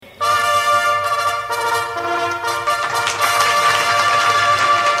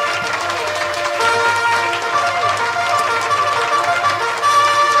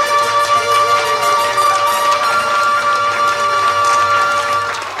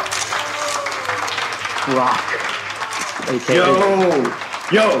Rock. AKA.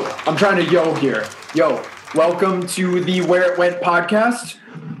 Yo, I'm trying to yo here. Yo, welcome to the Where It Went podcast,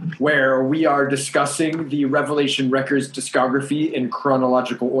 where we are discussing the Revelation Records discography in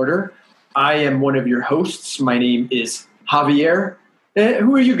chronological order. I am one of your hosts. My name is Javier.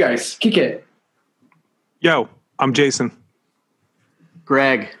 Who are you guys? Kick it. Yo, I'm Jason.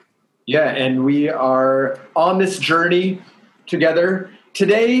 Greg. Yeah, and we are on this journey together.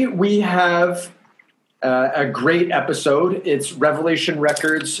 Today we have a great episode. It's Revelation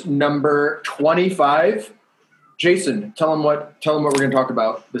Records number 25. Jason, tell them what we're going to talk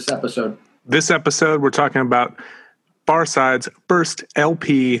about this episode. This episode, we're talking about Farside's first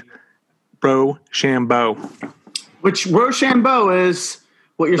LP, Rochambeau. Which Rochambeau is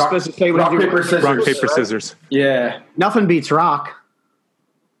what you're supposed to say when rock, you do paper, scissors. Rock, paper, scissors. Yeah. Nothing beats rock.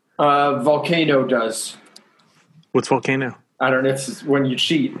 Volcano does. What's Volcano? I don't know. It's when you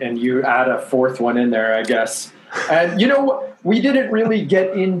cheat and you add a fourth one in there, I guess. And you know what? We didn't really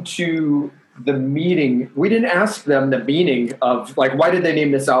get into the meaning. We didn't ask them the meaning of, like, why did they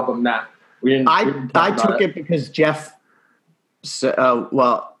name this album that? I took it because Jeff.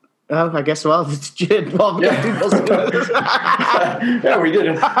 I guess. It's Jid. Yeah, we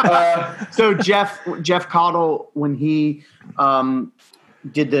did. So Jeff Cottle, when he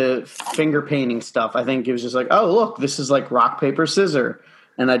did the finger painting stuff, I think it was just like, oh, look, this is like rock, paper, scissor.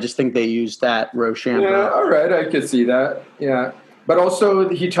 And I just think they used that Rochambeau. Yeah, all right, I could see that. Yeah. But also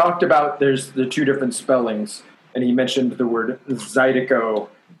he talked about there's the two different spellings, and he mentioned the word Zydeco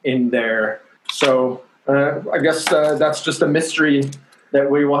in there. So I guess that's just a mystery that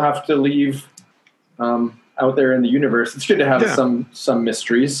we will have to leave out there in the universe. It's good to have some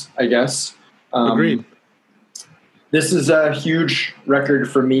mysteries, I guess. Agreed. This is a huge record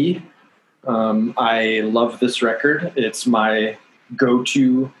for me. I love this record. It's my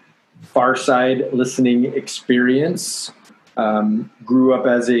go-to Farside listening experience. Grew up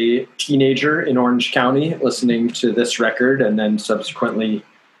as a teenager in Orange County listening to this record, and then subsequently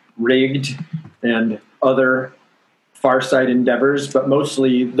Rigged and other Farside endeavors. But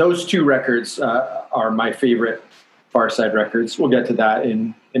mostly those two records are my favorite Farside records. We'll get to that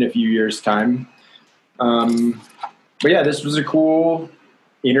in a few years' time. But yeah, this was a cool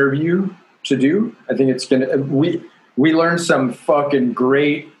interview to do. I think it's gonna. We learned some fucking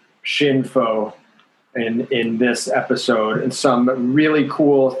great shinfo in this episode, and some really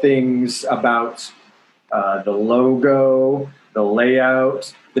cool things about the logo, the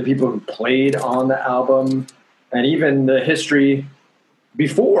layout, the people who played on the album, and even the history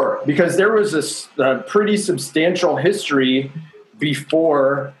before, because there was a pretty substantial history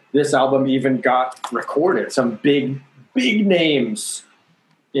before this album even got recorded. Some big names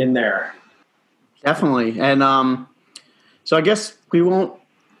in there. Definitely. And so I guess we won't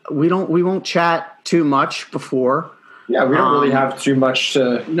chat too much before. Yeah, we don't really have too much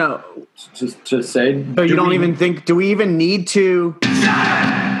to say. So you don't even think, do we even need to?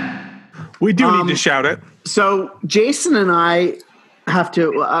 We do need to shout it. So Jason and I have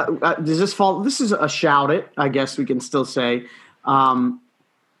to, does this fall? This is a shout it, I guess we can still say. Our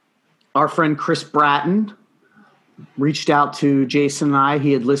friend Chris Bratton reached out to Jason and I.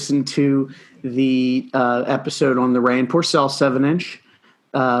 He had listened to the episode on the Ray and Porcell 7-inch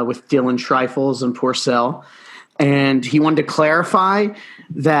with Dylan Schreifels and Porcell. And he wanted to clarify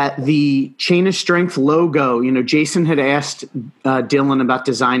that the Chain of Strength logo, Jason had asked Dylan about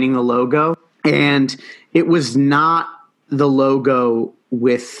designing the logo, and it was not the logo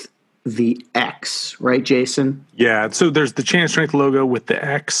with the X, right, Jason? Yeah, so there's the Chain of Strength logo with the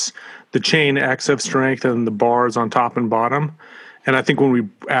X, the chain X of strength, and the bars on top and bottom. And I think when we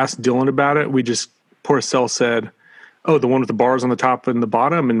asked Dylan about it, Porcell said, oh, the one with the bars on the top and the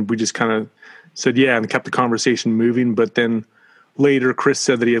bottom, and we just kind of said, yeah, and kept the conversation moving. But then later, Chris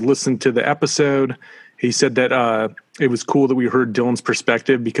said that he had listened to the episode. He said that it was cool that we heard Dylan's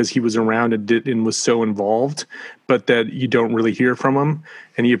perspective because he was around and was so involved, but that you don't really hear from him.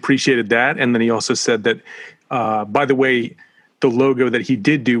 And he appreciated that. And then he also said that, by the way, the logo that he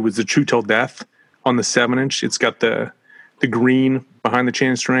did do was the True Till Death on the 7-inch. It's got the green behind the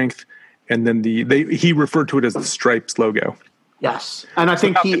Chain of Strength, and then he referred to it as the Stripes logo. Yes, and I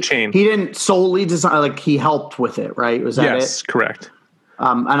think he didn't solely design; like he helped with it, right? Was that it? Yes, correct.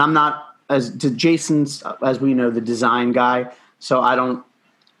 And I'm not Jason's, as we know, the design guy. So I don't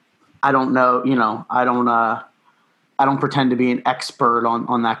know. I don't pretend to be an expert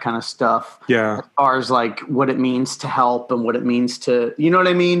on that kind of stuff. Yeah. As far as like what it means to help and what it means to, you know what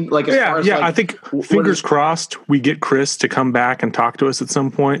I mean? Like, as far as, like, I think fingers crossed we get Chris to come back and talk to us at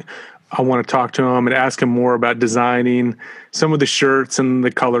some point. I want to talk to him and ask him more about designing some of the shirts and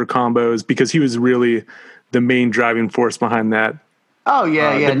the color combos, because he was really the main driving force behind that. Oh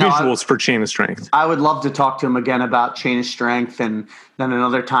yeah, yeah. The visuals for Chain of Strength. I would love to talk to him again about Chain of Strength, and then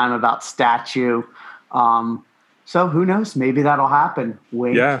another time about Statue. So who knows? Maybe that'll happen.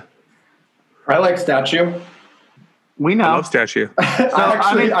 Wait. Yeah. I like Statue. We know. I love Statue.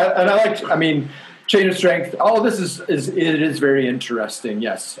 I mean, Chain of Strength. All of this is very interesting.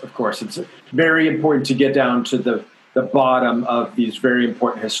 Yes, of course, it's very important to get down to the bottom of these very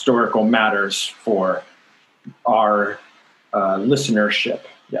important historical matters for our listenership.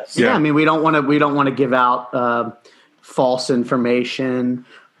 Yes. Yeah. I mean, we don't want to give out false information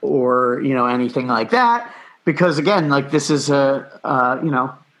or anything like that, because again, like, this is we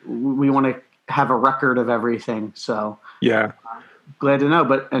want to have a record of everything. So yeah, glad to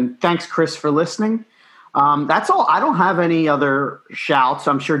know. And thanks, Chris, for listening. That's all. I don't have any other shouts.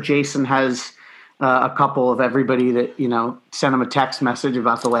 I'm sure Jason has a couple of everybody that sent him a text message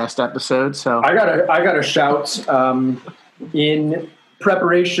about the last episode. So I got a shout. In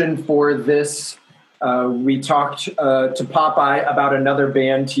preparation for this, we talked to Popeye about another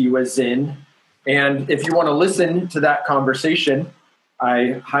band he was in, and if you want to listen to that conversation,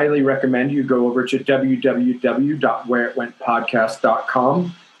 I highly recommend you go over to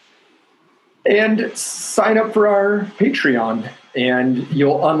www.whereitwentpodcast.com and sign up for our Patreon, and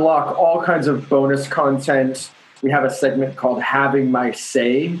you'll unlock all kinds of bonus content. We have a segment called Having My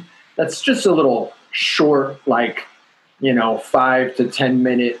Say. That's just a little short, 5 to 10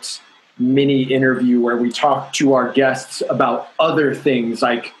 minute mini interview where we talk to our guests about other things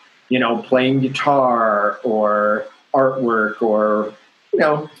like, playing guitar or artwork or,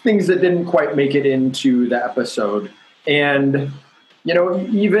 things that didn't quite make it into the episode. And,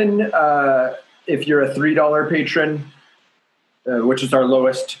 even if you're a $3 patron, which is our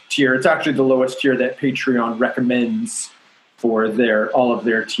lowest tier, it's actually the lowest tier that Patreon recommends for all of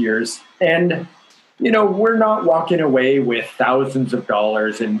their tiers. And, we're not walking away with thousands of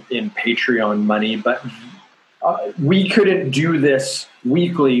dollars in Patreon money, but we couldn't do this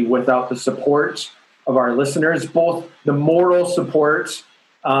weekly without the support of our listeners, both the moral support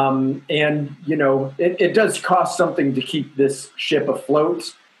and, it does cost something to keep this ship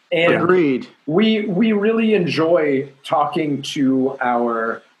afloat. And agreed. We really enjoy talking to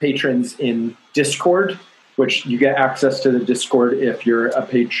our patrons in Discord, which you get access to the Discord if you're a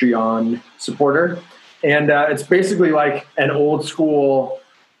Patreon supporter. And it's basically like an old school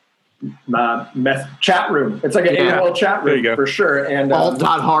chat room. It's like an AOL chat room for sure. And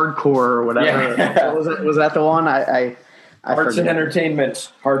Alt.hardcore or whatever. Yeah. Was that the one? I Arts and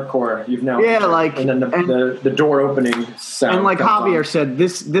Entertainment Hardcore. You've now and then the door opening sound. And like Javier said,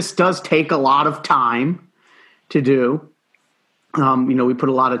 this does take a lot of time to do. We put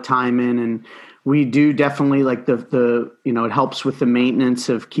a lot of time in, and we do definitely like the it helps with the maintenance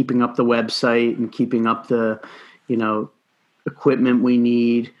of keeping up the website and keeping up the equipment we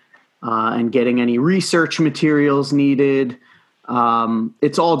need and getting any research materials needed.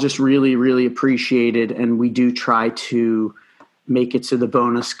 It's all just really, really appreciated, and we do try to make it so the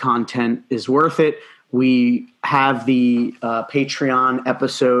bonus content is worth it. We have the Patreon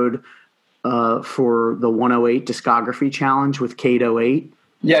episode for the 108 Discography Challenge with Kate 08.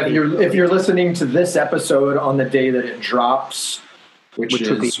 Yeah, if you're listening to this episode on the day that it drops, which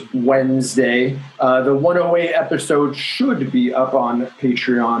is Wednesday, the 108 episode should be up on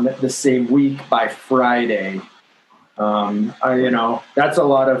Patreon the same week by Friday. That's a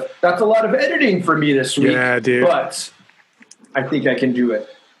lot of editing for me this week. Yeah, dude. But I think I can do it.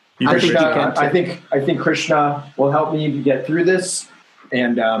 I think Krishna will help me get through this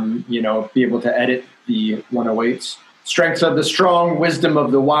and be able to edit the 108s. Strengths of the strong, wisdom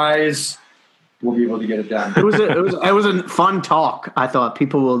of the wise. We'll be able to get it done. It was a fun talk. I thought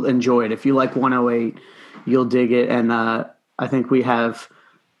people will enjoy it. If you like 108, you'll dig it. And I think we have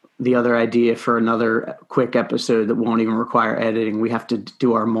the other idea for another quick episode that won't even require editing. We have to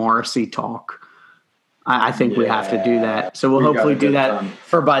do our Morrissey talk. I think we have to do that. So we'll hopefully do that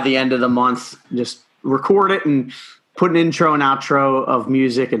for by the end of the month. Just record it and put an intro and outro of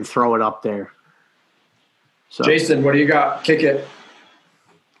music and throw it up there. So, Jason, what do you got? Kick it.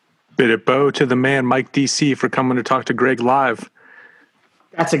 Bid it bow to the man, Mike DC, for coming to talk to Greg live.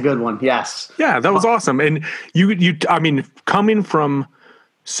 That's a good one. Yes. Yeah, that was awesome. And coming from,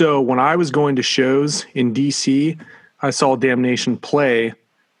 so when I was going to shows in DC, I saw Damnation play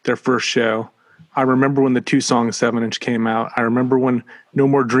their first show. I remember when the 2-song 7-inch came out. I remember when No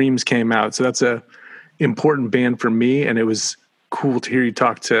More Dreams came out. So that's a important band for me. And it was cool to hear you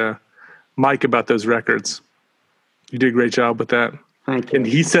talk to Mike about those records. You did a great job with that. Thank you. And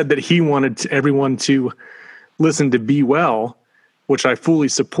he said that he wanted everyone to listen to Be Well, which I fully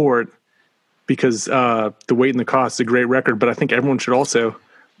support because The Weight and the Cost is a great record. But I think everyone should also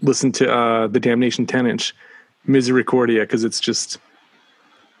listen to the Damnation 10-inch Misericordia because it's just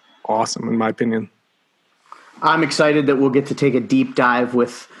awesome, in my opinion. I'm excited that we'll get to take a deep dive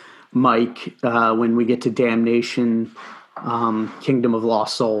with Mike when we get to Damnation, Kingdom of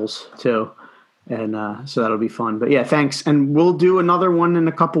Lost Souls too, and so that'll be fun. But yeah, thanks, and we'll do another one in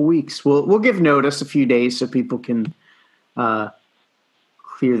a couple weeks. We'll give notice a few days so people can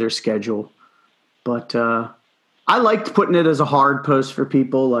clear their schedule. But I liked putting it as a hard post for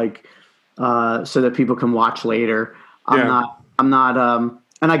people, like so that people can watch later. I'm not.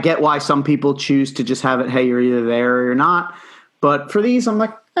 And I get why some people choose to just have it, hey, you're either there or you're not. But for these, I'm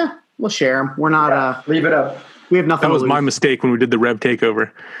like, we'll share them. We're not leave it up. We have nothing. That was my mistake when we did the Rev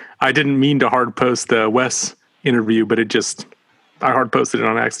Takeover. I didn't mean to hard post the Wes interview, but I hard posted it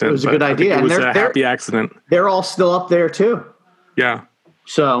on accident. It was a good idea. It was a happy accident. They're all still up there too. Yeah.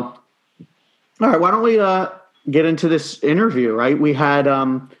 So, all right, why don't we get into this interview, right? We had,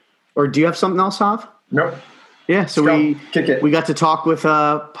 or do you have something else, Hav? Nope. Yeah, so we got to talk with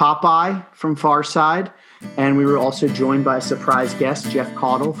Popeye from Far Side, and we were also joined by a surprise guest, Jeff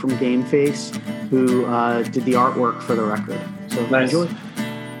Caudle from Game Face, who did the artwork for the record. So nice. Enjoy.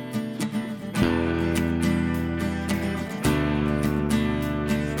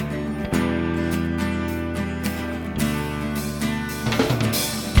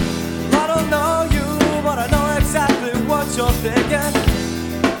 I don't know you, but I know exactly what you're thinking.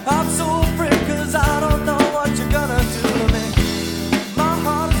 I'm so free 'cause I don't know what you're gonna do to me. My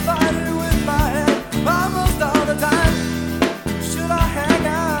heart is fighting with my head almost all the time. Should I hang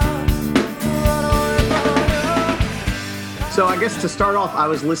out? Run away from you? So I guess to start off, I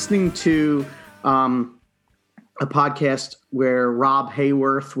was listening to a podcast where Rob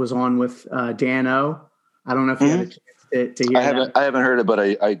Hayworth was on with Dan O. I don't know if you had a chance to hear that. I haven't heard it, but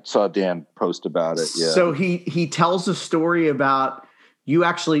I saw Dan post about it. Yeah. So he tells a story about you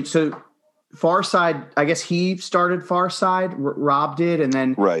actually. So Far Side, I guess he started Far Side. Rob did, and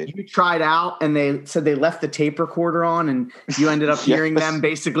then you tried out, and they said they left the tape recorder on, and you ended up hearing them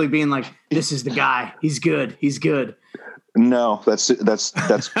basically being like, "This is the guy. He's good. He's good." No,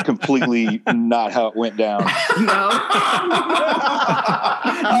 that's completely not how it went down. No.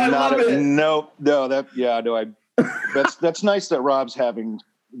 I love it. No. That's nice that Rob's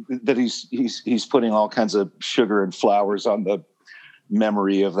that he's putting all kinds of sugar and flowers on the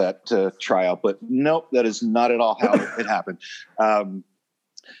memory of that tryout, but nope, that is not at all how it happened.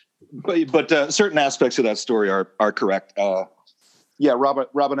 But certain aspects of that story are correct. Rob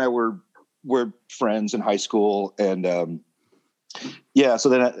and I were friends in high school, and so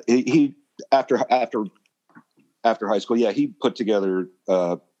then he after high school, he put together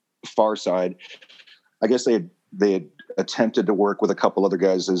Far Side. I guess they had attempted to work with a couple other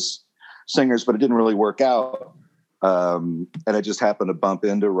guys as singers, but it didn't really work out. And I just happened to bump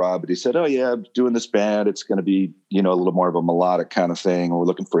into Rob, and he said, "Oh yeah, I'm doing this band. It's going to be, a little more of a melodic kind of thing. We're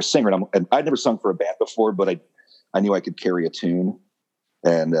looking for a singer." And I'd never sung for a band before, but I knew I could carry a tune.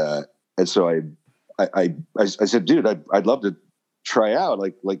 And so I said, "Dude, I'd love to try out.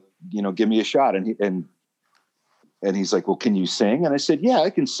 Like, give me a shot." And he's like, "Well, can you sing?" And I said, "Yeah,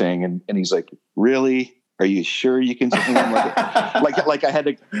 I can sing." And he's like, "Really? Are you sure you can sing?" like I had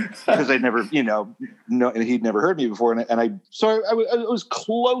to, because I'd never, and he'd never heard me before. And I was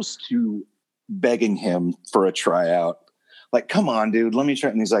close to begging him for a tryout. Like, "Come on, dude, let me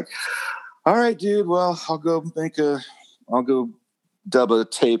try." And he's like, "All right, dude, well, I'll go dub a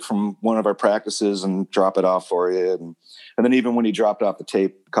tape from one of our practices and drop it off for you." And then even when he dropped off the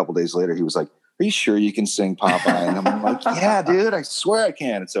tape a couple days later, he was like, "Are you sure you can sing Popeye?" And I'm like, "Yeah, dude, I swear I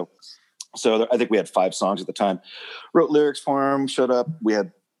can." And so I think we had 5 songs at the time. Wrote lyrics for him, showed up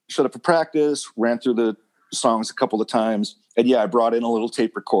for practice, ran through the songs a couple of times. And I brought in a little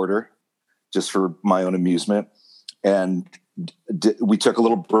tape recorder just for my own amusement. And we took a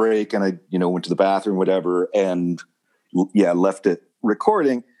little break, and I, went to the bathroom, whatever. And left it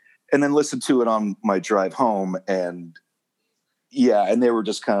recording, and then listened to it on my drive home. And and they were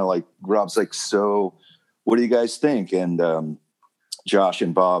just kind of like, Rob's like, "So what do you guys think?" And Josh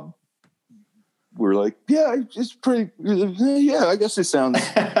and Bob were like, "Yeah, it's pretty, I guess it sounds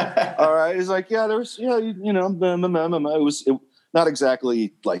all right." He's like, "Yeah, there's, it was not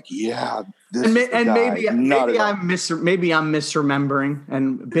exactly like, this and is the guy. maybe I'm misremembering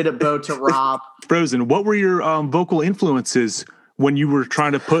and bit of bow to Rob. Frozen, what were your vocal influences when you were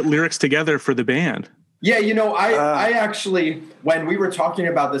trying to put lyrics together for the band? Yeah, I actually, when we were talking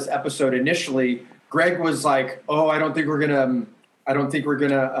about this episode initially, Greg was like, "Oh, I don't think we're gonna I don't think we're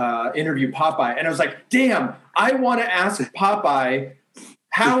gonna interview Popeye. And I was like, damn, I want to ask Popeye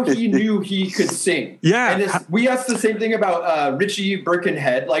how he knew he could sing. Yeah. And we asked the same thing about Richie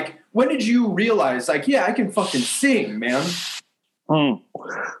Birkenhead. Like, when did you realize, like, yeah, I can fucking sing, man? Well,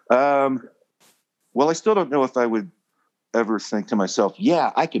 I still don't know if I would ever think to myself,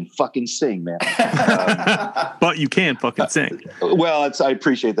 yeah, I can fucking sing, man. But you can fucking sing. Well, I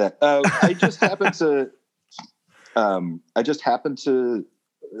appreciate that.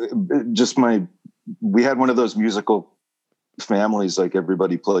 We had one of those musical families, like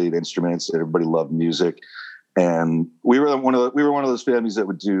everybody played instruments, everybody loved music. And we were one of those families that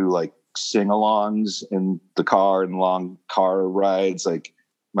would do like sing-alongs in the car and long car rides. Like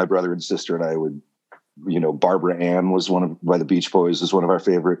my brother and sister and I would, Barbara Ann by the Beach Boys was one of our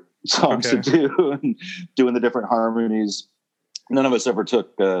favorite songs to do, and doing the different harmonies. None of us ever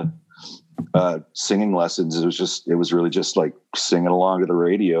took singing lessons. It was really just like singing along to the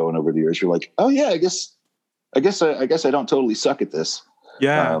radio. And over the years, you're like, oh yeah, I guess I don't totally suck at this.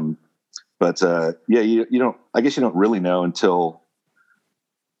 Yeah. You don't really know until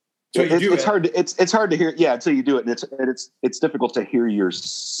it's hard to hear. Yeah. Until you do it. And it's difficult to hear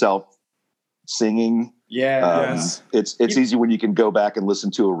yourself singing. Yeah. Yes. It's easy when you can go back and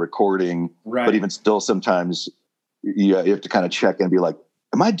listen to a recording, right. But even still, sometimes you have to kind of check and be like,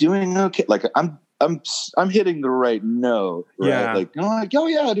 am I doing okay? Like I'm hitting the right note. Right? Yeah. Like, oh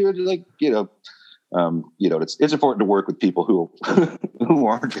yeah, dude. Like, it's important to work with people who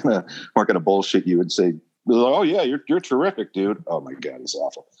aren't gonna bullshit you and say, oh yeah, you're terrific, dude. Oh my God, it's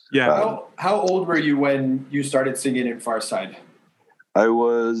awful. Yeah. How old were you when you started singing in Farside? I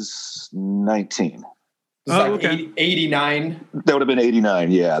was 19. It was 89. That would have been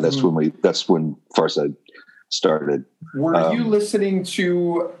 89. Yeah, that's when Farside started. Were you listening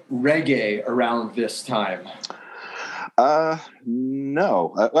to reggae around this time?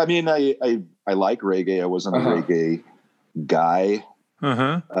 No. I mean, I like reggae. I wasn't a reggae guy.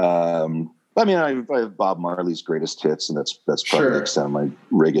 I mean, I have Bob Marley's greatest hits, and that's probably the extent of my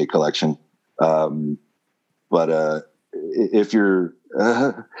reggae collection. But if you're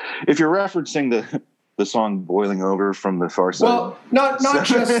referencing the song "Boiling Over" from the Farside, well, not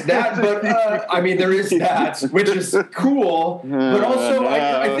just that, but I mean, there is that, which is cool. But also,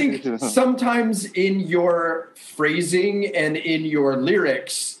 I think sometimes in your phrasing and in your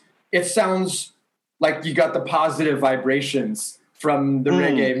lyrics, it sounds like you got the positive vibrations from the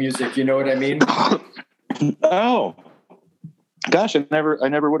reggae music. You know what I mean? Oh, gosh, I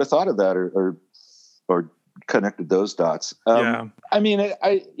never would have thought of that or connected those dots. Yeah. I mean,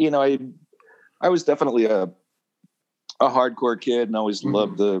 I was definitely a hardcore kid and always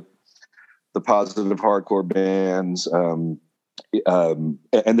loved the positive hardcore bands. And I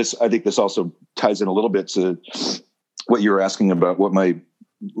think this also ties in a little bit to what you were asking about what my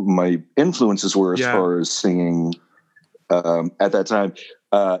influences were as far as singing at that time.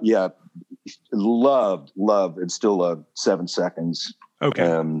 Loved and still love 7 Seconds.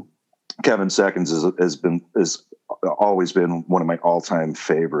 Okay. Kevin Seconds has always been one of my all-time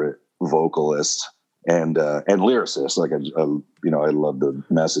favorite vocalists and lyricists. Like I love the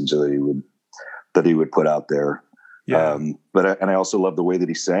message that he would put out there. Yeah. But I also love the way that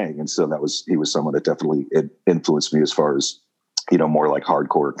he sang, and so he was someone that definitely influenced me as far as more like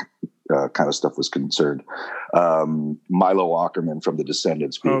hardcore kind of stuff was concerned. Milo Aukerman from the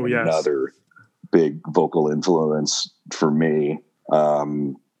Descendants being another big vocal influence for me.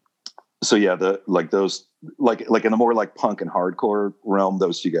 So yeah, those in the more like punk and hardcore realm,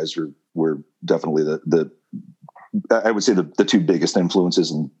 those two guys were definitely the I would say the two biggest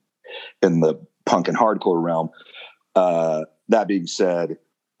influences in the punk and hardcore realm. That being said,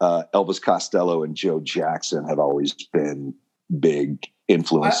 Elvis Costello and Joe Jackson have always been big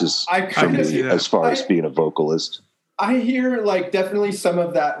influences for me as far as being a vocalist. I hear like definitely some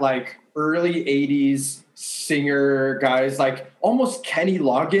of that like early 80s singer guys, like almost Kenny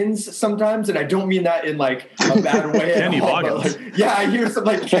Loggins sometimes, and I don't mean that in like a bad way. Kenny Loggins. Like, yeah, I hear some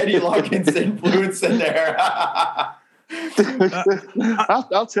like Kenny Loggins influence in there. I'll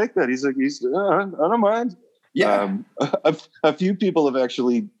take that. He's I don't mind. Yeah. A few people have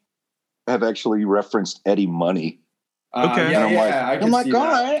actually referenced Eddie Money. Okay. I'm like, all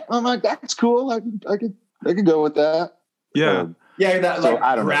right. I'm like, that's cool. I could go with that. Yeah. That like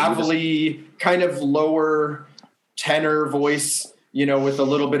gravelly kind of lower tenor voice, with a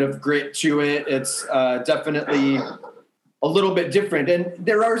little bit of grit to it. It's definitely a little bit different. And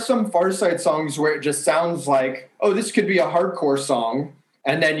there are some Farside songs where it just sounds like, oh, this could be a hardcore song.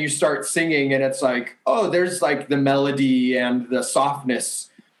 And then you start singing and it's like, oh, there's like the melody and the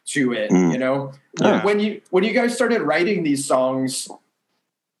softness to it. Mm. You know, Yeah. when you guys started writing these songs,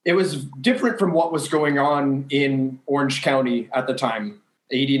 it was different from what was going on in Orange County at the time.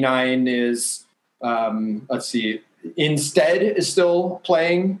 89 is, let's see, Instead is still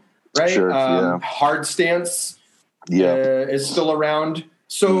playing, right? Sure, yeah. Hard Stance Yeah. is still around.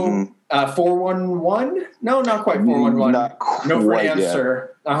 So 411? No, not quite 411. Not No for quite yet.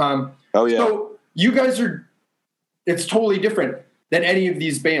 answer. Oh yeah. So you guys it's totally different than any of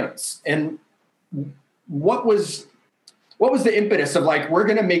these bands. And what was the impetus of like, we're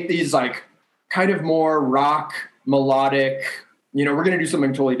going to make these like kind of more rock, melodic, we're going to do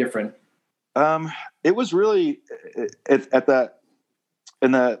something totally different? It was really at that,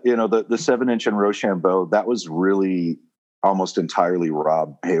 in that, the 7-inch and Rochambeau, that was really almost entirely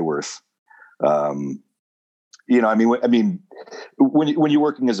Rob Hayworth. I mean, when you're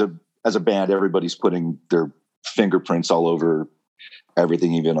working as a band, everybody's putting their fingerprints all over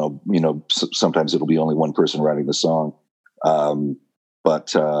everything, even though, sometimes it'll be only one person writing the song.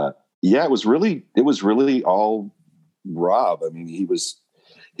 But it was really all Rob. I mean, he was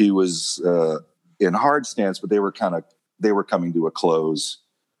in Hard Stance, but they were coming to a close.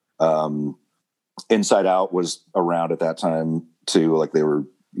 Inside Out was around at that time too. Like they were,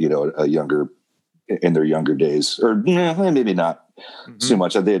 in their younger days, or maybe not too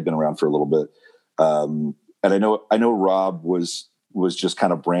much. They had been around for a little bit. And I know Rob was just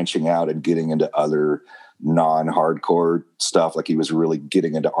kind of branching out and getting into other non-hardcore stuff. Like he was really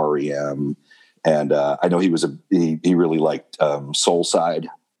getting into REM. And I know he really liked Soul Side.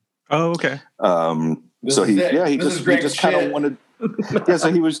 Oh, okay. So he just kind of wanted. Yeah,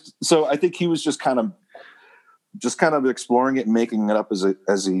 so I think he was just kind of exploring it and making it up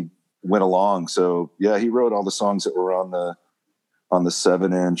as he went along. So yeah, he wrote all the songs that were on the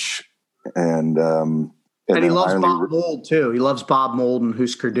 7-inch, and he loves Bob Mould too. He loves Bob Mould and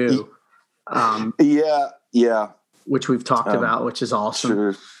Husker Du. Yeah. Which we've talked about, which is awesome.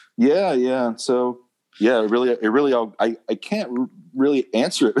 Sure. Yeah. So yeah, I can't really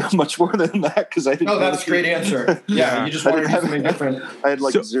answer it much more than that because I didn't. No, that's a great answer. Yeah, you just wanted to do something different. I had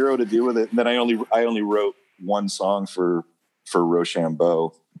zero to do with it, and then I only wrote one song for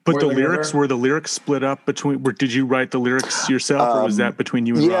Rochambeau. But were the lyrics split up between? Did you write the lyrics yourself, or was that between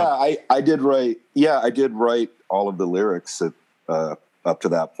you and Rob? I did write. Yeah, I did write all of the lyrics up to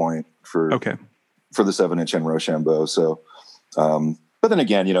that point for the 7-inch and Rochambeau. So, but then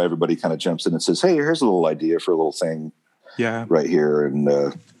again, everybody kind of jumps in and says, "Hey, here's a little idea for a little thing." Yeah, right here, and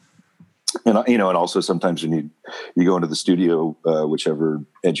also sometimes when you go into the studio, whichever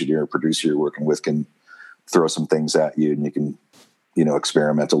engineer or producer you're working with can throw some things at you, and you can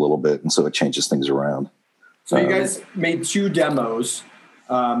experiment a little bit, and so it changes things around. So you guys made 2 demos,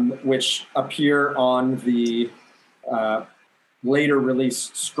 which appear on the later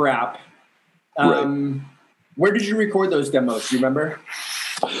release Scrap. Right. Where did you record those demos? Do you remember?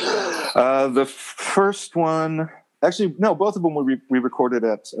 The first one, actually, no, both of them we recorded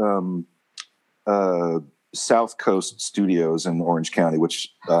at South Coast Studios in Orange County,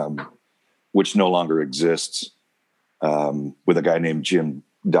 which no longer exists, with a guy named Jim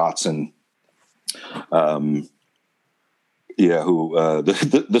Dotson. Who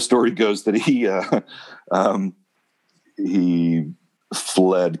the story goes that he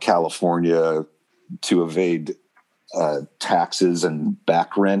fled California to evade taxes and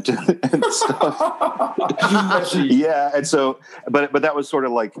back rent and stuff. Yeah, and so, but that was sort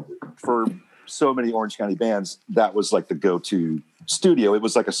of like, for so many Orange County bands, that was like the go-to studio. It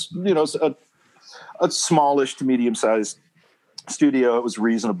was like a smallish to medium-sized studio. It was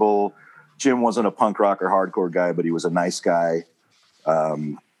reasonable. Jim wasn't a punk rock or hardcore guy, but he was a nice guy. A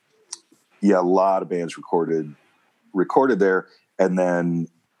lot of bands recorded there, and then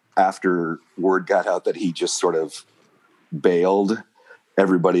after word got out that he just sort of bailed,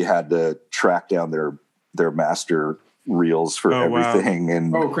 everybody had to track down their master reels for everything. Wow.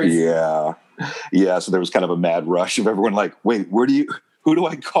 And crazy. Yeah. So there was kind of a mad rush of everyone like, wait, who do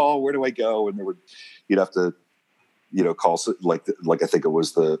I call? Where do I go? And you'd have to, call like I think it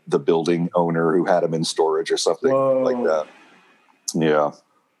was the building owner who had him in storage or something like that. Yeah.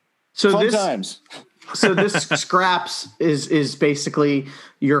 So Fun times. So this Scraps is basically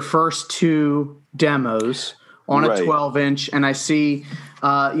your first 2 demos on a 12-inch, and I see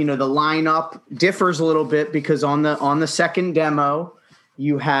the lineup differs a little bit because on the second demo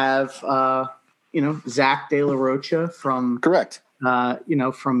you have Zach De La Rocha from correct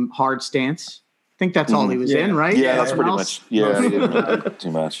from Hard Stance. I think that's all he was in, right? Yeah, that's pretty much. Yeah, he didn't really do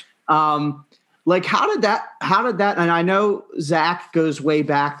too much. Like how did that? And I know Zach goes way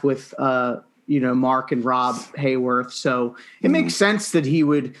back with Mark and Rob Hayworth. So it makes sense that he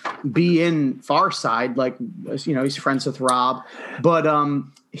would be in Far Side, like, he's friends with Rob, but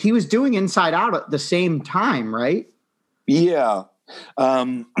he was doing Inside Out at the same time, right? Yeah.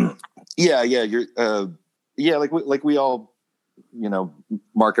 Yeah. You're, like we all,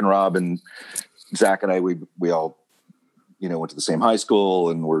 Mark and Rob and Zach and I, we all, went to the same high school,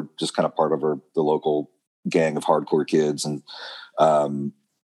 and we're just kind of part of the local gang of hardcore kids.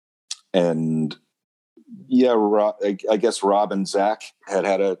 And yeah, I guess Rob and Zach had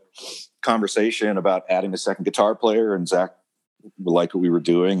a conversation about adding a second guitar player, and Zach liked what we were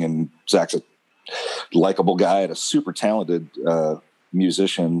doing, and Zach's a likable guy and a super talented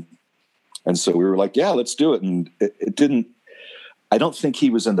musician. And so we were like, yeah, let's do it. And I don't think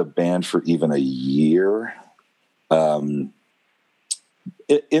he was in the band for even a year.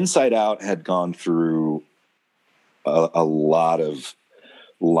 Inside Out had gone through a lot of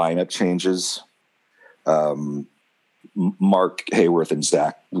lineup changes. Mark Hayworth and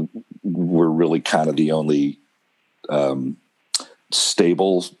Zach were really kind of the only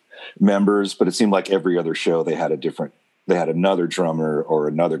stable members, but it seemed like every other show they had another drummer or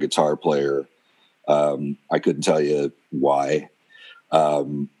another guitar player. I couldn't tell you why.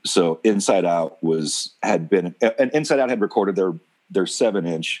 So Inside Out had recorded their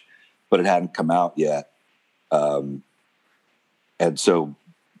 7-inch, but it hadn't come out yet. And so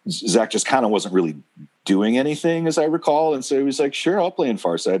Zach just kind of wasn't really doing anything, as I recall. And so he was like, sure, I'll play in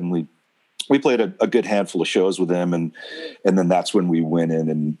Far Side. And we played a good handful of shows with him. And then that's when we went in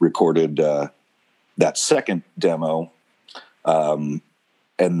and recorded that second demo. And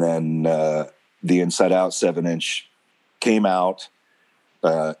then the Inside Out 7-inch came out.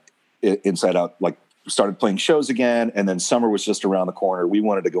 Inside Out started playing shows again, and then summer was just around the corner. We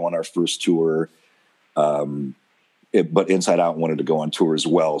wanted to go on our first tour, but Inside Out wanted to go on tour as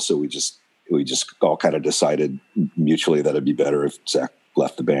well. So we just all kind of decided mutually that it'd be better if Zach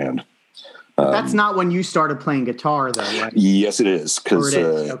left the band. That's not when you started playing guitar, though, right? Yes, it is. Because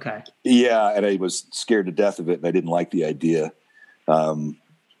okay, yeah, and I was scared to death of it, and I didn't like the idea.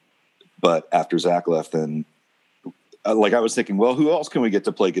 But after Zach left, then I was thinking, well, who else can we get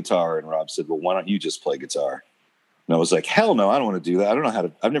to play guitar? And Rob said, well, why don't you just play guitar? And I was like, hell no, I don't want to do that. I don't know how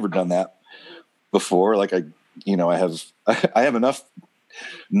to. I've never done that before. I have enough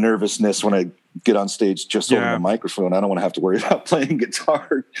nervousness when I get on stage just holding a microphone. I don't want to have to worry about playing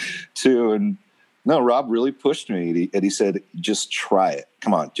guitar too. And no, Rob really pushed me, and he said, just try it.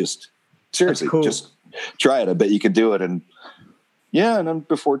 Come on, just seriously, cool. Just try it. I bet you could do it. And yeah, and then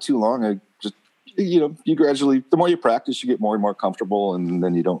before too long, I just, you gradually, the more you practice, you get more and more comfortable, and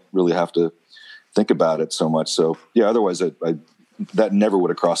then you don't really have to think about it so much. So yeah, otherwise that never would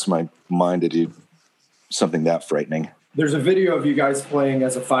have crossed my mind to do something that frightening. There's a video of you guys playing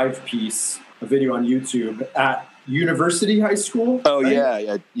as a 5-piece, a video on YouTube at University High School. Oh,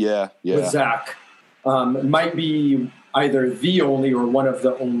 right? Yeah. With Zach. It might be either the only or one of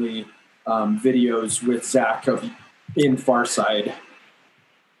the only videos with Zach in Far Side.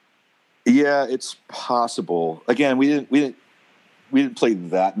 Yeah, it's possible. Again, we didn't play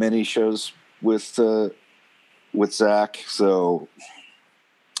that many shows with Zach, so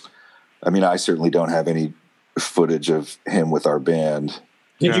I mean, I certainly don't have any footage of him with our band.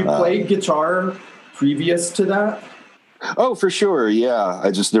 Did you play guitar previous to that? Oh, for sure. Yeah,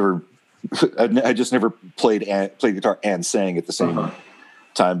 I just never played guitar and sang at the same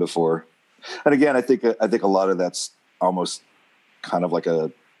time before. And again, I think a lot of that's almost kind of like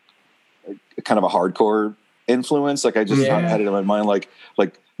a hardcore influence. Like I just had it in my mind, like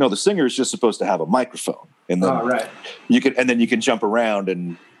no, the singer is just supposed to have a microphone, and then you can jump around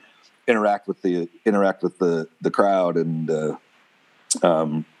and interact with the crowd, and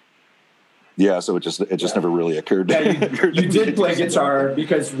so it just never really occurred. Yeah, you did play guitar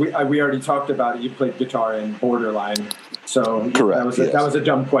because we already talked about it. You played guitar in Borderline, so correct. That was a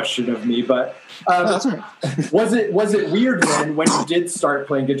dumb question of me, but was it weird then when you did start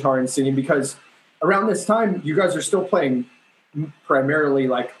playing guitar and singing, because around this time you guys are still playing primarily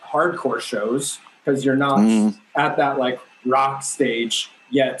like hardcore shows because you're not at that like rock stage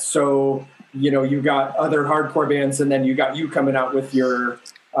yet. So, you got other hardcore bands, and then you got you coming out with your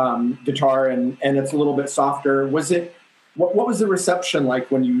guitar, and it's a little bit softer. What was the reception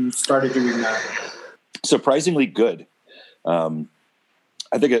like when you started doing that? Surprisingly good. I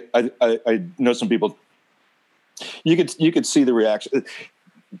think I know some people, you could see the reaction,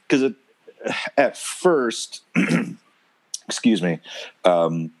 because at first, excuse me,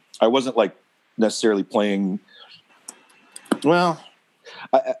 I wasn't like necessarily playing. Well,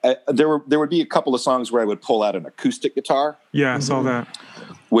 there would be a couple of songs where I would pull out an acoustic guitar. Yeah, I saw that.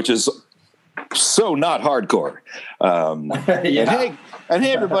 Which is so not hardcore. Yeah. And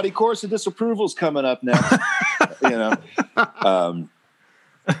hey, everybody, Chorus of Disapproval's coming up next.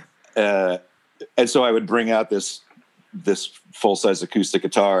 And so I would bring out this full size acoustic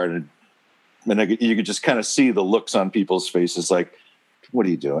guitar, and you could just kind of see the looks on people's faces, like, "What are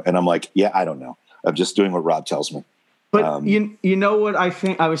you doing?" And I'm like, "Yeah, I don't know. I'm just doing what Rob tells me." But you know what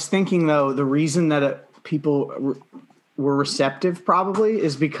I was thinking though, the reason that people were receptive probably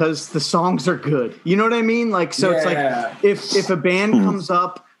is because the songs are good. You know what I mean? Like, so It's like if a band comes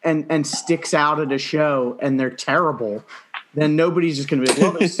up and sticks out at a show and they're terrible, then nobody's just going to be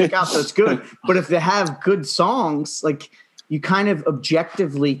like, well, they stick out, so it's good. But if they have good songs, like, you kind of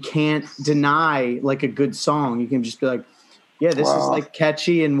objectively can't deny like a good song. You can just be like, yeah, this is like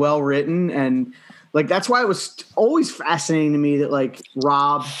catchy and well written. And like, that's why it was always fascinating to me that like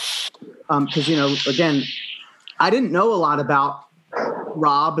Rob, cause again, I didn't know a lot about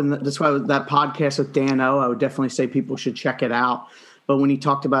Rob, and that's why that podcast with Dan O, I would definitely say people should check it out. But when he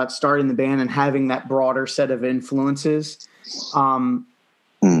talked about starting the band and having that broader set of influences, it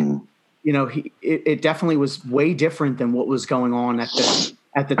definitely was way different than what was going on at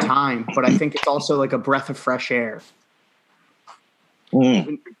the time. But I think it's also like a breath of fresh air.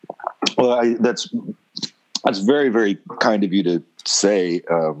 Well, that's very, very kind of you to say.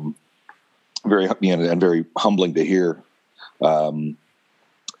 Very, and very humbling to hear.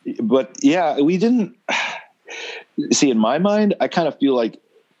 But yeah, we didn't see, in my mind, I kind of feel like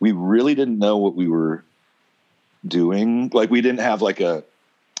we really didn't know what we were doing. Like, we didn't have I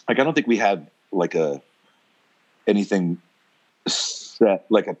don't think we had anything set,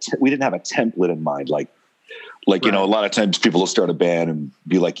 we didn't have a template in mind. Like, right. A lot of times people will start a band and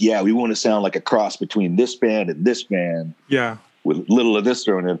be like, yeah, we want to sound like a cross between this band and this band. Yeah. With little of this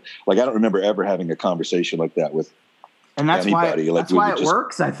thrown in. Like, I don't remember ever having a conversation like that with anybody. That's why it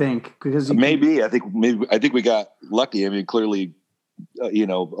works, I think. Because I think we got lucky. I mean, clearly,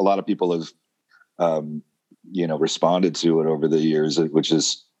 a lot of people have, responded to it over the years, which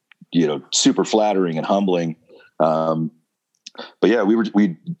is, super flattering and humbling. But yeah,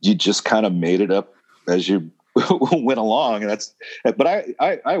 you just kind of made it up as you went along, and but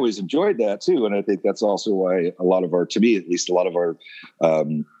I always enjoyed that too, and I think that's also why a lot of our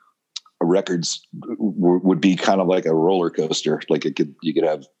records would be kind of like a roller coaster. Like, you could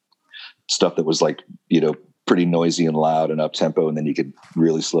have stuff that was like pretty noisy and loud and up tempo, and then you could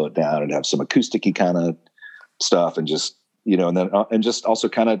really slow it down and have some acousticy kind of stuff, and just and just also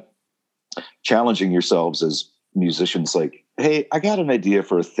kind of challenging yourselves as musicians. Like, hey, I got an idea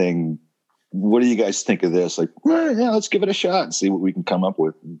for a thing. What do you guys think of this? Like, well, yeah, let's give it a shot and see what we can come up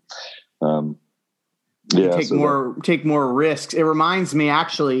with. Take more risks. It reminds me,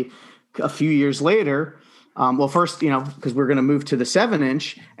 actually, a few years later. First, because we're going to move to the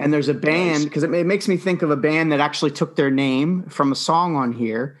 7-inch, and there's a band, because it makes me think of a band that actually took their name from a song on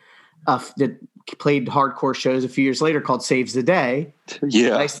here that played hardcore shows a few years later called Saves the Day.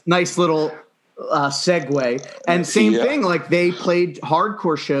 Yeah. Nice little segue. And same thing, like, they played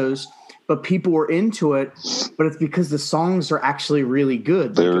hardcore shows, but people were into it, but it's because the songs are actually really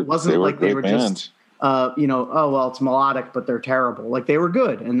good. Like, it wasn't like they were just, it's melodic, but they're terrible. Like, they were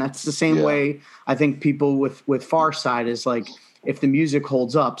good. And that's the same way I think people with Far Side is like, if the music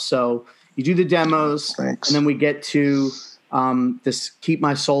holds up. So you do the demos, and then we get to this Keep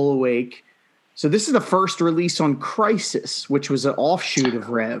My Soul Awake. So this is the first release on Crisis, which was an offshoot of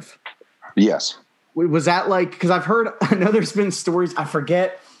Rev. Yes. Was that because I know there's been stories, I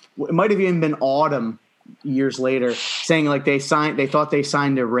forget, it might have even been Autumn years later, saying like they thought they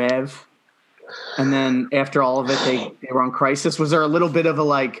signed a Rev, and then after all of it, they were on Crisis. Was there a little bit of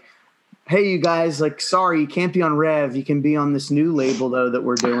a hey, you guys, sorry, you can't be on Rev, you can be on this new label though that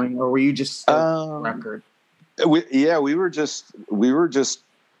we're doing, or were you just record? We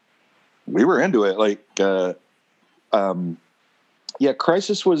were into it.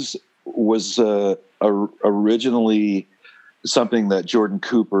 Crisis was originally something that Jordan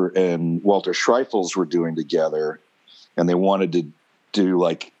Cooper and Walter Schreifels were doing together, and they wanted to do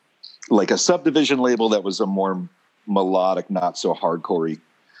like a subdivision label that was a more melodic, not so hardcore-y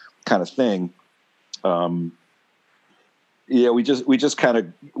kind of thing. We just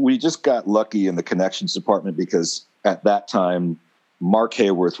got lucky in the connections department, because at that time Mark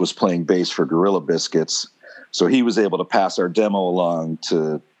Hayworth was playing bass for Gorilla Biscuits, so he was able to pass our demo along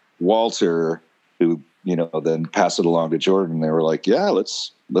to Walter, who then pass it along to Jordan. They were like, yeah,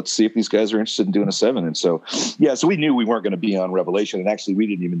 let's see if these guys are interested in doing a 7. And so we knew we weren't going to be on Revelation. And actually, we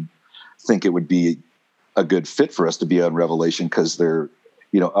didn't even think it would be a good fit for us to be on Revelation, because they're,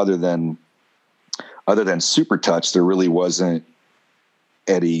 other than Super Touch, there really wasn't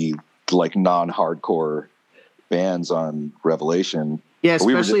any like non-hardcore bands on Revelation. Yeah,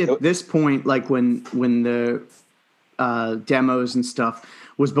 especially at this point, like when the demos and stuff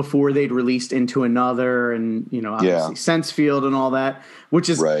was before they'd released Into Another and, obviously Sensefield and all that, which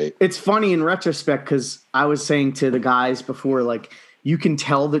is, It's funny in retrospect because I was saying to the guys before, like, you can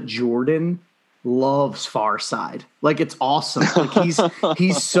tell that Jordan loves Far Side. Like, it's awesome. Like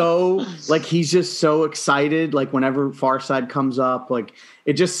he's so, like, he's just so excited. Like whenever Far Side comes up, like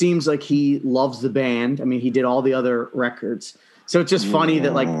it just seems like he loves the band. I mean, he did all the other records. So it's just funny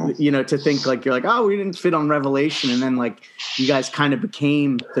that, like, to think like you're like, oh, we didn't fit on Revelation, and then like you guys kind of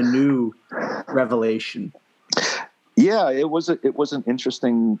became the new Revelation. Yeah, it was an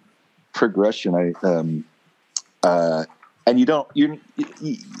interesting progression.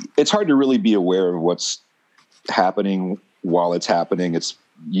 It's hard to really be aware of what's happening while it's happening.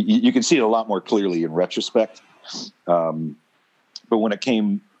 You can see it a lot more clearly in retrospect. But when it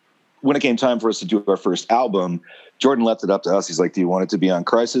came time for us to do our first album, Jordan left it up to us. He's like, do you want it to be on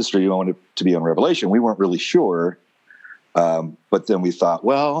Crisis or do you want it to be on Revelation? We weren't really sure. But then we thought,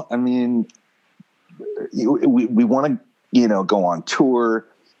 well, I mean, we want to, go on tour.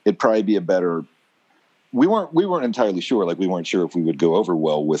 It'd probably be a better, we weren't entirely sure. Like, we weren't sure if we would go over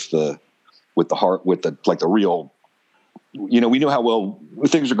well with the real, we knew how well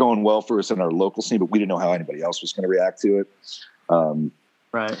things are going well for us in our local scene, but we didn't know how anybody else was going to react to it.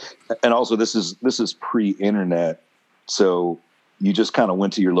 Right. And also this is pre-internet. So you just kind of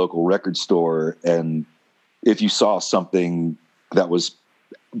went to your local record store, and if you saw something that was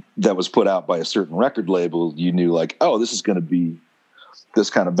put out by a certain record label, you knew like, oh, this is going to be this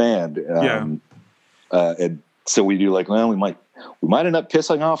kind of band. And so we do like, well, we might end up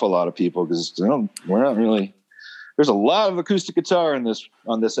pissing off a lot of people because we're not really, there's a lot of acoustic guitar on this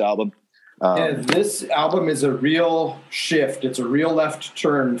album. And this album is a real shift. It's a real left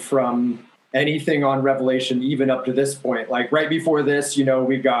turn from anything on Revelation, even up to this point. Like right before this,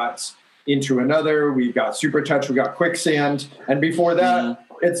 we got Into Another, we got Super Touch, we got Quicksand. And before that,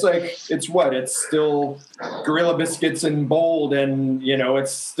 it's like, it's still Gorilla Biscuits and Bold, and,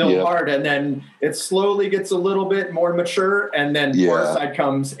 it's still hard. And then it slowly gets a little bit more mature. And then Far Side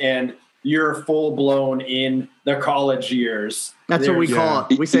comes and you're full blown in the college years. That's what we call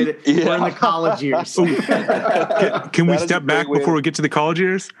it. We say that we're in the college years. Can we step back before we get to the college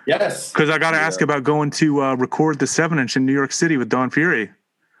years? Yes. Because I got to ask about going to record the 7-inch in New York City with Don Fury.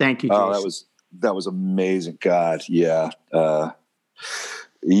 Thank you, Jason. Oh, that was amazing. God. Yeah. I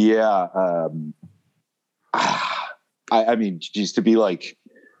mean, geez, to be like,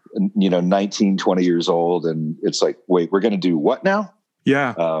 19, 20 years old, and it's like, wait, we're going to do what now?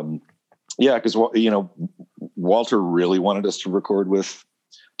 Yeah. Yeah, because Walter really wanted us to record with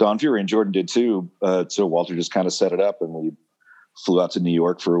Don Fury, and Jordan did too. So Walter just kind of set it up, and we flew out to New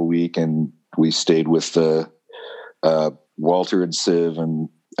York for a week, and we stayed with Walter and Civ and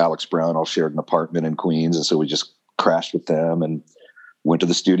Alex Brown all shared an apartment in Queens, and so we just crashed with them and went to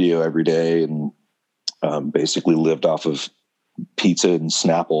the studio every day, and basically lived off of pizza and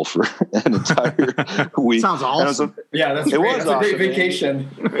Snapple for an entire week. Sounds awesome. That's a great vacation.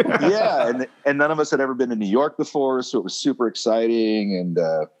 Yeah, and none of us had ever been to New York before, so it was super exciting. And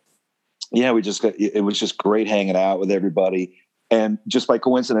it was just great hanging out with everybody. And just by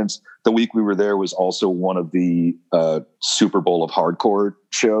coincidence, the week we were there was also one of the Super Bowl of hardcore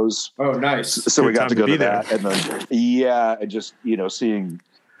shows. Oh, nice! So we got to go to that, and then and just seeing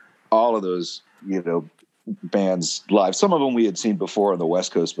all of those bands live. Some of them we had seen before on the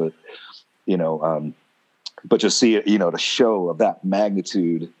West Coast, but but just see it, the show of that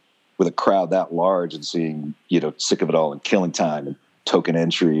magnitude with a crowd that large, and seeing Sick of It All and Killing Time and Token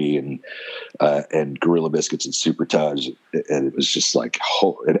Entry and Gorilla Biscuits and Super Touch, and it was just like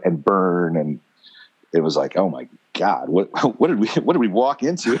and Burn, and it was like, oh my God, what did we walk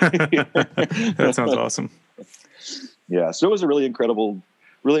into? That sounds awesome. Yeah, so it was a really incredible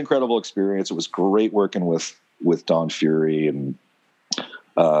experience. It was great working with Don Fury, and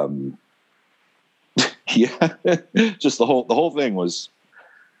just the whole thing was,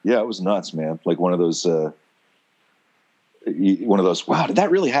 it was nuts, man. Like one of those, wow, did that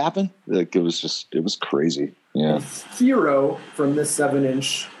really happen? Like it was crazy. Yeah. Hero from this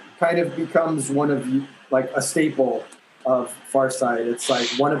 7-inch kind of becomes one of like a staple of Far Side. It's like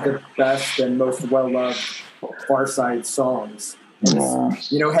one of the best and most well-loved Far Side songs.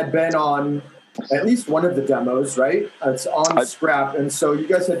 Had been on at least one of the demos, right? It's on Scrap. And so you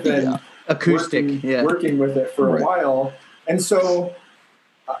guys had been acoustic working with it for a while. And so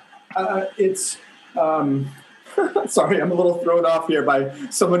it's Sorry, I'm a little thrown off here by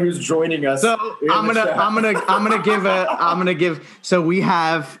someone who's joining us. So I'm gonna give. So we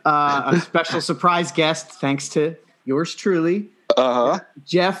have a special surprise guest, thanks to yours truly,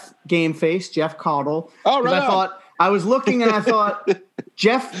 Jeff Gameface, Jeff Caudle. Oh, right. I was looking and I thought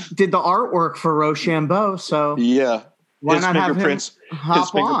Jeff did the artwork for Rochambeau, so yeah. why His not have him fingerprints, hop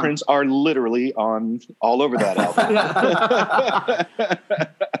his fingerprints are literally on all over that album.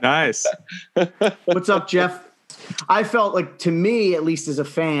 Nice. What's up, Jeff? I felt like, to me, at least as a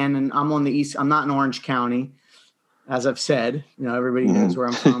fan, and I'm on the East, I'm not in Orange County, as I've said, everybody knows where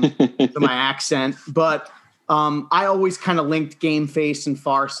I'm from, to my accent, but I always kind of linked Gameface and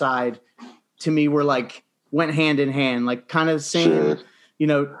Farside to me went hand in hand, like kind of saying,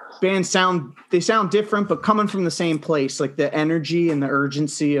 bands sound different, but coming from the same place, like the energy and the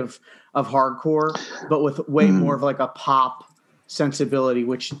urgency of hardcore, but with way more of like a pop sensibility,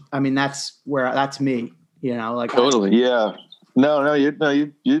 which that's me, Totally. Yeah. No, you're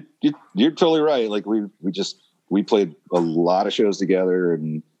totally right. Like we played a lot of shows together,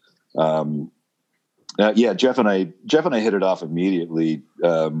 and Jeff and I hit it off immediately.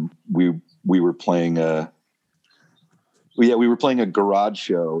 We were playing we were playing a garage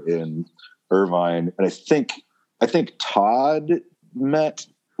show in Irvine, and I think Todd met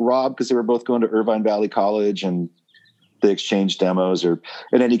Rob because they were both going to Irvine Valley College, and they exchanged demos. Or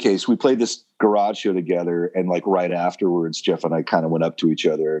in any case, we played this garage show together, and like right afterwards, Jeff and I kind of went up to each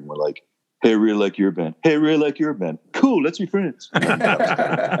other and we're like, "Hey, I really like your band. Hey, I really like your band. Cool, let's be friends."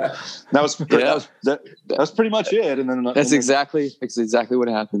 That was pretty much it. And then that's exactly what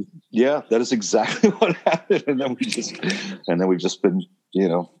happened. Yeah, that is exactly what happened. And then we've just been,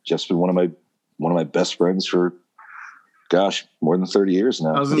 Jeff's been one of my best friends for, gosh, more than 30 years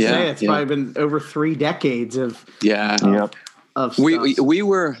now. I was gonna say it's probably been over 3 decades of of stuff. We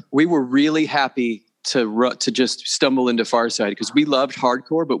were really happy to just stumble into Farside because we loved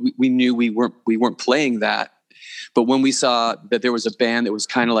hardcore, but we knew we weren't playing that. But when we saw that there was a band that was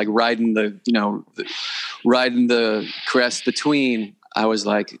kind of like riding the crest between, I was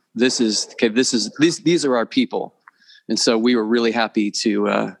like, these are our people. And so we were really happy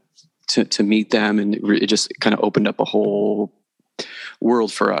to meet them, and it just kind of opened up a whole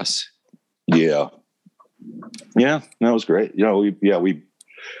world for us. Yeah, that was great. And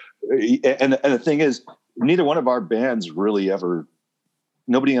the thing is, neither one of our bands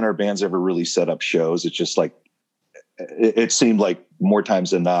nobody in our bands ever really set up shows. It's just like, it seemed like more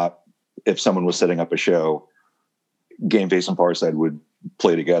times than not, if someone was setting up a show, Gameface and Farside would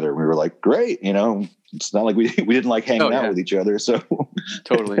play together. We were like, great, it's not like we didn't like hanging out with each other. So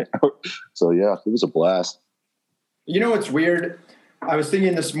totally. So yeah, it was a blast. It's weird. I was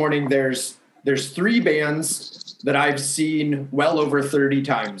thinking this morning, there's 3 bands that I've seen well over 30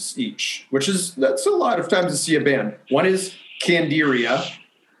 times each, that's a lot of times to see a band. One is Candiria,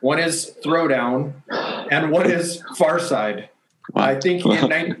 one is Throwdown, and one is Farside. Wow. I think in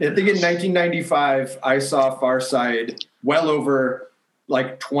 1995, I saw Farside well over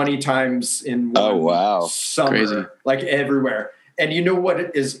like 20 times in one summer. Crazy. Like everywhere. And you know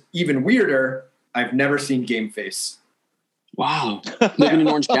what is even weirder? I've never seen Gameface. Wow. Living in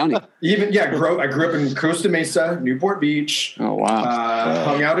Orange County. I grew up in Costa Mesa, Newport Beach. Oh, wow.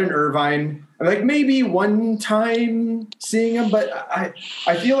 Hung out in Irvine. I'm like, maybe one time seeing him, but I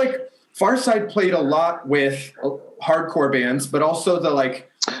feel like Farside played a lot with hardcore bands, but also there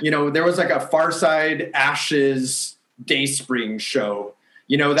was like a Farside Ashes Dayspring show.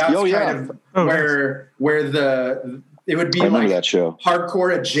 That's where it would be like that show.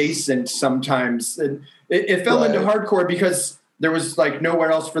 Hardcore adjacent sometimes. It fell into hardcore because there was like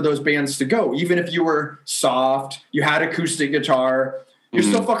nowhere else for those bands to go. Even if you were soft, you had acoustic guitar, you're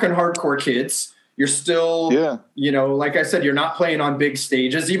still fucking hardcore kids. You're still, like I said, you're not playing on big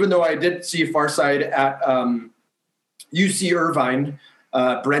stages. Even though I did see Farside at UC Irvine,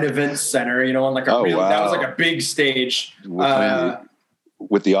 Brent Events Center, on like that was like a big stage.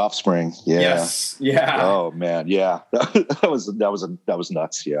 With the Offspring. Yeah. Yes. Yeah. Oh man. Yeah. that was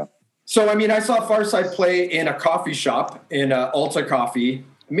nuts. Yeah. So, I saw Farside play in a coffee shop in Alta Coffee,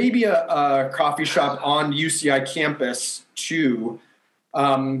 maybe a coffee shop on UCI campus too.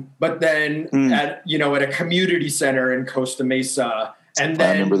 But then at a community center in Costa Mesa, and then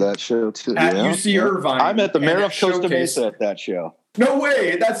I remember that show too. At UC Irvine. I met the mayor of Costa Mesa at that show. No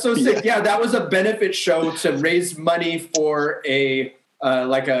way. That's so sick. Yeah, that was a benefit show to raise money for a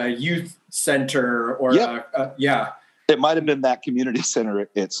youth center or It might have been that community center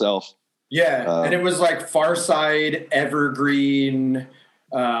itself. Yeah, and it was like Farside, Evergreen,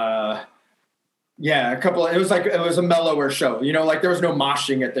 a couple. It was a mellower show. Like there was no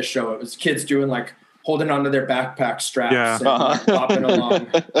moshing at the show. It was kids doing like holding onto their backpack straps Yeah. and bopping along.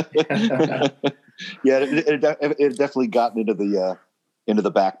 Yeah, it definitely gotten into the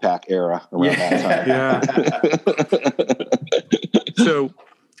backpack era around that time. Yeah.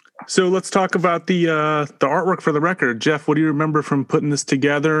 So let's talk about the artwork for the record. Jeff, what do you remember from putting this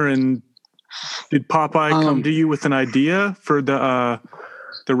together? And did Popeye come to you with an idea for the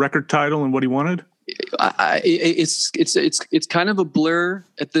record title and what he wanted? It's kind of a blur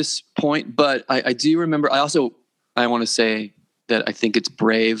at this point, but I do remember. I want to say that I think it's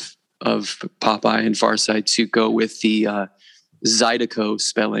brave of Popeye and Farside to go with the Zydeco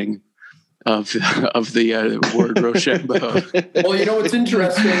spelling of the word Rochambeau. Well, you know what's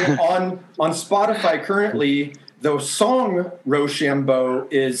interesting on Spotify currently, the song Rochambeau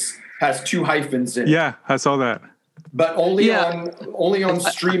has 2 hyphens in it. Yeah, I saw that. But only on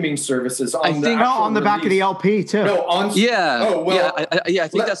streaming services. On the back of the LP too. No, on I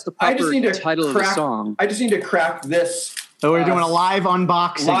think that's the proper title of the song. I just need to crack this. So we're doing a live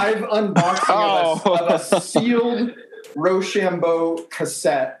unboxing. Of a sealed Rochambeau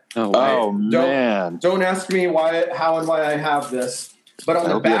cassette. Man! Don't ask me how and why I have this. But on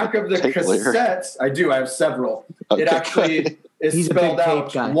the back of the cassette, I have several. Okay. It actually is spelled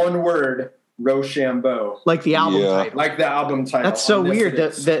out one word. Rochambeau, like the album title. That's so weird.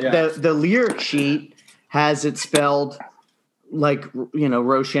 The lyric sheet has it spelled like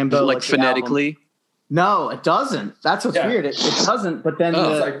Rochambeau, like phonetically. No, it doesn't. That's what's weird. It doesn't. But then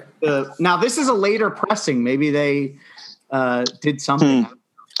now this is a later pressing. Maybe they did something.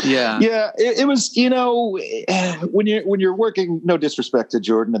 Yeah. It was when you're working. No disrespect to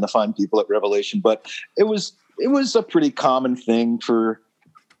Jordan and the fine people at Revelation, but it was a pretty common thing for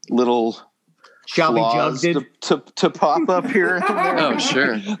little. Shall be jugged to pop up here and there. Oh,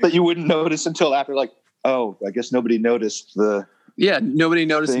 sure. That you wouldn't notice until after, like, I guess nobody noticed the. Yeah, nobody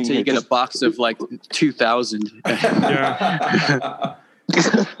noticed until you get a box of like 2,000. Yeah.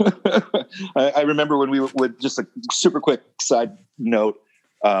 I remember when we would just a super quick side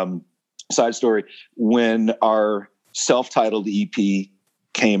story, when our self-titled EP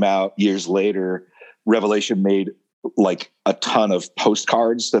came out years later, Revelation made like a ton of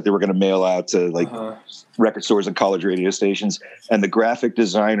postcards that they were going to mail out to like record stores and college radio stations. And the graphic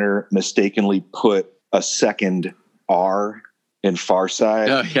designer mistakenly put a second R in Farside.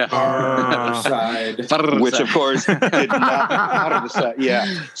 Oh, yeah. Farside. Which of course did not.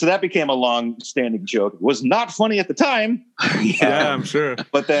 Yeah. So that became a long standing joke. It was not funny at the time. Yeah, I'm sure.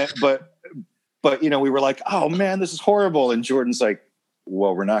 But we were like, oh man, this is horrible. And Jordan's like,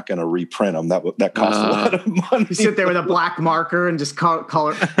 well, we're not going to reprint them. That costs a lot of money. You sit there with a black marker and just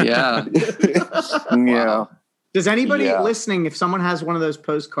color. Yeah. Yeah. Does anybody listening, if someone has one of those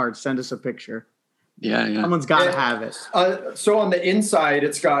postcards, send us a picture. Yeah. Someone's got to have it. So on the inside,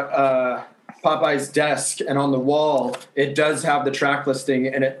 it's got Popeye's desk, and on the wall, it does have the track listing,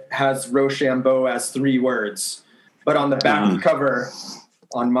 and it has Rochambeau as 3 words. But on the back cover,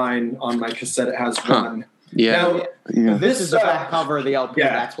 on my cassette, it has 1. Yeah. Now, this is the back cover of the LP.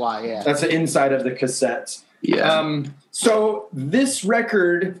 Yeah, that's why. Yeah, that's the inside of the cassette. Yeah. So this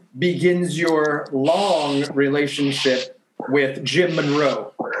record begins your long relationship with Jim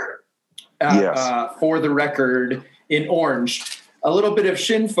Monroe. For the record in Orange. A little bit of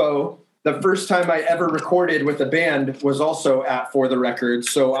Shinfo. The first time I ever recorded with a band was also at For the Record.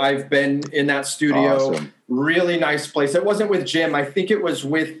 So I've been in that studio. Awesome. Really nice place. It wasn't with Jim. I think it was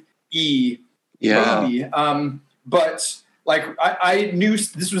with E. Yeah. Maybe. But like I knew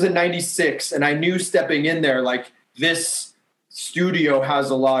this was in 96, and I knew stepping in there, like this studio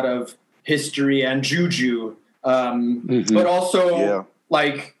has a lot of history and juju. But also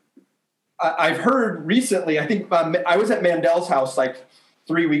like I've heard recently, I think I was at Mandel's house like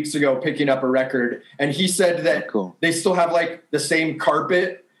 3 weeks ago picking up a record, and he said that they still have like the same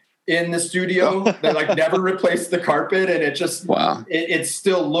carpet in the studio. They like never replaced the carpet, and it just it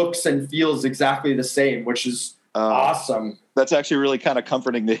still looks and feels exactly the same, which is awesome. That's actually really kind of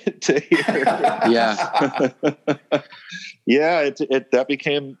comforting to hear. Yeah. Yeah,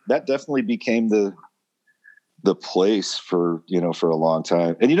 that definitely became the place for for a long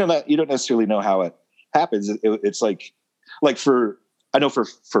time. And you don't necessarily know how it happens. It's like for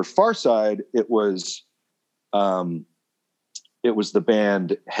Farside, it was the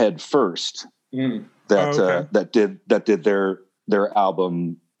band Head First that did their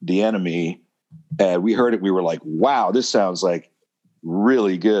album The Enemy, and we heard it. We were like, wow, this sounds like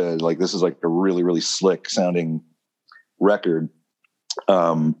really good. Like this is like a really, really slick sounding record.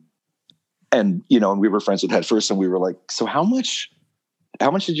 And we were friends with Head First, and we were like, so how much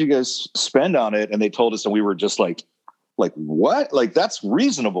did you guys spend on it? And they told us, and we were just like what? Like that's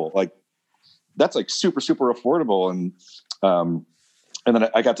reasonable. Like that's like super affordable. And then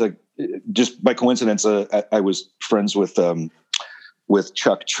I got to, just by coincidence, I was friends with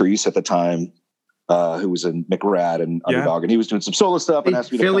Chuck Treese at the time, who was in McRad and Underdog, and he was doing some solo stuff and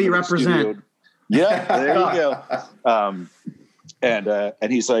asked me to Philly come to the represent. studio. Yeah, there you go.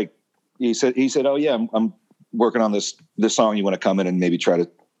 And he's like, he said, oh yeah, I'm working on this song. You want to come in and maybe try to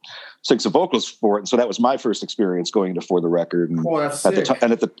sing some vocals for it? And so that was my first experience going to For the Record. And that's sick.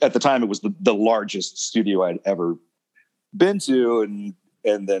 at the time, it was the largest studio I'd ever been to.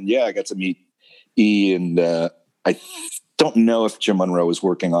 And then, I got to meet E, and I don't know if Jim Monroe was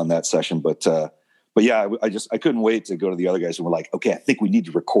working on that session, but yeah, I couldn't wait to go to the other guys who were like, okay, I think we need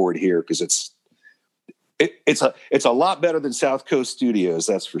to record here, because it's a lot better than South Coast Studios,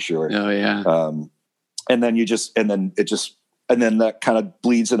 that's for sure. Oh yeah. And then that kind of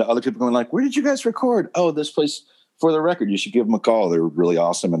bleeds into other people going like, where did you guys record? Oh, this place, For the Record. You should give them a call. They're really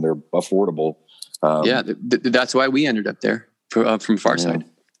awesome and they're affordable. That's why we ended up there from Farside.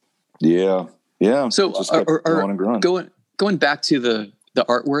 Yeah. So going back to the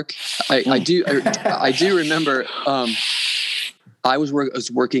artwork, I do remember. I was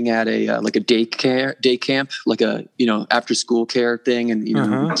working at a like a day camp, like a after school care thing, and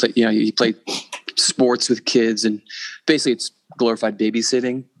you play sports with kids, and basically it's glorified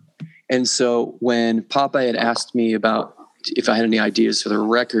babysitting. And so when Papa had asked me about if I had any ideas for the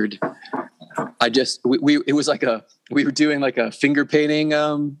record, it was like we were doing like a finger painting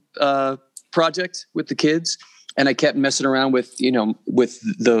project with the kids, and I kept messing around with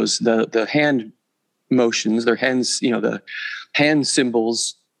those the hand motions, their hands, the hand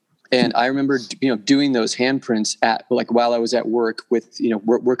symbols. And I remember doing those handprints while I was at work with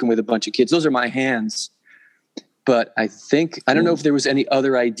working with a bunch of kids. Those are my hands. But I don't know if there was any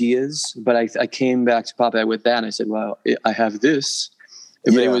other ideas, but I came back to Papa with that, and I said, well, I have this.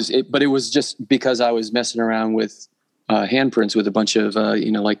 But it was just because I was messing around with handprints with a bunch of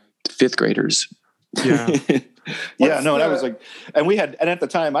like fifth graders. Yeah. And I was like, and at the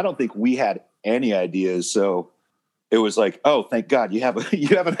time, I don't think we had any ideas. So it was like, oh, thank God you have an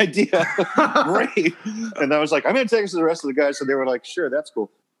idea. Great. And I was like, I'm going to take this to the rest of the guys. So they were like, sure, that's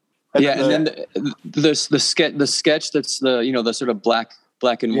cool. And then the sketch that's the sort of black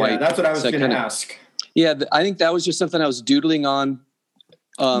and white. That's what I was going to ask. Yeah. I think that was just something I was doodling on,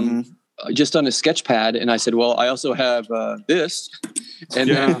 just on a sketch pad. And I said, well, I also have this.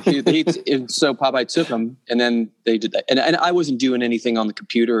 And then so Popeye took them, and then they did that. And I wasn't doing anything on the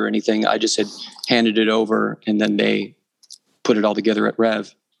computer or anything. I just had handed it over, and then they put it all together at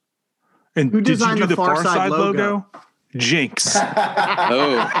Rev. And did you do the Farside logo? Jinx.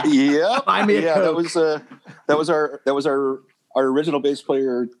 Oh, yeah. That was our original bass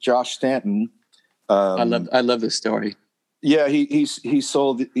player, Josh Stanton. I love this story. Yeah, he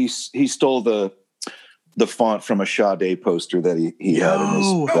stole the font from a Sade poster that he had in his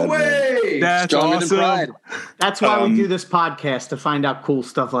bedroom. No way! That's Stronger awesome. than Pride. That's why we do this podcast, to find out cool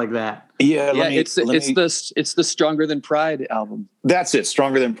stuff like that. Yeah, it's the Stronger Than Pride album. That's it,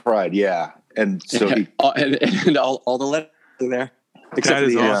 Stronger Than Pride. Yeah, and so and all the letters are there. That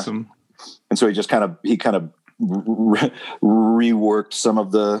is awesome. And so he kind of reworked some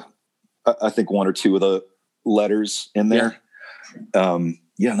of the, I think one or two of the letters in there.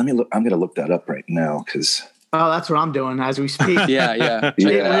 Yeah. Let me look. I'm going to look that up right now because. Oh, that's what I'm doing as we speak. Yeah.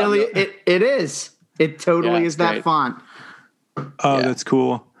 It is. It totally is that great. font. Oh, that's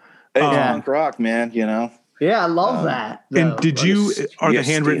cool. Hey, punk rock, man. Yeah, I love that. And are the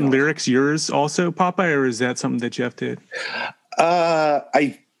handwritten steal. lyrics yours also, Popeye, or is that something that Jeff did?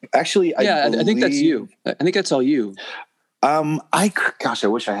 I think that's you. I think that's all you. I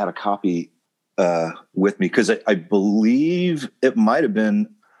wish I had a copy with me, because I believe it might have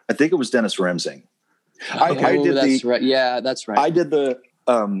been. I think it was Dennis Remsing. Right. Yeah, that's right. I did the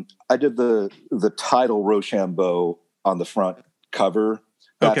title Rochambeau on the front cover.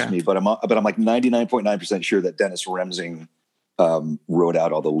 That's me, but I'm like 99.9% sure that Dennis Remsing wrote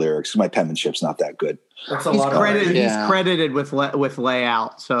out all the lyrics. My penmanship's not that good. That's a He's lot credited. of He's credited with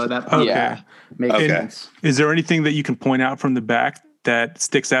layout, so that makes sense. Is there anything that you can point out from the back that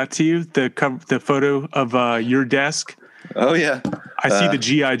sticks out to you? The photo of your desk. Oh yeah, I see the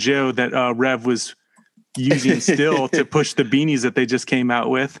G.I. Joe that Rev was using still to push the beanies that they just came out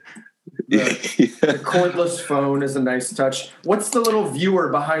with. The cordless phone is a nice touch. What's the little viewer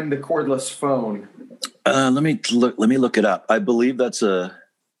behind the cordless phone? Let me look it up. I believe that's I'm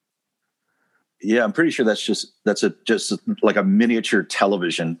pretty sure that's just like a miniature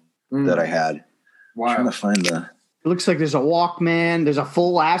television that I had. Wow. I'm trying to find the. It looks like there's a Walkman. There's a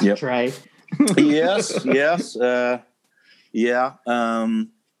full ashtray. Yes. Yeah.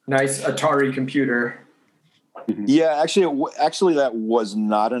 nice Atari computer. Yeah, actually, that was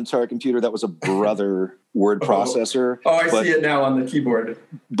not an Atari computer. That was a Brother word processor. Oh, I see it now on the keyboard.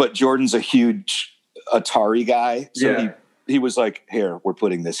 But Jordan's a huge Atari guy, so Yeah. he was like, "Here, we're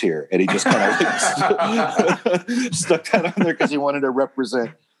putting this here," and he just kind of like stuck that on there because he wanted to represent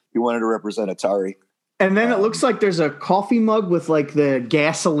Atari. And then it looks like there's a coffee mug with like the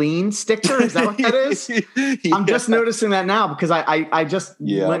gasoline sticker. Is that what that is? Yeah. I'm just noticing that now because I just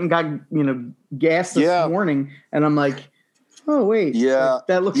Yeah. went and got gas this morning, and I'm like, oh wait, Yeah,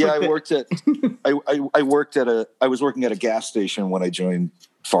 that looks like I worked at I was working at a gas station when I joined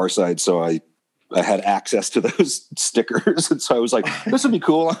Farside, so I had access to those stickers, and so I was like, this would be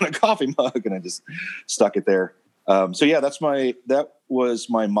cool on a coffee mug, and I just stuck it there. So yeah, that was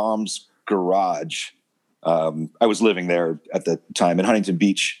my mom's garage. I was living there at the time in Huntington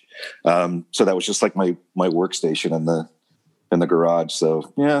Beach, so that was just like my workstation in the garage.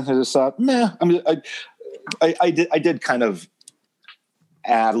 So yeah, I just thought, I mean, I did kind of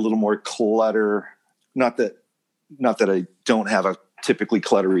add a little more clutter. Not that I don't have a typically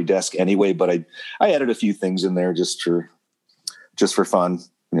cluttery desk anyway, but I added a few things in there just for fun,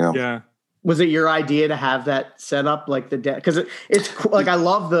 you know. Yeah. Was it your idea to have that set up like the deck? Because it's cool. Like I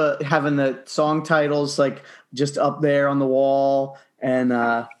love having the song titles like just up there on the wall, and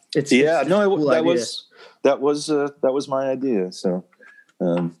it's Yeah, it's no, a cool that idea. was my idea. So,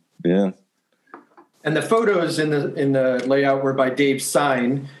 yeah. And the photos in the layout were by Dave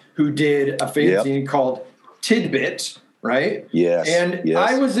Sign, who did a fanzine called Tidbit, right? Yes. And yes.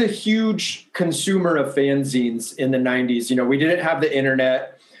 I was a huge consumer of fanzines in the 90s. You know, we didn't have the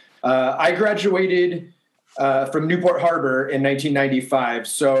internet. I graduated from Newport Harbor in 1995,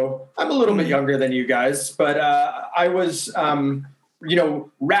 so I'm a little bit younger than you guys, but I was,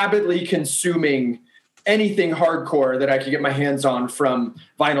 rapidly consuming anything hardcore that I could get my hands on from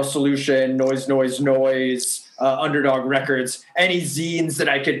Vinyl Solution, Noise, Underdog Records, any zines that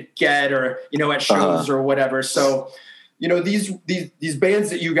I could get or, at shows or whatever. So, these bands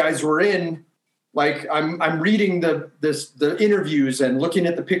that you guys were in, like I'm reading the interviews and looking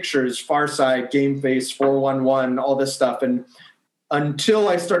at the pictures, Farside, Game Face, 411, all this stuff. And until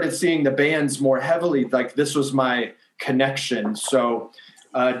I started seeing the bands more heavily, like this was my connection. So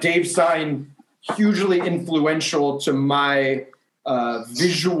Dave Sign, hugely influential to my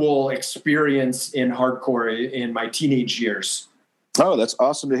visual experience in hardcore in my teenage years. Oh, that's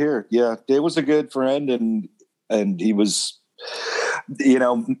awesome to hear. Yeah, Dave was a good friend, and he was,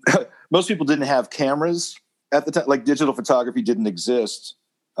 most people didn't have cameras at the time. Like digital photography didn't exist,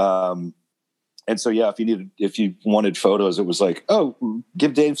 and so yeah, if you wanted photos, it was like, oh,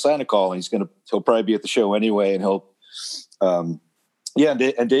 give Dave Sign a call, and he'll probably be at the show anyway, and he'll, and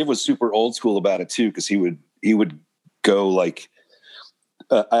Dave was super old school about it too, because he would go like,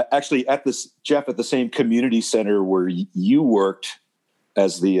 actually at the same community center where you worked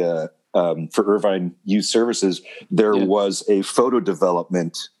as the for Irvine Youth Services, there was a photo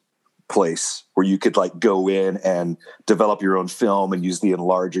development place where you could like go in and develop your own film and use the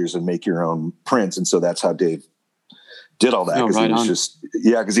enlargers and make your own prints. And so that's how Dave did all that. Oh, right on.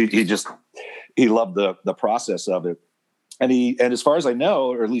 Because he loved the process of it. And as far as I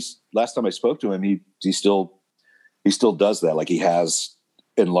know, or at least last time I spoke to him, he still does that. Like he has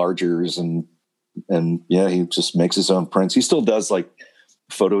enlargers and yeah, he just makes his own prints. He still does like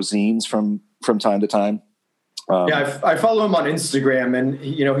photo zines from time to time. I follow him on Instagram, and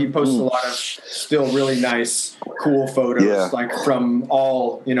he posts a lot of still really nice, cool photos, like from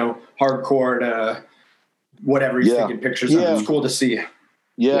all hardcore to whatever he's taking pictures of. It's cool to see.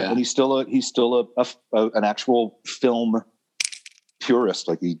 Yeah, and he's still an actual film purist.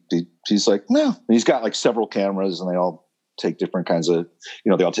 Like he's like, no, and he's got like several cameras, and they all take different kinds of,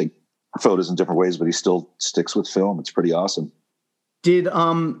 they all take photos in different ways, but he still sticks with film. It's pretty awesome. Did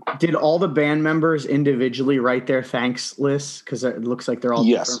all the band members individually write their thanks lists? Because it looks like they're all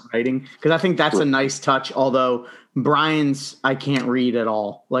different writing. Because I think that's a nice touch. Although Brian's, I can't read at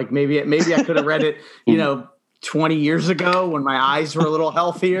all. Like maybe I could have read it, 20 years ago when my eyes were a little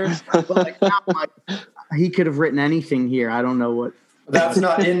healthier. But like now, he could have written anything here. I don't know what. That's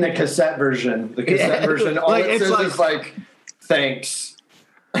not in the cassette version. The cassette version, all it says is like thanks.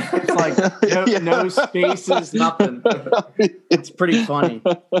 It's like no spaces, nothing. It's pretty funny.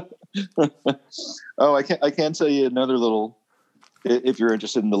 Oh, I can tell you another little, if you're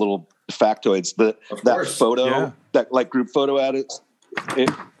interested in the little factoids. That photo, that like group photo edit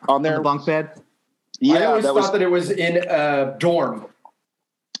on there, on the bunk bed. I always thought that it was in a dorm.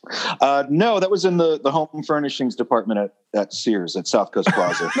 No, that was in the home furnishings department at Sears at South Coast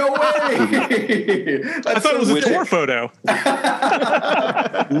Plaza. No way! I thought it was a tour photo.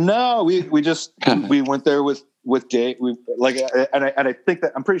 No, we went there with Dave. I think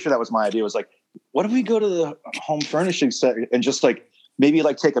that I'm pretty sure that was my idea. Was like, what if we go to the home furnishings set and just like maybe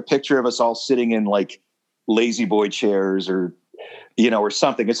like take a picture of us all sitting in like lazy boy chairs or or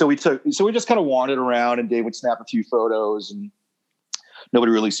something. And so we just kind of wandered around, and Dave would snap a few photos, and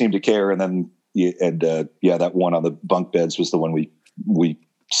nobody really seemed to care. And then that one on the bunk beds was the one we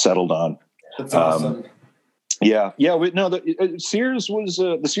settled on. That's awesome. Sears was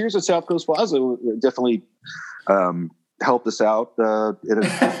the Sears at South Coast Plaza definitely helped us out in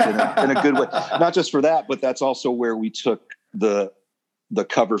a good way. Not just for that, but that's also where we took the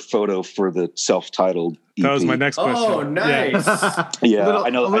cover photo for the self-titled EP. That was my next question. Oh, nice. Yeah, I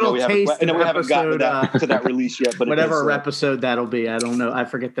know we haven't gotten to that release yet, but whatever episode that'll be, I don't know. I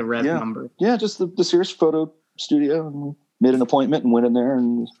forget the red number. Yeah, just the Sears photo studio. And we made an appointment and went in there,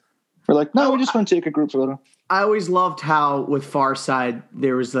 and we're like, no, we just want to take a group photo. I always loved how with Far Side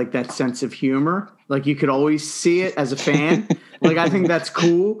there was like that sense of humor. Like you could always see it as a fan. Like I think that's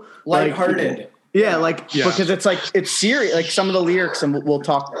cool. Lighthearted. Yeah, because it's like it's serious. Like some of the lyrics, and we'll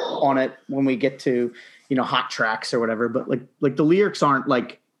talk on it when we get to hot tracks or whatever. But like the lyrics aren't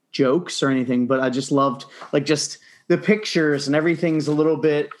like jokes or anything. But I just loved like just the pictures and everything's a little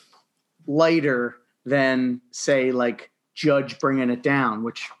bit lighter than say like Judge Bringing It Down,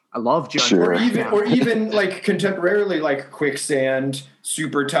 which I love Judge. Sure. Or even like contemporarily like Quicksand,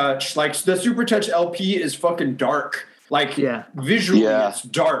 Super Touch. Like the Super Touch LP is fucking dark. Like visually it's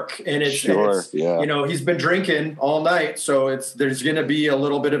dark, and it's he's been drinking all night, so there's going to be a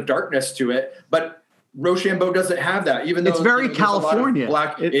little bit of darkness to it. But Rochambeau doesn't have that, even though it's very California.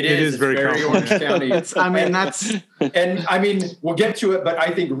 It is very Orange County. We'll get to it, but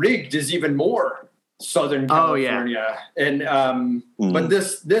I think Rigged is even more Southern California. And but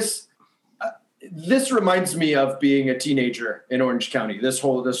this reminds me of being a teenager in Orange County. This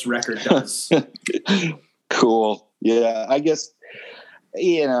record does. Cool. Yeah, I guess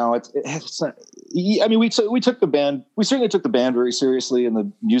it's not, I mean, we took the band. We certainly took the band very seriously and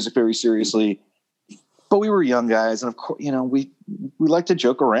the music very seriously. But we were young guys, and of course, we like to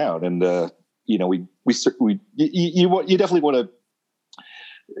joke around, and you definitely want to,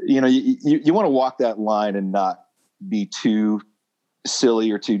 you want to walk that line and not be too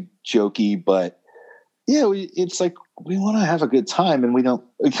silly or too jokey, but it's like we want to have a good time, and we kind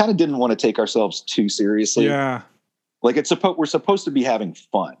of didn't want to take ourselves too seriously. Yeah. Like we're supposed to be having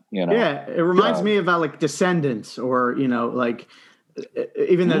fun, Yeah, it reminds me about like Descendants, or like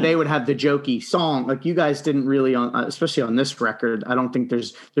even though they would have the jokey song, like you guys didn't really especially on this record. I don't think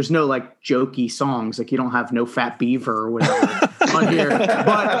there's no like jokey songs. Like you don't have No Fat Beaver or whatever on here,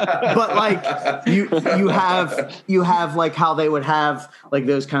 but like you have like how they would have like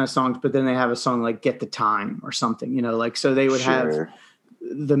those kind of songs, but then they have a song like Get the Time or something, like so they would have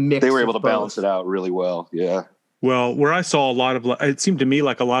the mix. They were able to balance it out really well. Yeah. Well, where I saw it seemed to me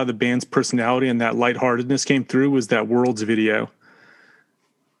like a lot of the band's personality and that lightheartedness came through was that Worlds video.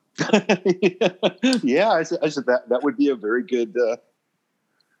 Yeah, I said that would be a very good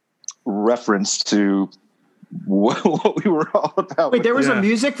reference to what we were all about. Wait, there was a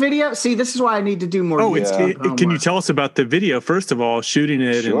music video? See, this is why I need to do more. Can you tell us about the video, first of all, shooting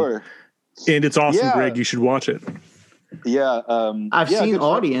it? Sure. And it's awesome, Greg. You should watch it. Yeah. I've seen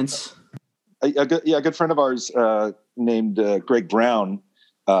Audience. A good friend of ours named Greg Brown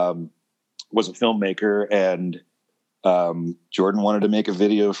was a filmmaker, and Jordan wanted to make a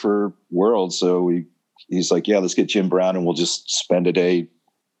video for World, so he's like, let's get Jim Brown and we'll just spend a day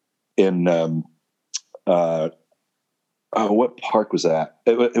in what park was that?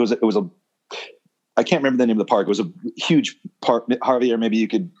 It was a I can't remember the name of the park. It was a huge park. Javier, maybe you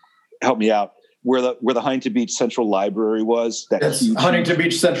could help me out. Where the Huntington Beach Central Library was. Huntington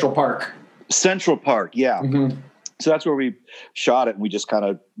Beach Central Park. Central Park, yeah. Mm-hmm. So that's where we shot it, and we just kind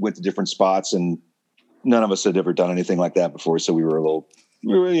of went to different spots, and none of us had ever done anything like that before. So we were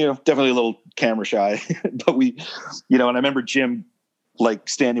definitely a little camera shy, but and I remember Jim like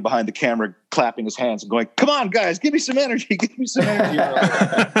standing behind the camera, clapping his hands and going, "Come on, guys, give me some energy, give me some energy."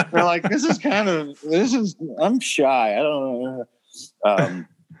 We're like, I'm shy. I don't know.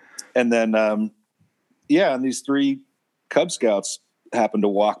 And then, and these three Cub Scouts happened to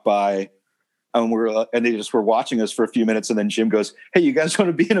walk by, and they just were watching us for a few minutes. And then Jim goes, "Hey, you guys want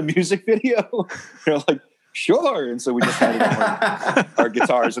to be in a music video?" They're like, "Sure." And so we just handed them our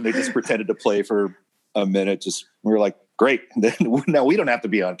guitars, and they just pretended to play for a minute. We were like, "Great. Now we don't have to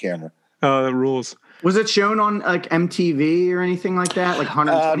be on camera." Oh, that rules. Was it shown on like MTV or anything like that? Like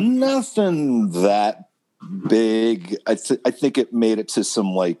 120? Nothing that big. I think it made it to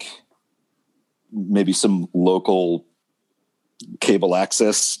some like maybe some local cable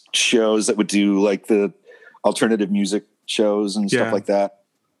access shows that would do like the alternative music shows and stuff like that.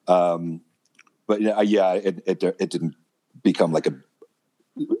 But yeah, it didn't become like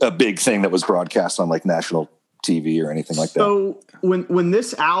a big thing that was broadcast on like national TV or anything like that. So when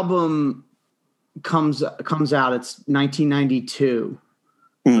this album comes out, it's 1992,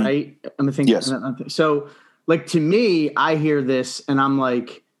 right? I'm thinking. Yes. So like to me, I hear this and I'm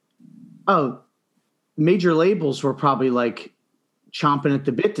like, oh, major labels were probably like chomping at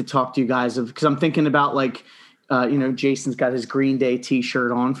the bit to talk to you guys, because I'm thinking about like, Jason's got his Green Day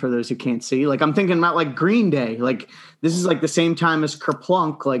t-shirt on for those who can't see. Like I'm thinking about like Green Day, like this is like the same time as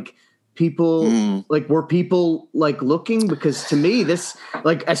Kerplunk, like people like were people like looking, because to me this,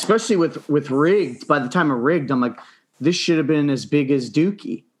 like especially with Rigged, by the time of Rigged, I'm like, this should have been as big as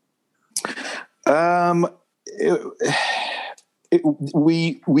Dookie.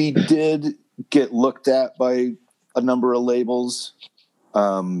 We did get looked at by a number of labels.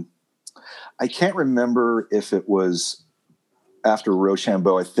 I can't remember if it was after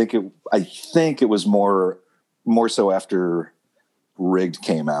Rochambeau. I think it was more so after Rigged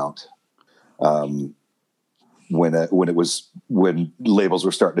came out. When labels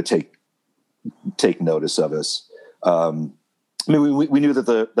were starting to take notice of us. I mean, we knew that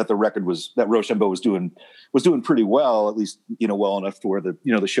the record that Rochambeau was doing pretty well, at least, well enough to where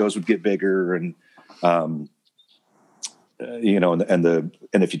the shows would get bigger and,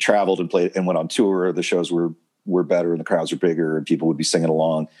 and if you traveled and played and went on tour, the shows were better and the crowds were bigger and people would be singing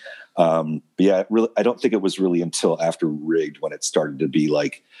along. But yeah, really, I don't think it was really until after Rigged when it started to be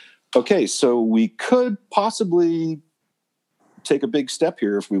like, okay, so we could possibly take a big step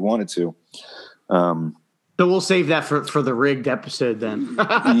here if we wanted to. So we'll save that for the Rigged episode then.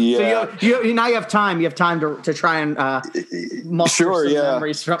 Yeah. So you now you have time. You have time to try and muster some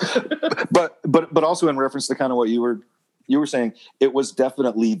memories from. but also in reference to kind of what you were saying, it was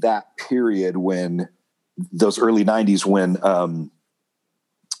definitely that period when those early 90s when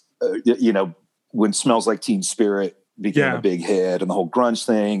Smells Like Teen Spirit became a big hit and the whole grunge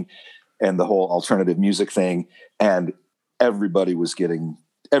thing and the whole alternative music thing, and everybody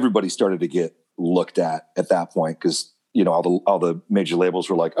started to get looked at that point, because all the major labels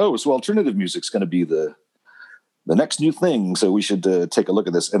were like, oh, so alternative music's going to be the next new thing, so we should take a look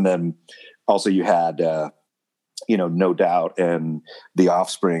at this. And then also you had No Doubt and The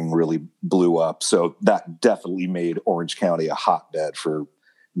Offspring really blew up, so that definitely made Orange County a hotbed for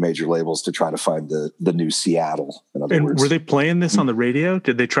major labels to try to find the new Seattle. In other words, were they playing this on the radio?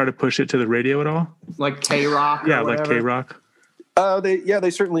 Did they try to push it to the radio at all? Like K-Rock? Yeah, like K-Rock. They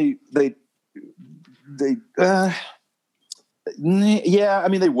certainly I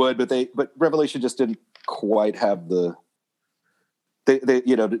mean, they would, but Revelation just didn't quite have they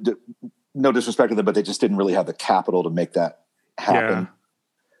no disrespect to them, but they just didn't really have the capital to make that happen.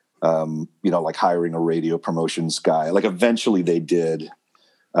 Yeah. Like hiring a radio promotions guy, like eventually they did.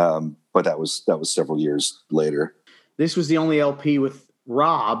 But that was several years later. This was the only LP with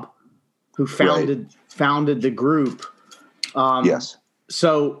Rob, who founded the group. Yes.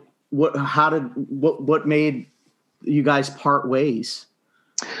 So what made you guys part ways?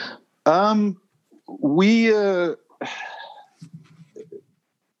 I'm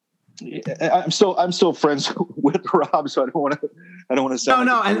still friends with Rob, so I don't want to sound.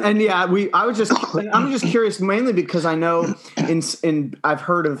 I'm just curious, mainly because I know I've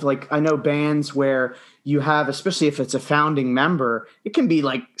heard of, like, I know bands where you have, especially if it's a founding member, it can be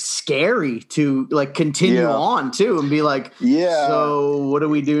like scary to like continue on too and be like, so what do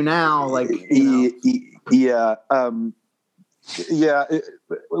we do now? Like,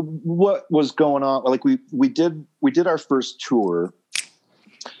 what was going on? Like we did our first tour.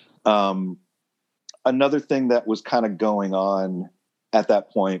 Another thing that was kind of going on at that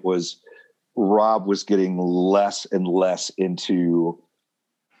point was Rob was getting less and less into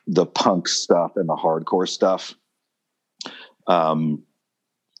the punk stuff and the hardcore stuff. And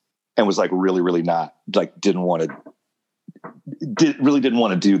was like really, really not like, didn't want to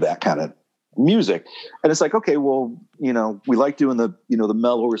do that kind of music. And it's like, okay, well, we like doing the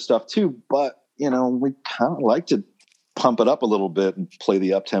mellower stuff too, but we kind of like to pump it up a little bit and play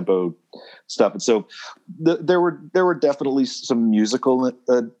the up tempo stuff. And so there were definitely some musical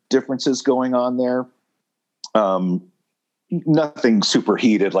differences going on there. Nothing super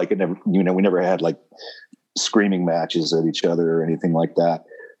heated. Like we never had like screaming matches at each other or anything like that.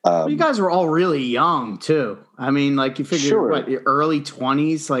 You guys were all really young too. I mean, like you figure Sure. what, your early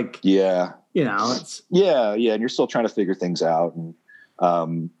 20s, like, Yeah. you know, it's Yeah. And you're still trying to figure things out. And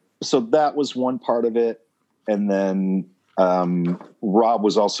so that was one part of it. And then Rob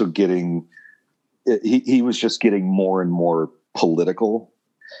was also he was just getting more and more political.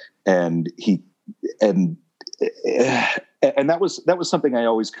 And that was something I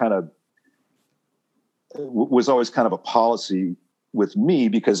always was always kind of a policy with me,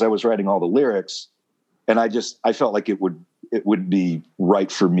 because I was writing all the lyrics, and I felt like it would be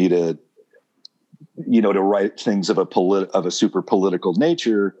right for me to, to write things of a super political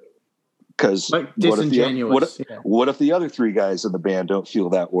nature. Because like disingenuous. what if the other three guys in the band don't feel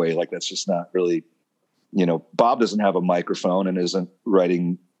that way? Like, that's just not really, Bob doesn't have a microphone and isn't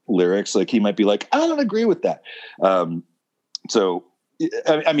writing lyrics. Like, he might be like, I don't agree with that. So,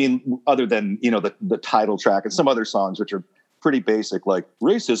 I mean, other than, the title track and some other songs, which are pretty basic, like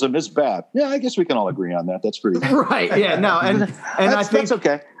racism is bad. Yeah, I guess we can all agree on that. That's pretty right. Yeah, no. And I think that's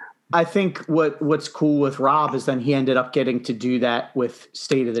okay. I think what's cool with Rob is then he ended up getting to do that with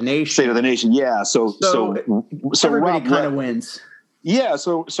State of the Nation. State of the Nation. Yeah. So everybody Rob kind of wins. Yeah.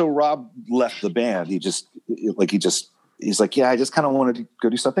 So Rob left the band. He's like, yeah, I just kind of wanted to go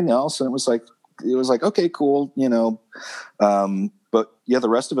do something else. And it was like, okay, cool. But yeah, the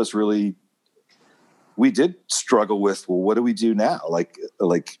rest of us really, we did struggle with, well, what do we do now? Like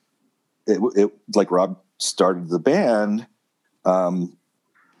Rob started the band.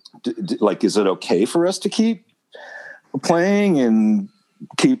 Is it okay for us to keep playing and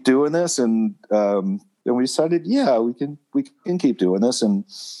keep doing this? And we decided, yeah, we can keep doing this. And,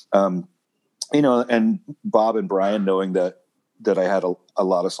 and Bob and Brian, knowing that I had a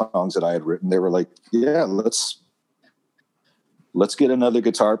lot of songs that I had written, they were like, yeah, let's get another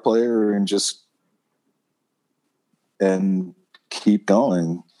guitar player and keep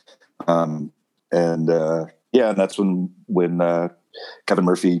going. And that's when Kevin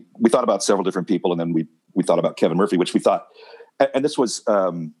Murphy, we thought about several different people, and then we thought about Kevin Murphy, which we thought, and this was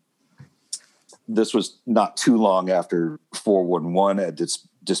not too long after 411 had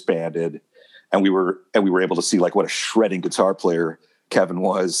disbanded, and we were able to see like what a shredding guitar player Kevin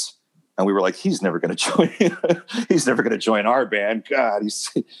was. And we were like, he's never going to join our band. God,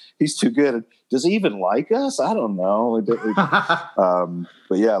 he's too good. Does he even like us? I don't know.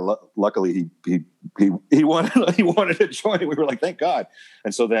 But yeah, luckily he wanted to join. We were like, thank God.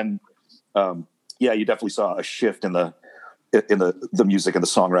 And so then, you definitely saw a shift in the music and the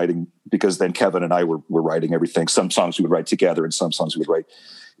songwriting, because then Kevin and I were writing everything. Some songs we would write together, and some songs we would write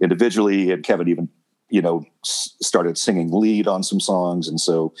individually. And Kevin even, started singing lead on some songs. And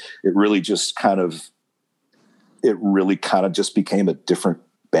so it really kind of just became a different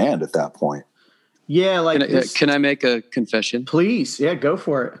band at that point. Yeah. Like, can I make a confession? Please. Yeah, go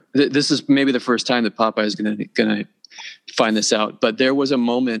for it. This is maybe the first time that Popeye is going to find this out, but there was a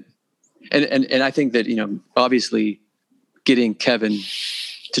moment, and I think that, obviously getting Kevin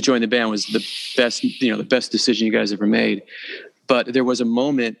to join the band was the best decision you guys ever made. But there was a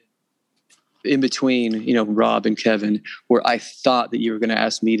moment in between, Rob and Kevin, where I thought that you were going to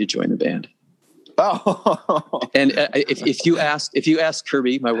ask me to join the band. Oh, and if you asked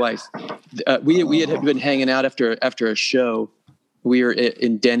Kirby, my wife, we had been hanging out after a show. We were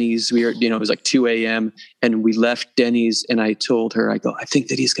in Denny's. We were, it was like 2 a.m. and we left Denny's, and I told her, I think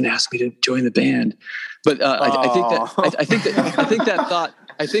that he's going to ask me to join the band. But I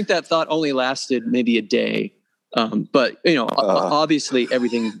think that thought only lasted maybe a day. But obviously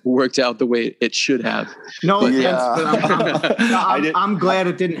everything worked out the way it should have. No offense, but I'm glad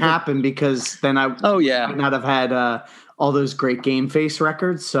it didn't happen, because then I might not have had all those great Game Face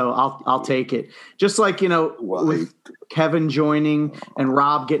records. So I'll take it. Just like, with Kevin joining and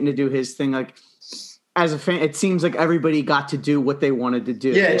Rob getting to do his thing, like as a fan, it seems like everybody got to do what they wanted to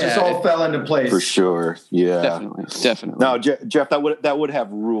do. Yeah, it just all fell into place. For sure. Yeah, definitely. No, Jeff, that would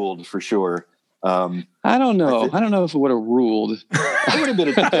have ruled for sure. I don't know. I don't know if it would have ruled. It would have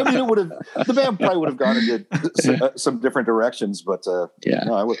been. The band probably would have gone into some different directions, but no,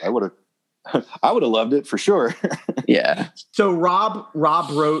 I would have loved it for sure. Yeah. So Rob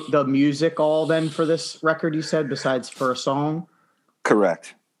wrote the music all then for this record, you said, besides for a song?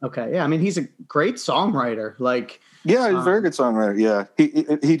 Correct. Okay. Yeah. I mean, he's a great songwriter. Like, yeah, he's a very good songwriter. Yeah.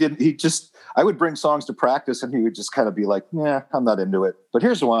 I would bring songs to practice, and he would just kind of be like, yeah, I'm not into it, but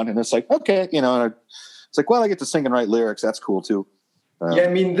here's one. And it's like, okay. And it's like, well, I get to sing and write lyrics. That's cool too. I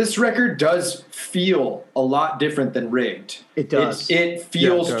mean, this record does feel a lot different than Rigged. It does. It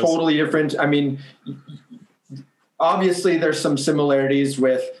feels totally different. I mean, obviously there's some similarities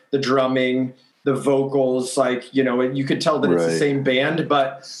with the drumming the vocals, like, you know, you could tell that it's the Right. same band,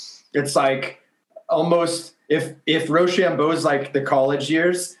 but it's like almost if Rochambeau is like the college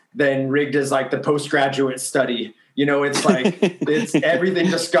years, then Rigged is like the postgraduate study. You know, it's like it's everything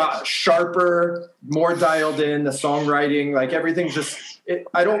just got sharper, more dialed in, the songwriting, like everything's just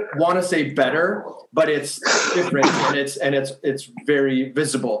I don't want to say better, but it's different and it's very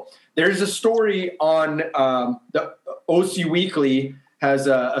visible. There's a story on the OC Weekly has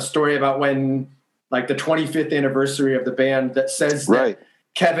a story about when, like, the 25th anniversary of the band, that says that Right.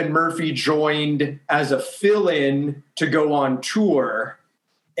 Kevin Murphy joined as a fill-in to go on tour,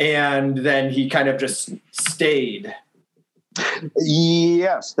 and then he kind of just stayed.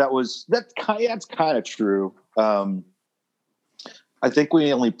 Yes, that's kind of true. I think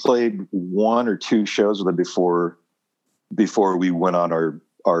we only played 1 or 2 shows with him before we went on our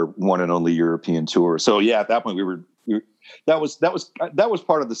one and only European tour. So yeah, at that point that was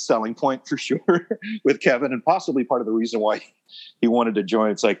part of the selling point for sure with Kevin, and possibly part of the reason why he wanted to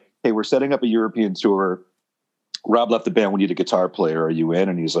join. It's like, hey, we're setting up a European tour. Rob left the band. We need a guitar player. Are you in?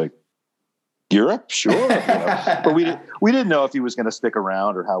 And he's like, Europe, sure. You know? But we didn't know if he was going to stick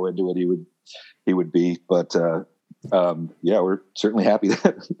around or how into it he would be. But yeah, we're certainly happy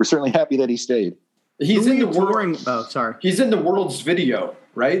that he stayed. He's in the touring. Oh, sorry. He's in the World's video,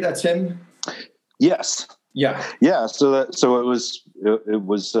 right? That's him. Yes. Yeah. Yeah. So it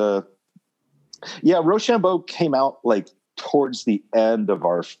was Rochambeau came out like towards the end of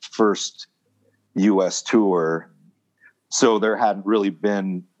our first US tour. So there hadn't really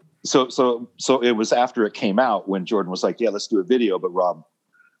been, so it was after it came out when Jordan was like, yeah, let's do a video, but Rob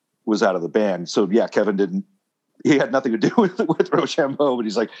was out of the band. So yeah, Kevin he had nothing to do with Rochambeau, but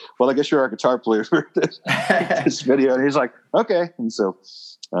he's like, well, I guess you're our guitar player for this video. And he's like, okay. And so,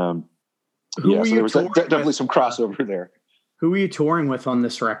 so there was definitely some crossover there. Who were you touring with on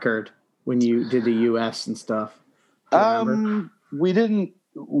this record when you did the US and stuff? We didn't,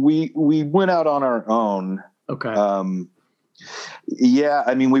 we went out on our own. Okay. Yeah.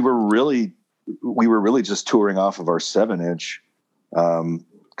 I mean, we were really just touring off of our 7-inch,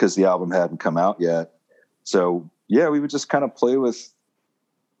 cause the album hadn't come out yet. So yeah, we would just kind of play with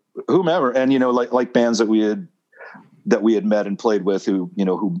whomever, and, you know, like bands that we had met and played with who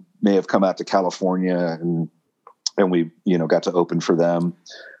may have come out to California and we, you know, got to open for them.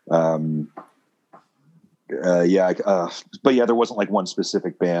 But yeah, there wasn't like one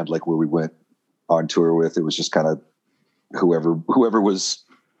specific band like where we went on tour with. It was just kind of whoever was,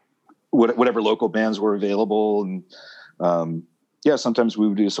 whatever local bands were available. And yeah, sometimes we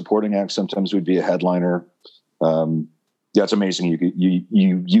would be a supporting act. Sometimes we'd be a headliner. Yeah, it's amazing.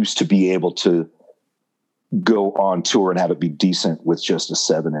 You used to be able to go on tour and have it be decent with just a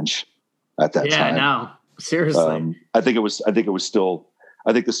 7-inch at that time. Yeah, no, seriously. I think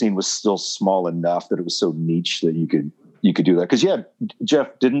the scene was still small enough that it was so niche that you could do that. Cause yeah,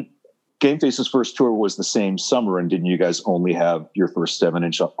 Jeff, didn't Game Face's first tour was the same summer, and didn't you guys only have your first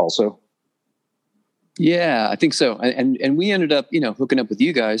 7-inch also? Yeah, I think so. And we ended up, you know, hooking up with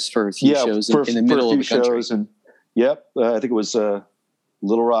you guys for a few shows in the middle of the country. And yep, I think it was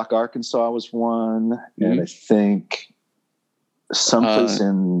Little Rock, Arkansas was one, and I think someplace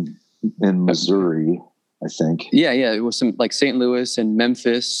in Missouri, I think. Yeah, it was some like St. Louis and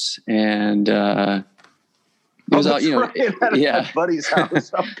Memphis, and it was all, you know, at buddy's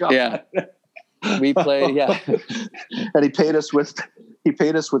house. Oh, God. Yeah, we played. Yeah, and he paid us with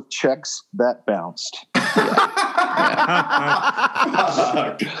checks that bounced.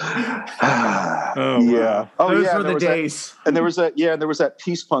 Yeah. Those were the days. And there was that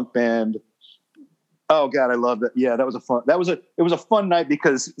Peace Punk band. Oh God, I love that. Yeah, it was a fun night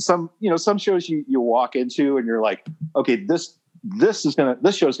because some shows you walk into and you're like, okay, this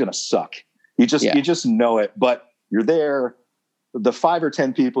show's gonna suck. You just know it, but you're there. The 5 or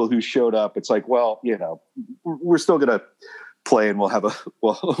 10 people who showed up, it's like, well, you know, we're still gonna play and we'll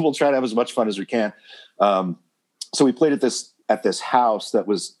try to have as much fun as we can. So we played at this house that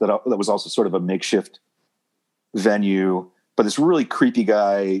was also sort of a makeshift venue, but this really creepy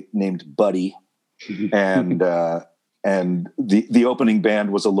guy named Buddy, and the opening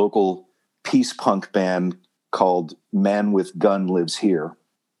band was a local peace punk band called Man with Gun Lives Here.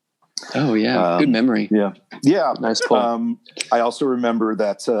 Oh yeah, good memory. Yeah, nice pull. I also remember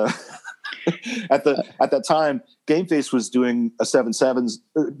that at that time, Game Face was doing a 7/7s,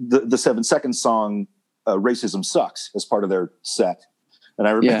 the 7-second song "Racism Sucks" as part of their set. And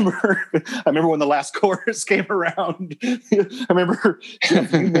I remember, when the last chorus came around, I remember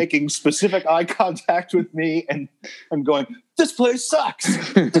Jeff, you making specific eye contact with me and going, "This place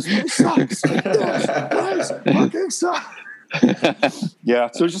sucks. This place sucks. This place fucking sucks." Yeah.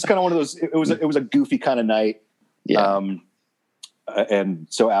 So it was just kind of one of those, it was a goofy kind of night. Yeah. And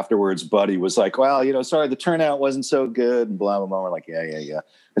so afterwards, Buddy was like, well, sorry, the turnout wasn't so good and blah, blah, blah. We're like, yeah.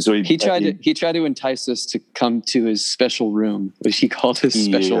 And so he tried to entice us to come to his special room, which he called his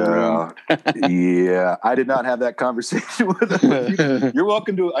special room. Yeah. I did not have that conversation with him. You're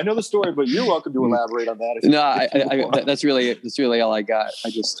welcome to, I know the story, but you're welcome to elaborate on that. No, that's really all I got.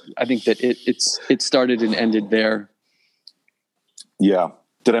 I think that it started and ended there. Yeah.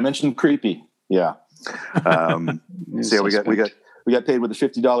 Did I mention creepy? Yeah. So we got paid with a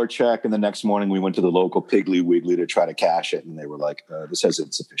 $50 check, and the next morning we went to the local Piggly Wiggly to try to cash it, and they were like, "This has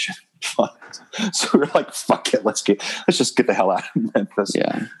insufficient funds." So we were like, "Fuck it, let's just get the hell out of Memphis."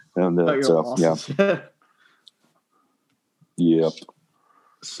 Yeah, and yeah, yep.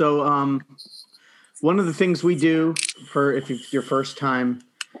 So, one of the things we do if it's your first time.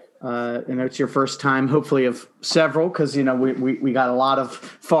 It's your first time, hopefully, of several, because we got a lot of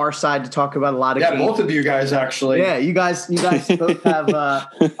Far Side to talk about, a lot of both of you guys actually. Yeah, you guys both have a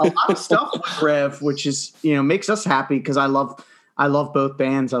lot of stuff with Rev, which is makes us happy because I love both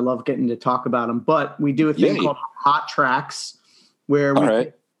bands. I love getting to talk about them. But we do a thing called Hot Tracks, where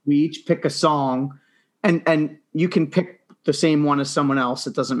we each pick a song, and you can pick the same one as someone else.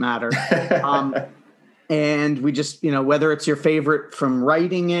 It doesn't matter. And we just, whether it's your favorite from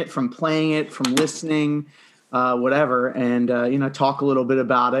writing it, from playing it, from listening, whatever, and, talk a little bit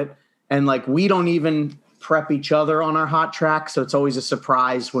about it. And we don't even prep each other on our hot track. So it's always a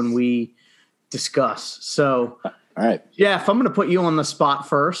surprise when we discuss. So, all right. Jeff, I'm going to put you on the spot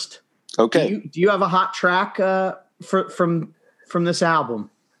first. Okay. Do you have a hot track from this album?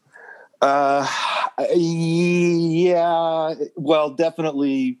 Yeah. Well,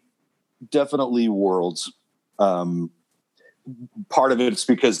 definitely Worlds. Part of it's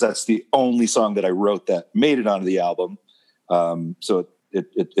because that's the only song that I wrote that made it onto the album. So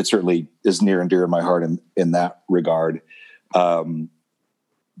it certainly is near and dear to my heart in that regard. But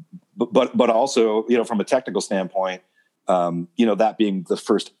also, from a technical standpoint, that being the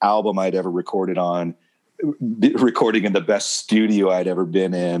first album I'd ever recorded on, recording in the best studio I'd ever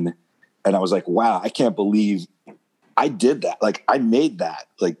been in. And I was like, wow, I can't believe I did that. I made that.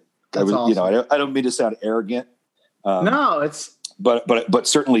 That's awesome. I don't mean to sound arrogant. No, it's but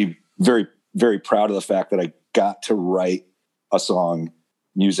certainly very, very proud of the fact that I got to write a song,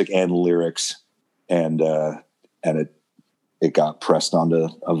 music and lyrics, and it got pressed onto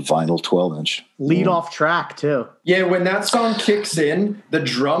a vinyl 12-inch. Lead off track too. Yeah, when that song kicks in, the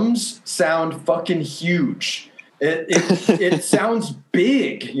drums sound fucking huge. It sounds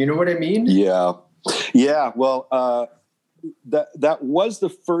big. You know what I mean? Yeah. Well, that was the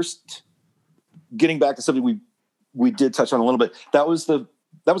first, getting back to something we did touch on a little bit. That was the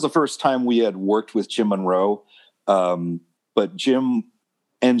first time we had worked with Jim Monroe. But Jim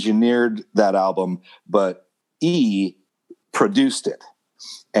engineered that album, but E produced it.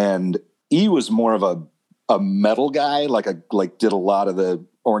 And E was more of a metal guy, did a lot of the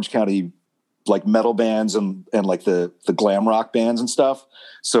Orange County metal bands and the glam rock bands and stuff.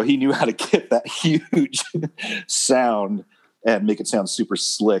 So he knew how to get that huge sound and make it sound super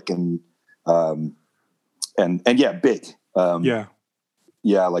slick and yeah, big. So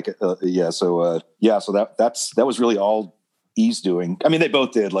that was really all E's doing. I mean, they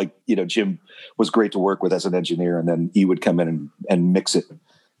both did. Jim was great to work with as an engineer, and then E would come in and mix it,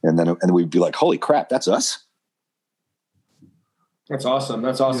 and we'd be like, holy crap, that's us. That's awesome.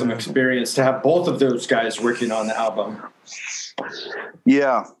 That's awesome experience to have both of those guys working on the album.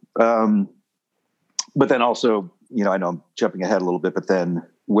 Yeah. But then also, I know I'm jumping ahead a little bit, but then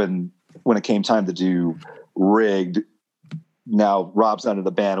when it came time to do Rigged, now Rob's out of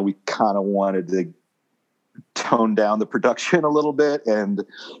the band, and we kind of wanted to tone down the production a little bit. And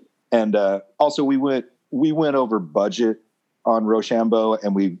also we went over budget on Rochambeau,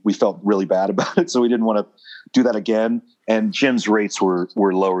 and we felt really bad about it. So we didn't want to do that again. And Jim's rates were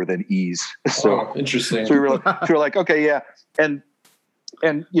lower than E's. So interesting. So we were like, okay, yeah. And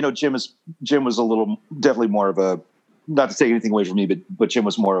Jim was a little, definitely more of a, not to take anything away from me, but Jim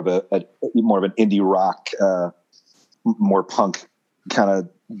was more of more of an indie rock, more punk kind of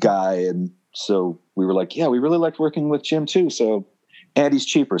guy. And so we were like, yeah, we really liked working with Jim too. So Andy's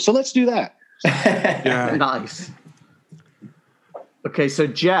cheaper. So let's do that. Yeah. Nice. Okay. So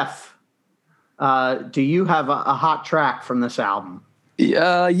Jeff, do you have a hot track from this album?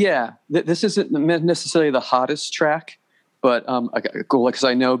 Yeah. This isn't necessarily the hottest track, but because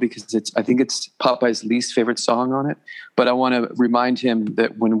I know, because I think it's Popeye's least favorite song on it. But I want to remind him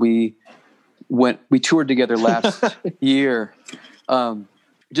that when we toured together last year,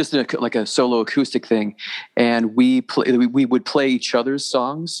 just like a solo acoustic thing, and we would play each other's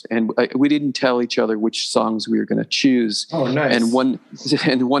songs, and we didn't tell each other which songs we were going to choose. Oh, nice.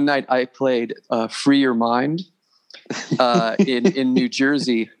 And one night I played "Free Your Mind" in New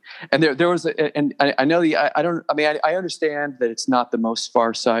Jersey, and there was and I know I understand that it's not the most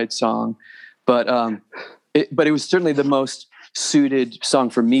Far Side song, but it was certainly the most suited song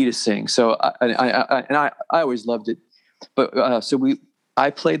for me to sing. So I always loved it, but I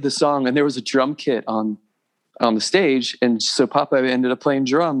played the song, and there was a drum kit on the stage, and so Papa ended up playing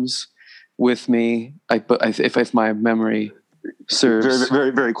drums with me. If my memory serves, very,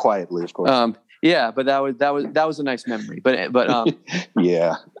 very, very quietly, of course. Yeah, but that was a nice memory. But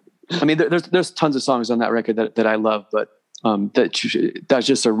yeah, I mean, there's tons of songs on that record that I love, but that's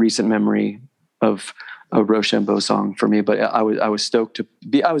just a recent memory of a Rochambeau song for me. But I was stoked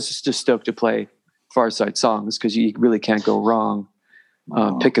just stoked to play Far Side songs, because you really can't go wrong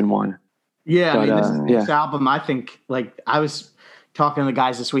picking one. Yeah, But, I mean, this album, I think, like, I was talking to the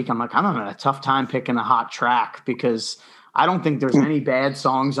guys this week. I'm like, I'm having a tough time picking a hot track, because I don't think there's any bad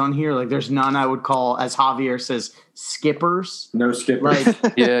songs on here. Like, there's none I would call, as Javier says, skippers. No skippers.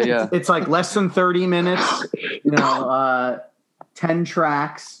 Like, Yeah. it's like less than 30 minutes, 10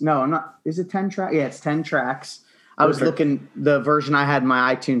 tracks. No, I'm not. Is it 10 tracks? Yeah, it's 10 tracks. I was looking, the version I had in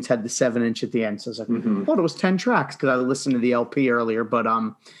my iTunes had the 7-inch at the end. So I was like, I thought it was 10 tracks because I listened to the LP earlier. But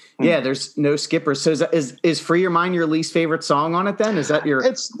yeah, there's no skippers. So is Free Your Mind your least favorite song on it then? Is that your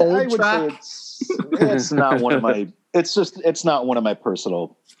old track? It's not one of my, it's not one of my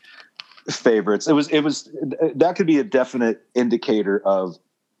personal favorites. It was that could be a definite indicator of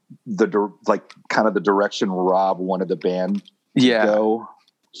kind of the direction Rob wanted the band to go.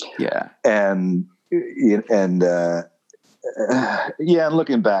 Yeah. And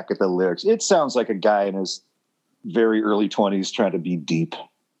looking back at the lyrics, it sounds like a guy in his very early 20s trying to be deep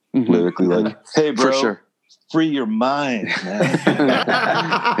lyrically, like, hey bro, For sure. free your mind, man.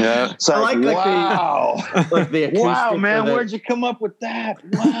 Yeah. It's like, wow. Like the Wow, acoustic man, of it. where'd you come up with that?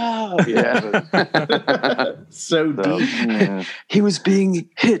 Wow. Yeah. So deep. Yeah. He was being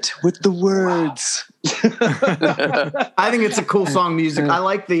hit with the words. I think it's a cool song music. I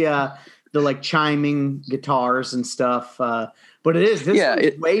like the like chiming guitars and stuff. But this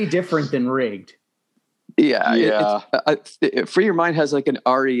is way different than Rigged. Yeah. Free Your Mind has like an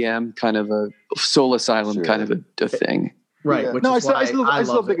REM kind of a Soul Asylum kind of a thing. Right. Yeah. Which No, is I still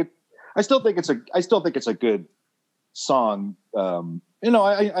love it. I still think it's a good song.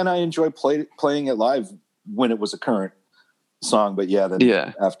 I enjoy playing it live when it was a current song. But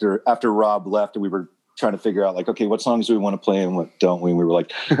after Rob left and we were trying to figure out, like, okay, what songs do we want to play and what don't we? And we were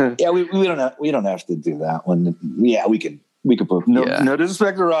like, we don't have to do that one. Yeah, we could put no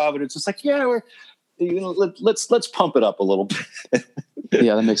disrespect to Rob, and it's just like, let's pump it up a little bit.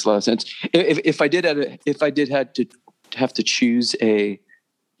 Yeah, that makes a lot of sense. If I did have to choose a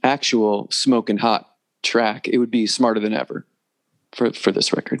actual smoking hot track, it would be Smarter Than Ever for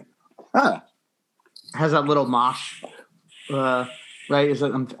this record. Has that little mosh, right? Is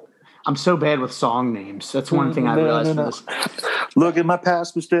that I'm so bad with song names. That's one thing I realized for this. Look at my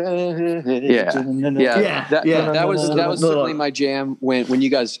past mistakes. That was certainly my jam when you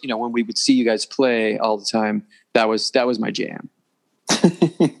guys, when we would see you guys play all the time. That was my jam.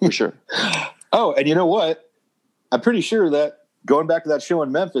 For sure. Oh, and you know what? I'm pretty sure that going back to that show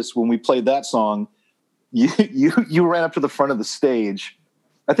in Memphis when we played that song, you ran up to the front of the stage.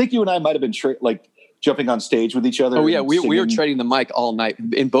 I think you and I might have been jumping on stage with each other. Oh yeah, we were trading the mic all night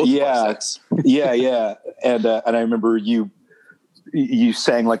in both sets. Yeah. And I remember you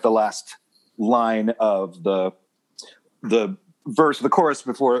sang like the last line of the verse of the chorus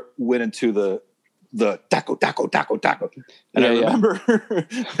before it went into the taco. And I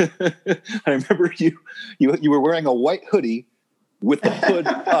remember you were wearing a white hoodie with the hood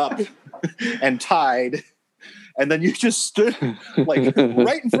up and tied. And then you just stood like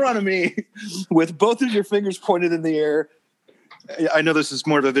right in front of me with both of your fingers pointed in the air. I know this is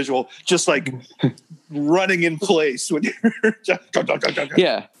more of a visual, just like running in place when you're just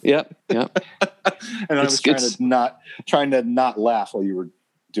Yeah. And I was trying to not laugh while you were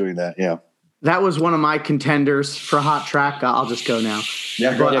doing that. Yeah. That was one of my contenders for hot track. I'll just go now.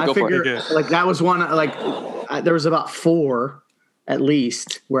 Yeah, but go I for figured it. like that was one, there was about 4 at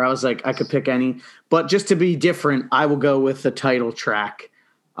least where I was like, I could pick any, but just to be different, I will go with the title track.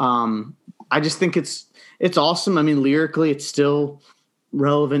 I just think it's awesome. I mean, lyrically, it's still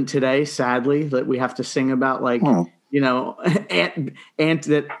relevant today, sadly, that we have to sing about that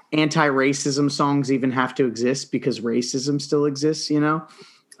anti-racism songs even have to exist because racism still exists,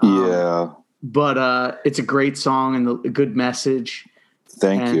 Yeah. But it's a great song and a good message.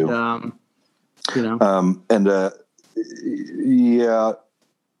 Thank you. You know,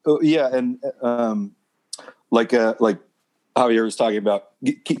 like Javier was talking about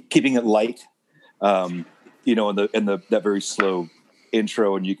keeping it light, you know, in that very slow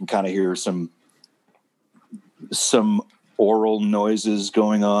intro, and you can kind of hear some oral noises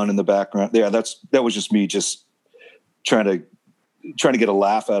going on in the background. Yeah, that was just me just trying to get a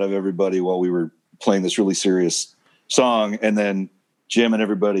laugh out of everybody while we were playing this really serious song, and then Jim and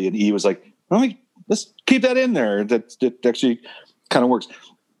everybody and E was like, let's keep that in there. That actually kind of works.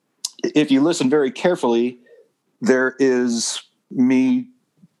 If you listen very carefully, there is me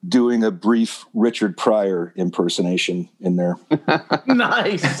doing a brief Richard Pryor impersonation in there.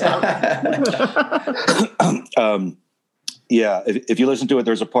 Nice. Yeah, if you listen to it,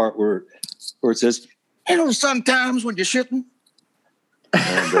 there's a part where it says, "You know, sometimes when you're shitting."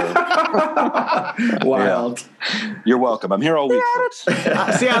 And, Wild. Yeah. You're welcome. I'm here all week, folks.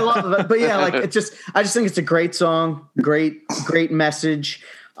 See, I love it, but yeah, like I just think it's a great song, great message.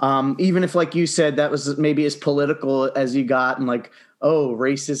 Even if, like you said, that was maybe as political as you got, and like, oh,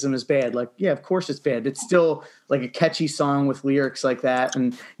 racism is bad. Like, yeah, of course it's bad. It's still like a catchy song with lyrics like that,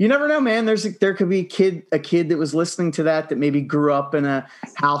 and you never know, man. There could be a kid that was listening to that maybe grew up in a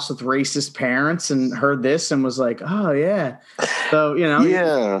house with racist parents and heard this and was like, oh yeah. So you know,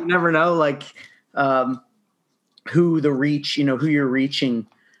 yeah, you never know, like who you're reaching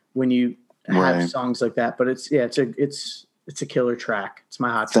when you have songs like that. But it's a killer track. It's my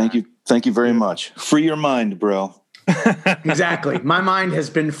hot track. Thank you very much. Free your mind, bro. Exactly. My mind has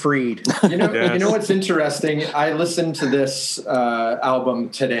been freed. You know what's interesting? I listened to this album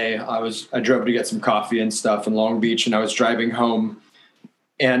today. I drove to get some coffee and stuff in Long Beach, and I was driving home,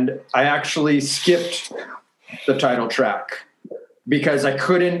 and I actually skipped the title track because I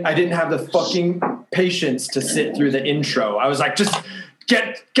didn't have the fucking patience to sit through the intro. I was like, just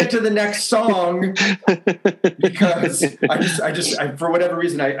get to the next song, because I for whatever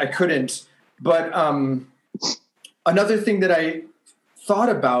reason I couldn't. But another thing that I thought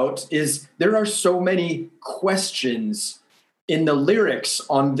about is there are so many questions in the lyrics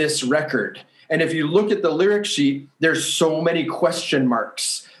on this record. And if you look at the lyric sheet, there's so many question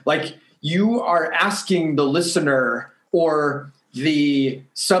marks. Like, you are asking the listener or the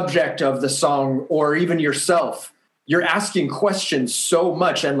subject of the song, or even yourself, you're asking questions so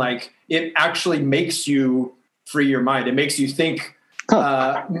much, and like, it actually makes you free your mind. It makes you think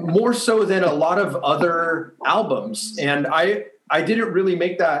more so than a lot of other albums. And I didn't really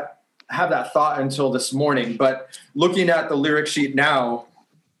have that thought until this morning, but looking at the lyric sheet now,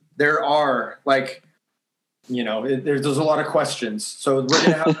 there are like, you know, there's a lot of questions. So we're going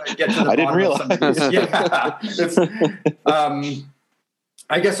to have to get to the I didn't bottom realize. of some of these. Yeah.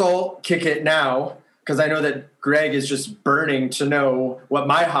 I guess I'll kick it now, because I know that Greg is just burning to know what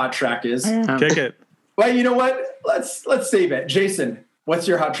my hot track is. Kick it. Well, you know what? Let's save it. Jason, what's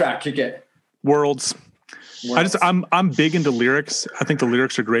your hot track? Kick it. Worlds. I'm big into lyrics. I think the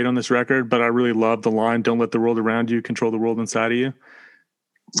lyrics are great on this record, but I really love the line, "Don't let the world around you control the world inside of you."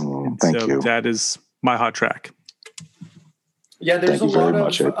 Thank you. That is my hot track. Yeah, Thank you very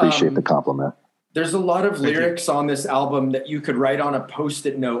much. I appreciate the compliment. There's a lot of lyrics on this album that you could write on a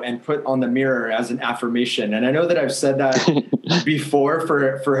Post-it note and put on the mirror as an affirmation. And I know that I've said that before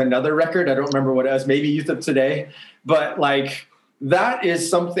for another record. I don't remember what it was, maybe Youth of Today. But like, that is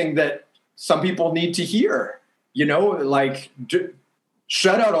something that some people need to hear, you know, like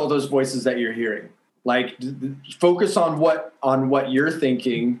shut out all those voices that you're hearing. Like, focus on what you're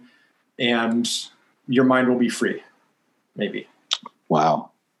thinking, and your mind will be free. Maybe. Wow.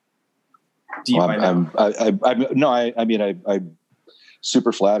 I'm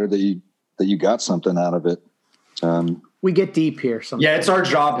super flattered that you got something out of it. We get deep here sometimes. Yeah, it's our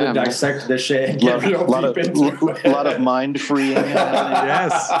job to dissect this shit and get real deep into it. A lot of mind freeing.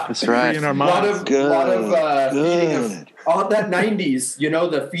 Yes, that's right. Freeing our minds. A lot of feeding of all that 90s, you know,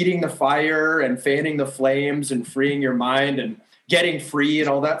 the feeding the fire and fanning the flames and freeing your mind and getting free and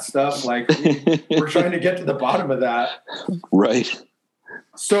all that stuff. Like, we're trying to get to the bottom of that. Right.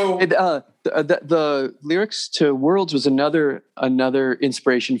 So the lyrics to Worlds was another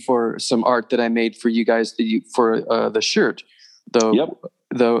inspiration for some art that I made for you guys for the shirt,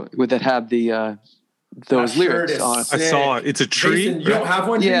 that had those lyrics on it. I saw it. It's a tree. Jason, you don't have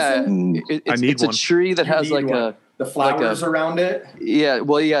one, Jason? Yeah, it's a tree that has like the flowers around it. Yeah,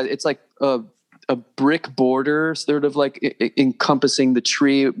 well, yeah, it's like a brick border, sort of like encompassing the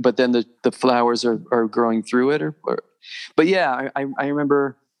tree, but then the flowers are growing through it, but yeah, I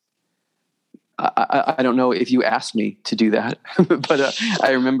remember I don't know if you asked me to do that, but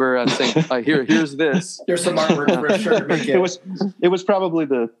I remember saying, "Here's this. Here's some artwork for a shirt. Make it." It was probably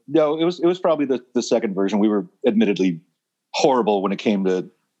the second version. We were admittedly horrible when it came to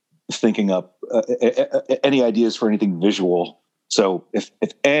thinking up any ideas for anything visual. So if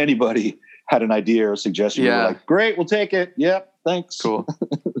anybody had an idea or suggestion, we were like, great, we'll take it. Yep, thanks. Cool.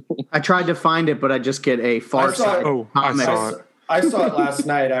 I tried to find it, but I just get a Far Side comic. I saw it last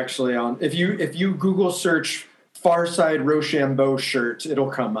night, actually. On if you Google search Far Side Rochambeau shirt, it'll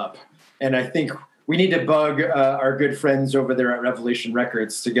come up. And I think we need to bug our good friends over there at Revelation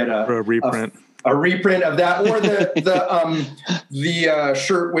Records to get a reprint. A reprint of that, or the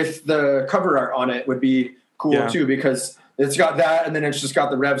shirt with the cover art on it would be cool too, because it's got that, and then it's just got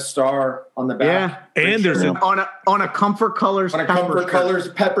the Rev Star on the back. Yeah, and there's on a Comfort Colors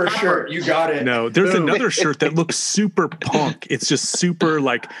pepper shirt. You got it. No, there's another shirt that looks super punk. It's just super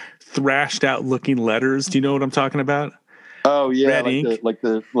like thrashed out looking letters. Do you know what I'm talking about? Oh yeah, Red ink. like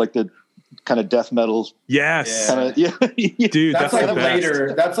the kind of death metal. Yes. Dude, that's like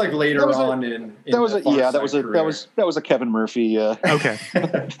later. That's like later on in that was a Kevin Murphy. Okay.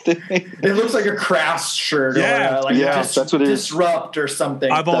 It looks like a Crass shirt. Yeah. Or that's what it is. Disrupt or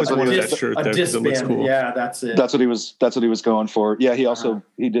something. I've always wanted that shirt though, because it looks cool. Yeah, that's it. That's what he was going for. Yeah, he also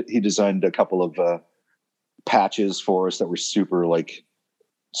he designed a couple of patches for us that were super like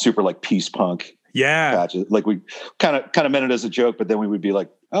peace punk. Yeah, patches. Like we kind of meant it as a joke, but then we would be like,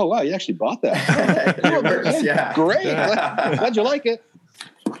 "Oh wow, you actually bought that? Yeah, great. Glad you like it."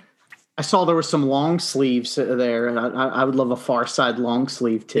 I saw there were some long sleeves there, and I would love a Far Side long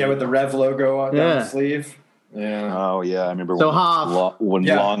sleeve too. Yeah, with the Rev logo on the sleeve. Yeah. Oh yeah, I remember when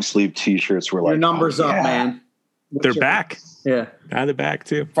long sleeve T-shirts were like, your numbers up, man. They're back. Yeah, now they're back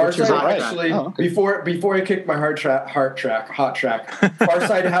too. Farside actually, before I kicked my hot track,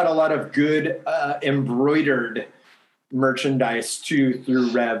 Farside had a lot of good embroidered merchandise too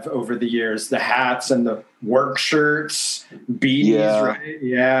through Rev over the years. The hats and the work shirts, beanies, right?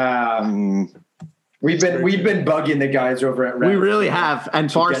 Yeah. We've been bugging the guys over at Rev. We really have, and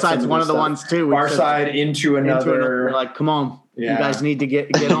Farside's one of the ones too. Farside into another. We're like, come on, you guys need to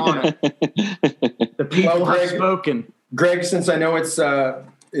get on it. The people have spoken. Greg, since I know it's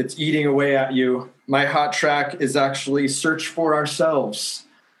eating away at you, my hot track is actually Search for Ourselves.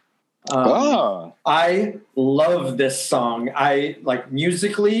 I love this song. I like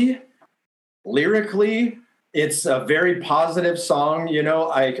musically, lyrically, it's a very positive song. You know,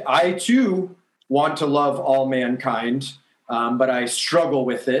 I too want to love all mankind, but I struggle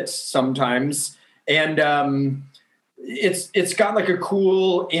with it sometimes. And it's got like a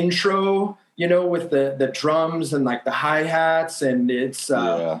cool intro, you know, with the drums and like the hi-hats, and it's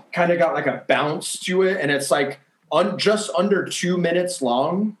kind of got like a bounce to it, and it's like just under 2 minutes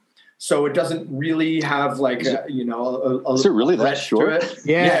long, so it doesn't really have like is it really that short?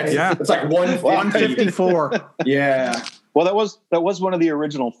 It's like 154. Yeah. Well, that was one of the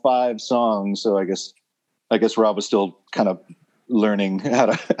original 5 songs, so I guess Rob was still kind of learning how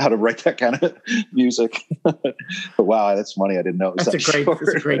to write that kind of music. But wow, that's funny. I didn't know it was that's a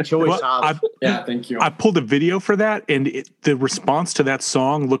great choice. Well, thank you. I pulled a video for that, and the response to that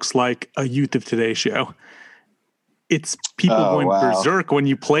song looks like a Youth of Today show. It's people going berserk when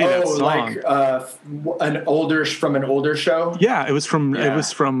you play that song. Like an older show. Yeah, it was from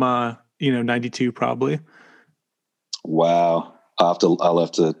 92 probably. Wow. I'll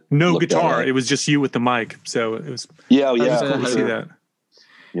have to no guitar. It was just you with the mic. So it was cool to see that.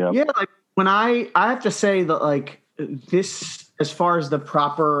 Yeah. Like when I have to say that like this, as far as the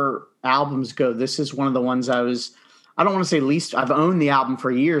proper albums go, this is one of the ones I don't want to say least. I've owned the album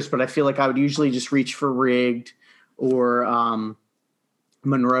for years, but I feel like I would usually just reach for Rigged or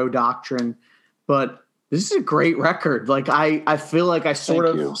Monroe Doctrine. But this is a great record. Like I feel like I sort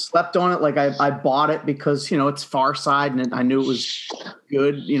of slept on it. Like I bought it because, it's Far Side and I knew it was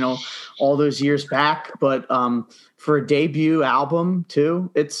good, all those years back. But for a debut album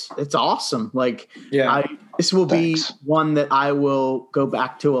too, it's awesome. Like this will be one that I will go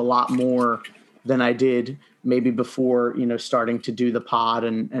back to a lot more than I did maybe before, starting to do the pod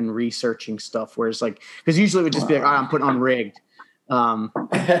and researching stuff. Whereas like, because usually it would just be like, all right, I'm putting on Rigged. But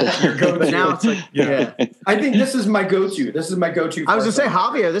now it's like, I think this is my go-to. I was gonna say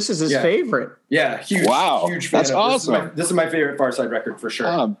Javier, this is his favorite. Yeah, huge. Wow, huge fan. That's awesome. This is my favorite Far Side record for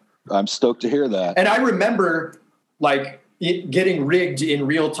sure. I'm stoked to hear that. And I remember like getting Rigged in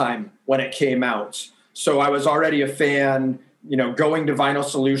real time when it came out. So I was already a fan. Going to Vinyl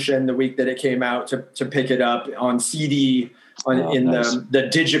Solution the week that it came out to pick it up on CD the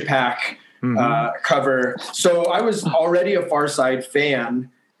Digipack. Cover. So I was already a Far Side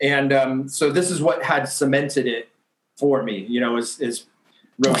fan, And so this is what had cemented it for me, is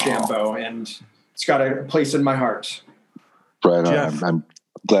Rochambeau, and it's got a place in my heart. Right Jeff. on. I'm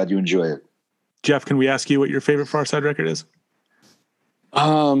glad you enjoy it. Jeff, can we ask you what your favorite Far Side record is?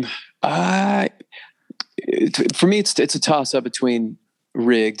 For me, it's a toss up between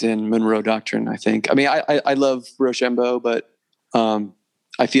Rigged and Monroe Doctrine, I think. I mean, I love Rochambeau, but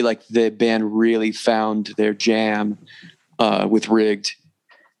I feel like the band really found their jam with Rigged,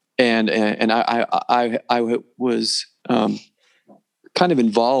 and I was kind of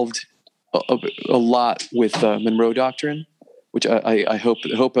involved a lot with Monroe Doctrine, which I hope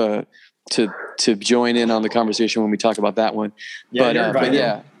to join in on the conversation when we talk about that one. Yeah, but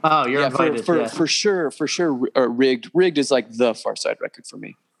yeah. Oh, you're invited. For sure. Rigged is like the Far Side record for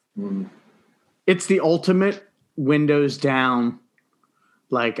me. It's the ultimate windows down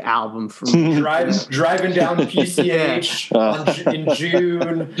like album for me. Driving down PCH in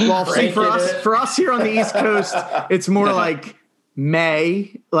June. Well, see, for us here on the East Coast, it's more like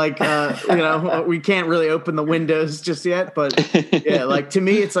May. Like we can't really open the windows just yet, but yeah, like to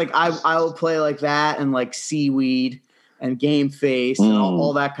me, it's like I'll play like that and like Seaweed and Game Face and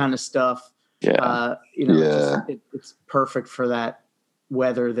all that kind of stuff. Yeah. It's perfect for that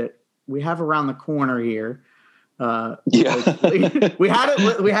weather that we have around the corner here. We had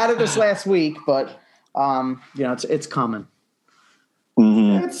it this last week, but it's coming.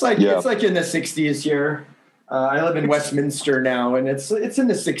 Mm-hmm. It's like in the 60s here. I live in Westminster now, and it's in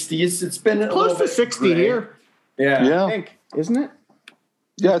the 60s. It's been close to 60 gray. here. Yeah. I think, isn't it?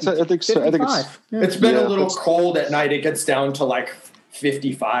 Yeah, I think so. I think it's been a little cold at night. It gets down to like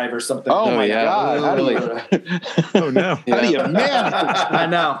 55 or something. Oh my God! How do you? Oh no! How do you manage? I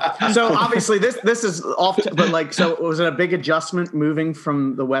know. So obviously this is off, but like, so was it a big adjustment moving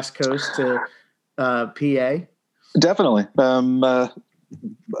from the West Coast to PA? Definitely.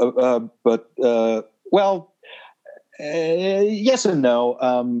 Yes and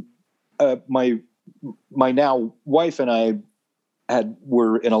no. My now wife and I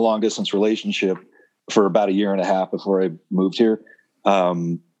were in a long distance relationship for about a year and a half before I moved here.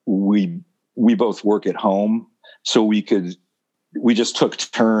 We both work at home, so we just took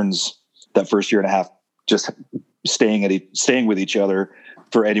turns that first year and a half, just staying with each other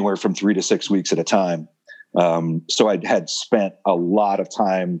for anywhere from 3 to 6 weeks at a time. So I had spent a lot of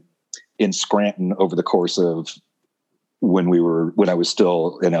time in Scranton over the course of when I was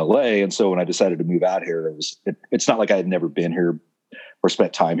still in LA. And so when I decided to move out here, it's not like I had never been here or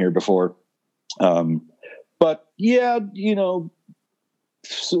spent time here before. But yeah,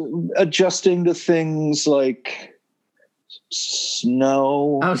 adjusting to things like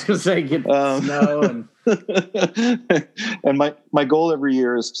snow. I was going to say snow and and my goal every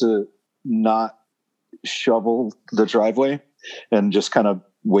year is to not shovel the driveway and just kind of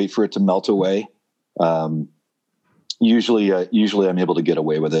wait for it to melt away. Usually I'm able to get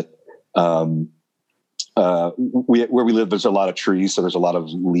away with it. Where we live, there's a lot of trees, so there's a lot of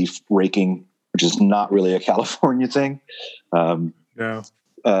leaf raking, which is not really a California thing. No.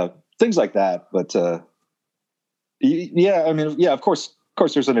 Things like that. But of course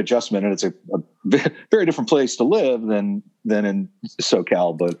there's an adjustment, and it's a very different place to live than in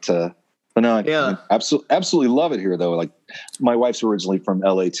SoCal. But no, I absolutely love it here, though. Like, my wife's originally from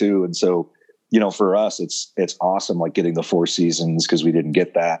LA too, and so for us, it's awesome, like getting the 4 seasons, because we didn't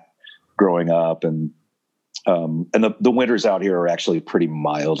get that growing up, and the winters out here are actually pretty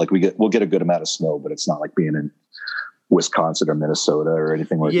mild. Like we'll get a good amount of snow, but it's not like being in Wisconsin or Minnesota or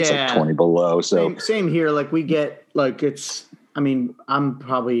anything where it's like 20 below. So same here. Like we get like I'm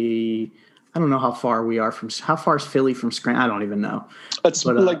probably, I don't know how far is Philly from Scranton? I don't even know. It's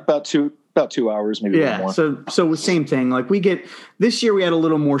like about 2 hours, maybe a little more. So same thing. Like this year we had a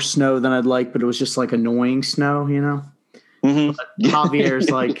little more snow than I'd like, but it was just like annoying snow, Mm-hmm.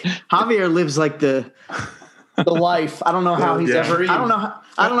 Javier lives like the life. I don't know how he's ever. I don't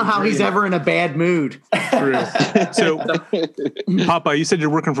know how he's ever in a bad mood. True. So, Papa, you said you're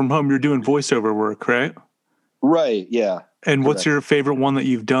working from home. You're doing voiceover work, right? Right. Yeah. And what's your favorite one that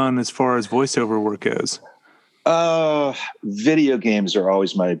you've done as far as voiceover work goes? Video games are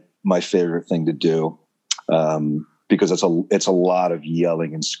always my favorite thing to do, because it's a lot of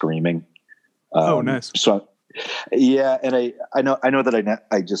yelling and screaming. Oh, nice. So, yeah, and I know that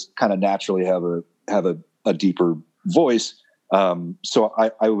I just kind of naturally have a deeper voice. So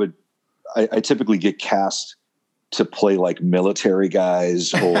I typically get cast to play like military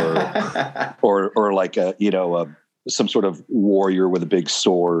guys or like some sort of warrior with a big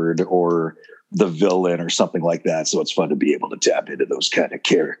sword, or the villain or something like that. So it's fun to be able to tap into those kind of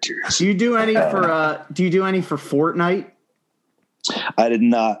characters. Do you do any for Fortnite? I did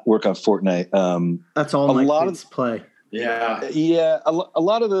not work on Fortnite. That's all my kids play. Yeah. Yeah, a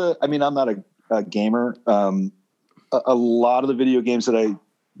lot of the. I mean, I'm not a gamer. A lot of the video games that I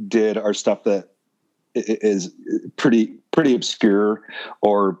did are stuff that is pretty obscure,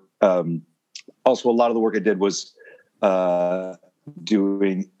 or also a lot of the work I did was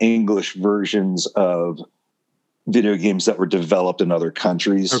doing English versions of video games that were developed in other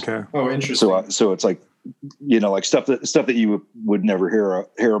countries. Okay. Oh, interesting. So it's like, like stuff that you would never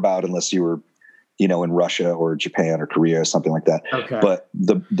hear about unless you were, in Russia or Japan or Korea or something like that. Okay. But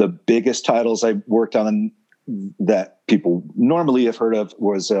the biggest titles I worked on that people normally have heard of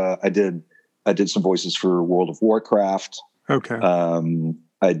was I did some voices for World of Warcraft. Okay.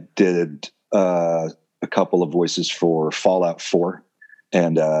 I did a couple of voices for Fallout 4,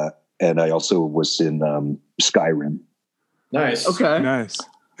 and I also was in Skyrim. Nice. Okay. Nice.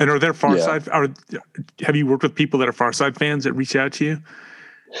 And are there Farside? Have you worked with people that are Farside fans that reach out to you?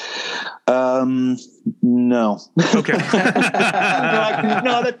 No. Okay. No,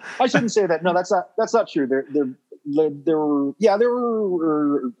 I shouldn't say that. No, that's not true. There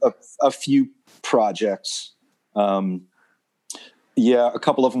were a few projects. A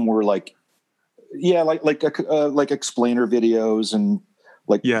couple of them were like explainer videos and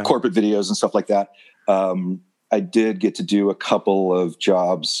corporate videos and stuff like that. I did get to do a couple of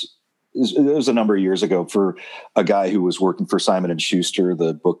jobs. It was a number of years ago for a guy who was working for Simon & Schuster,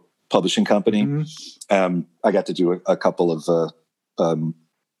 the book publishing company. Mm-hmm. I got to do a couple of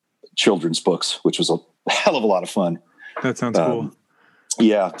children's books, which was a hell of a lot of fun. That sounds cool.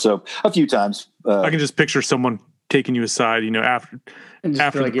 Yeah, so a few times. I can just picture someone taking you aside, after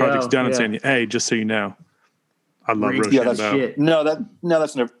the project's done and saying, "Hey, just so you know, I love Rochambeau." Yeah,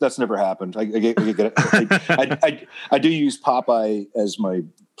 that's never happened. I get it. I do use Popeye as my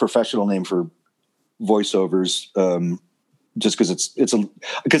professional name for voiceovers, just because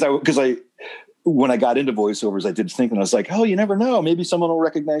I when I got into voiceovers, I did think, and I was like, oh, you never know, maybe someone will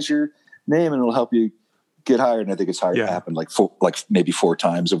recognize your name and it'll help you get hired. And I think it's happened maybe 4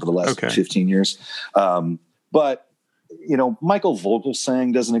 times over the last 15 years. But Michael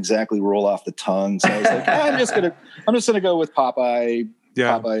Vogelsang doesn't exactly roll off the tongue. So I was like, I'm just gonna go with Popeye.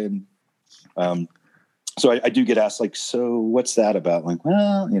 Yeah. Popeye. And so I do get asked, like, so what's that about? Like,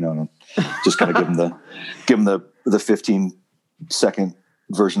 well, just kind of give him the 15-second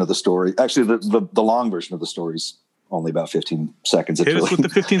version of the story. Actually, the long version of the story is only about 15 seconds. Hit us with the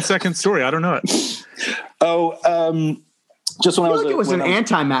 15-second story. I don't know it. Just when I was, it was an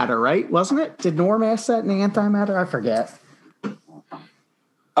antimatter, right? Wasn't it? Did Norm ask that in the antimatter? I forget.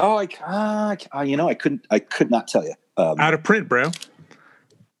 Oh, I could not tell you. Out of print, bro.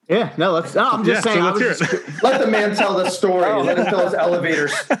 Yeah, I'm just saying. Let the man tell the story. Let him tell his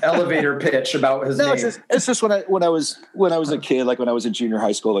elevator pitch about his name. It's just when I was a kid, like when I was in junior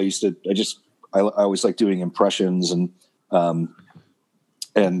high school, I always liked doing impressions and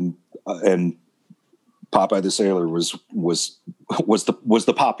Popeye the Sailor was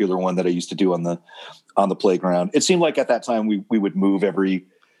the popular one that I used to do on the playground. It seemed like at that time we would move every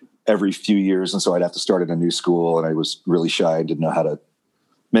few years, and so I'd have to start at a new school, and I was really shy and didn't know how to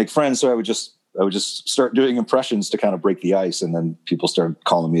make friends. So I would just start doing impressions to kind of break the ice, and then people started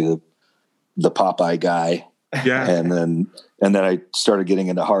calling me the Popeye guy. Yeah, and then I started getting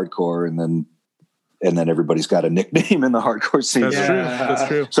into hardcore, and then everybody's got a nickname in the hardcore scene. That's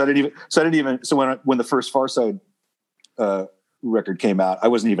true. So when the first Farside record came out, I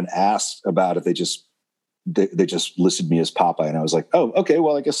wasn't even asked about it. They just listed me as Popeye, and I was like, oh, okay,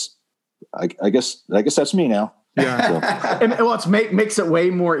 well, I guess that's me now. Yeah. So. And makes it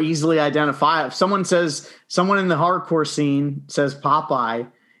way more easily identifiable. If someone in the hardcore scene says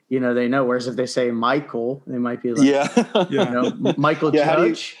Popeye, they know. Whereas if they say Michael, they might be like, Michael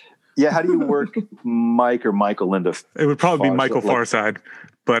Judge. How do you work Mike or Michael into? It would probably be Michael Farside,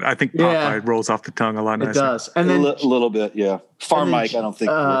 but I think Popeye rolls off the tongue a lot nicer. It does, and then a little bit, yeah. Mike, I don't think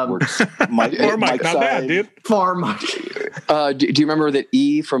works. Mike, not bad, dude. Far Mike. Do you remember that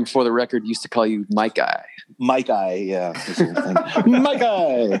E from For the Record used to call you Mike Guy? Mike Guy, yeah. Mike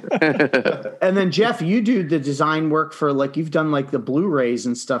Guy. And then Jeff, you do the design work for you've done the Blu-rays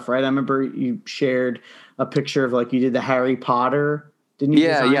and stuff, right? I remember you shared a picture of you did the Harry Potter. Didn't you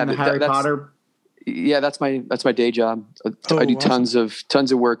design the Harry Potter? Yeah, that's my day job. I do tons of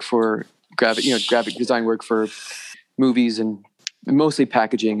work for graphic design work for movies and mostly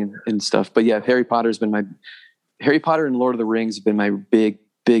packaging and stuff. But yeah, Harry Potter and Lord of the Rings have been my big.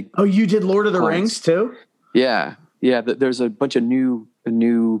 Oh, you did Lord of the Rings too? Yeah. There's a bunch of new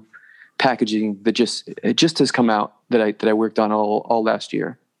packaging that just has come out that I worked on all last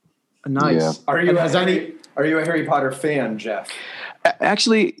year. Nice. Yeah. Are you a Harry Potter fan, Jeff?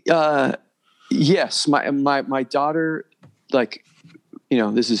 Actually, yes. My daughter, like,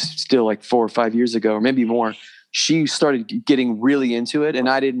 this is still like 4 or 5 years ago, or maybe more. She started getting really into it, and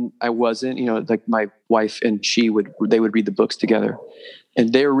I wasn't. Like my wife and she would read the books together,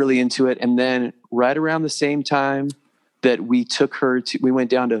 and they were really into it. And then right around the same time that we took her we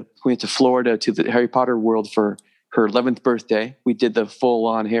went to Florida to the Harry Potter world for her 11th birthday. We did the full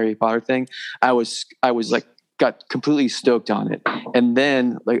on Harry Potter thing. I was like, got completely stoked on it. And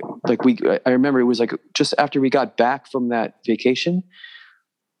then I remember it was like just after we got back from that vacation,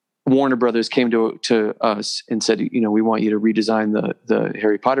 Warner Brothers came to us and said, we want you to redesign the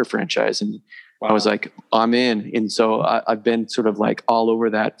Harry Potter franchise. And wow. I was like, I'm in. And so I've been sort of like all over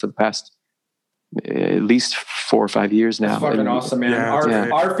that for the past at least 4 or 5 years now. That's fucking awesome, man. Yeah,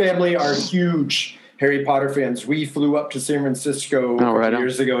 our family are huge Harry Potter fans. We flew up to San Francisco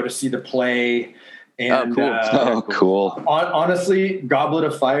years ago to see the play. And, cool. Honestly, Goblet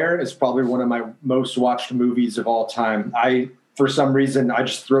of Fire is probably one of my most watched movies of all time. For some reason, I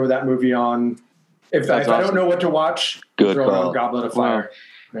just throw that movie on. If I don't know what to watch, throw on Goblet of Fire.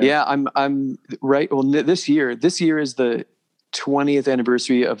 Wow. Yeah, I'm right. Well, this year is the 20th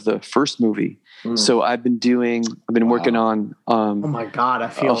anniversary of the first movie. So I've been working on. Oh my God, I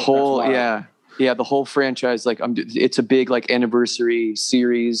feel a whole the whole franchise. Like it's a big like anniversary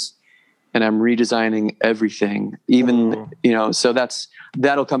series, and I'm redesigning everything. Even so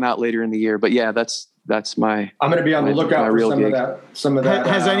that'll come out later in the year. But yeah, that's my. I'm going to be on the lookout for some of that.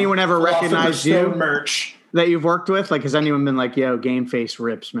 Has anyone ever recognized you merch that you've worked with? Like, has anyone been like, "Yo, Game Face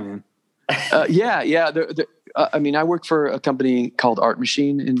rips, man"? Yeah. I mean, I work for a company called Art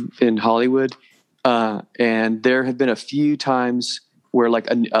Machine in Hollywood, and there have been a few times where like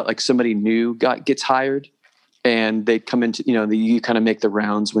somebody new gets hired, and they come into you kind of make the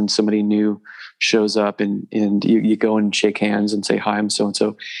rounds when somebody new shows up, and you go and shake hands and say, "Hi, I'm so and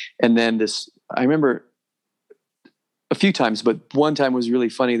so," and then I remember a few times, but one time was really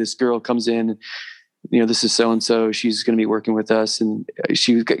funny. This girl comes in, this is so-and-so, she's going to be working with us. And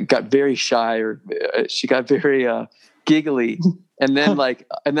she got very shy, or she got very giggly. And then I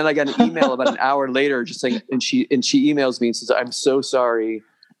got an email about an hour later just saying, and she emails me and says, "I'm so sorry.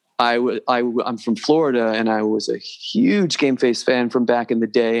 I'm from Florida, and I was a huge Game Face fan from back in the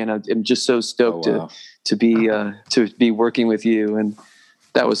day. And I'm just so stoked to be working with you." And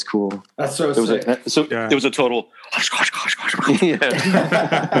that was cool. That's so sick. It was a total.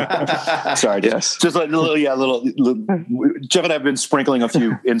 Yeah. Sorry, yes. Just like little. Jeff and I have been sprinkling a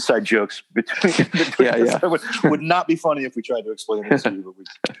few inside jokes between us. Would not be funny if we tried to explain this to you,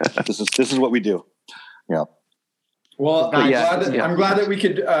 but this is what we do. Yeah. Well, I'm glad that we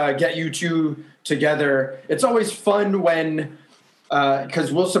could get you two together. It's always fun when.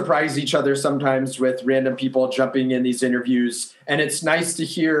 Because we'll surprise each other sometimes with random people jumping in these interviews. And it's nice to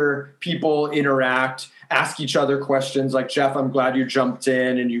hear people interact, ask each other questions. Like, Jeff, I'm glad you jumped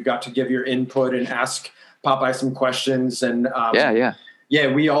in and you got to give your input and ask Popeye some questions. And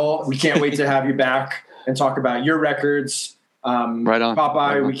we can't wait to have you back and talk about your records. Right on.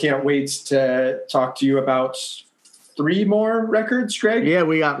 Popeye, we can't wait to talk to you about 3 more records, Greg. Yeah,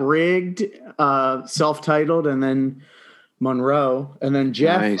 we got Rigged, self-titled, and then Monroe, and then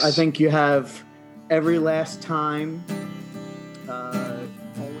Jeff. Nice. I think you have Every Last Time,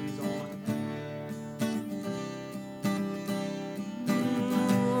 Always On.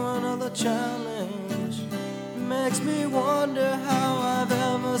 Another challenge makes me wonder how I've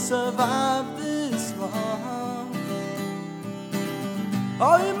ever survived this long.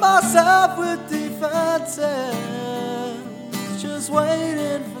 Arming myself with defenses, just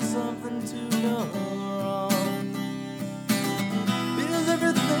waiting for something to go wrong.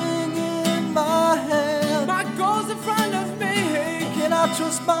 Everything in my head, my goals in front of me. Can I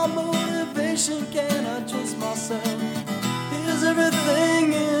trust my motivation? Can I trust myself? Here's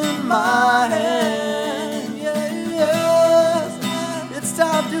everything in my head. Yes, it's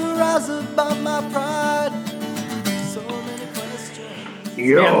time to rise above my pride. So many questions.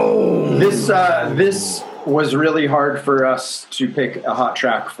 Yo, this was really hard for us to pick a hot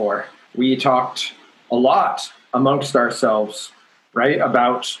track for. We talked a lot amongst ourselves, right,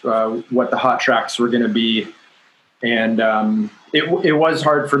 about what the hot tracks were going to be. And it was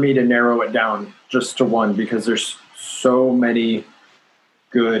hard for me to narrow it down just to one because there's so many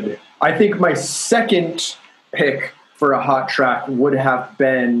good. I think my second pick for a hot track would have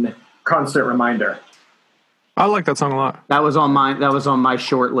been Constant Reminder. I like that song a lot. That was on my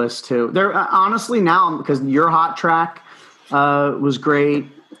short list too. There, honestly, now, because your hot track was great.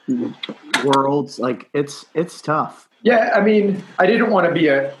 Worlds, like it's tough. Yeah, I mean, I didn't want to be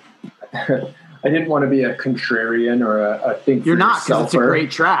I didn't want to be a contrarian or a think. You're not, because it's a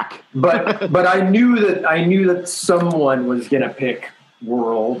great track. But I knew that someone was going to pick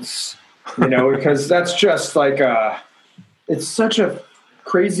Worlds, because that's just like it's such a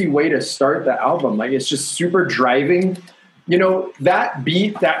crazy way to start the album. Like, it's just super driving. That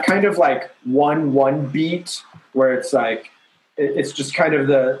beat, that kind of like 1-1 beat where it's like, it's just kind of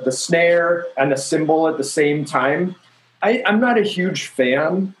the snare and the cymbal at the same time. I'm not a huge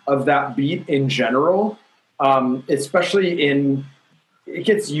fan of that beat in general, especially it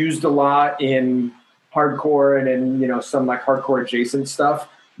gets used a lot in hardcore and in, some like hardcore adjacent stuff.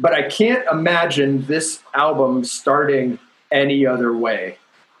 But I can't imagine this album starting any other way.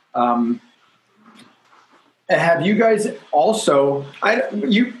 Have you guys also, I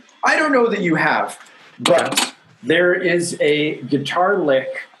don't know that you have, but there is a guitar lick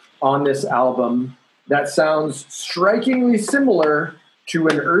on this album that sounds strikingly similar to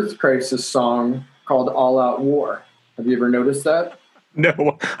an Earth Crisis song called All Out War. Have you ever noticed that?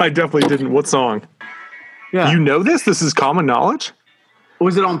 No, I definitely didn't. What song? Yeah. You know this? This is common knowledge?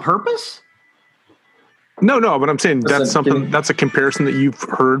 Was it on purpose? No, but I'm saying that's a comparison that you've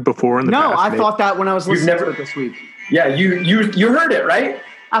heard before in the past. No, I thought that when I was listening to it this week. Yeah, you heard it, right?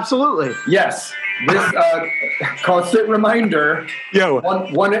 Absolutely. Yes. This constant reminder. Yo.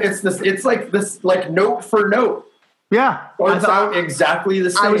 It's like this, like note for note. Yeah. It's out exactly the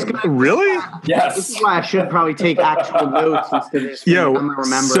same. Really? Yes. This is why I should probably take actual notes instead of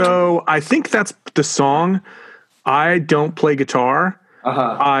remembering. So I think that's the song. I don't play guitar.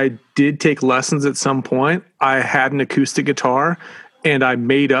 I did take lessons at some point. I had an acoustic guitar, and I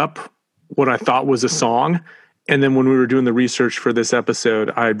made up what I thought was a song. And then when we were doing the research for this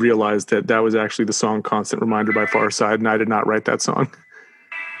episode, I realized that was actually the song Constant Reminder by Farside, and I did not write that song.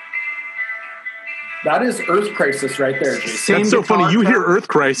 That is Earth Crisis right there, Jason. That's so funny. You hear Earth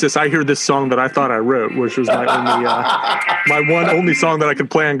Crisis, I hear this song that I thought I wrote, which was my only, only song that I could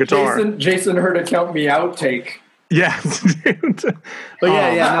play on guitar. Jason heard a Count Me Out take. Yeah. But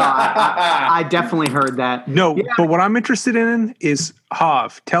I definitely heard that. No, but what I'm interested in is,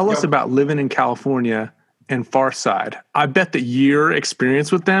 Hav, tell us about living in California and Farside. I bet that your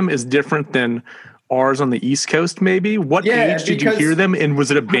experience with them is different than ours on the East Coast, maybe. What age did you hear them? And was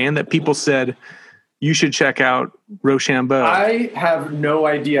it a band that people said, you should check out Rochambeau? I have no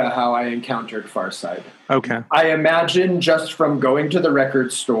idea how I encountered Farside. Okay. I imagine just from going to the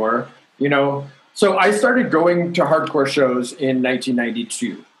record store, So I started going to hardcore shows in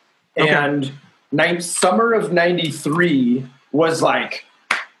 1992. Okay. And summer of 93 was like,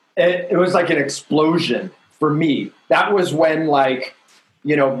 it was like an explosion for me. That was when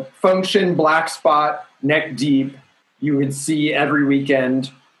Function, Black Spot, Neck Deep, you would see every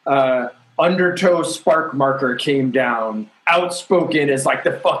weekend. Undertow, Spark Marker came down. Outspoken is like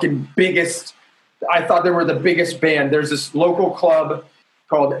the fucking biggest. I thought they were the biggest band. There's this local club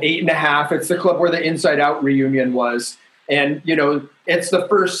called 8.5. It's the club where the Inside Out reunion was. And, it's the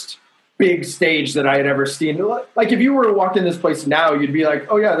first big stage that I had ever seen. Like, if you were to walk in this place now, you'd be like,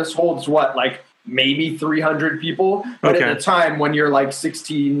 oh, yeah, this holds what? Like, maybe 300 people? But at the time, when you're like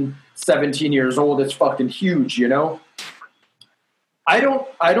 16, 17 years old, it's fucking huge, I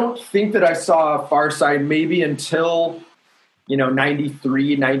don't think that I saw Farside maybe until,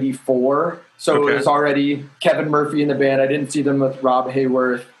 93, 94. So it was already Kevin Murphy in the band. I didn't see them with Rob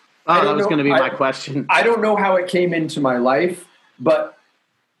Hayworth. Oh, that was going to be my question. I don't know how it came into my life, but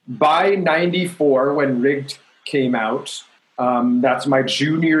by 94, when Rigged came out, that's my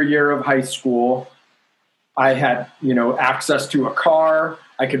junior year of high school. I had, access to a car.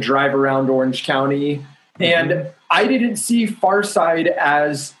 I could drive around Orange County. Mm-hmm. And I didn't see Farside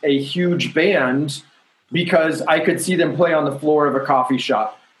as a huge band because I could see them play on the floor of a coffee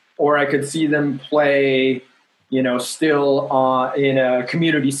shop, or I could see them play, still in a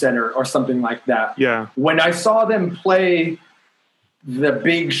community center or something like that. Yeah. When I saw them play the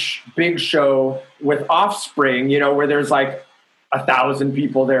big show with Offspring, where there's like 1,000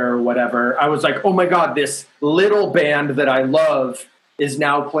 people there or whatever, I was like, oh my God, this little band that I love is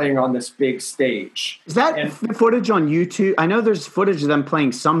now playing on this big stage. Is that footage on YouTube? I know there's footage of them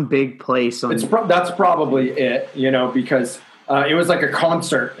playing some big place. That's probably it, because it was like a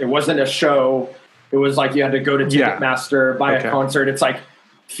concert. It wasn't a show. It was like you had to go to Ticketmaster, buy a concert. It's like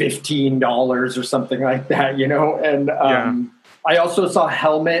 $15 or something like that, And I also saw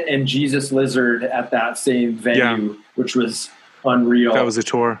Helmet and Jesus Lizard at that same venue, which was unreal. That was a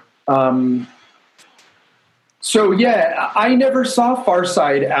tour. So, I never saw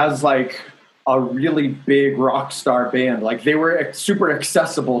Farside as like a really big rock star band. Like, they were super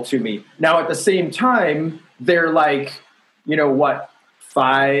accessible to me. Now, at the same time, they're like,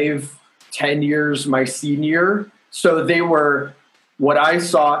 5 10 years my senior. So they were what I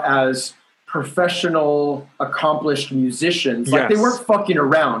saw as professional, accomplished musicians. Like they weren't fucking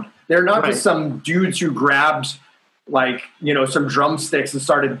around. They're not just some dudes who grabbed like, you know, some drumsticks and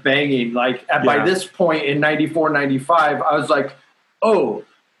started banging. Like by this point in 94, 95, I was like, oh,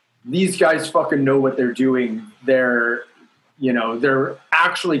 these guys fucking know what they're doing. They're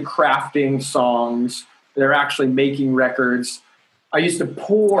actually crafting songs. They're actually making records. I used to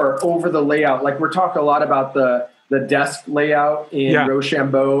pore over the layout. Like we're talking a lot about the desk layout in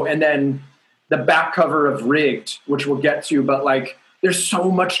Rochambeau, and then the back cover of Rigged, which we'll get to. But like, there's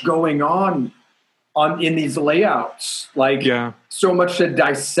so much going on in these layouts. Like so much to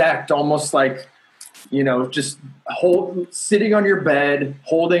dissect, almost like, you know, just sitting on your bed,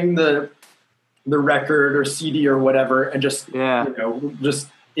 holding the record or CD or whatever, and just you know,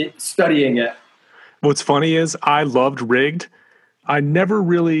 studying it. What's funny is I loved Rigged. I never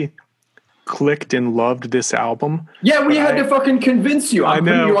really clicked and loved this album. Yeah, we had to fucking convince you. I'm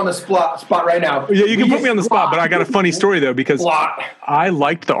putting you on the spot right now. Yeah, you can put me on the spot, but I got a funny story though, because I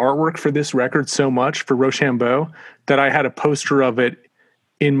liked the artwork for this record so much for Rochambeau that I had a poster of it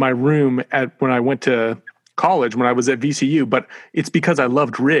in my room when I went to college, when I was at VCU. But it's because I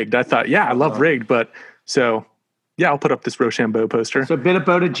loved Rigged. I thought, I love Rigged, but so I'll put up this Rochambeau poster. So a bit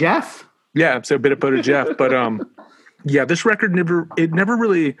about a Jeff. Yeah, so a bit about a Jeff, but this record never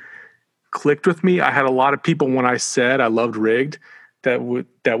really clicked with me. I had a lot of people when I said I loved Rigged that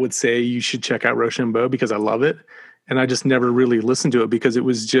would say you should check out Rochambeau because I love it, and I just never really listened to it because it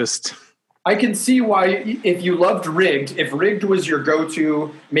was just. I can see why, if you loved Rigged, if Rigged was your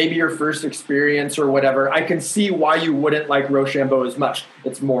go-to, maybe your first experience or whatever, I can see why you wouldn't like Rochambeau as much.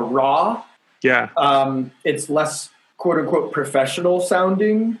 It's more raw. Yeah. It's less quote unquote professional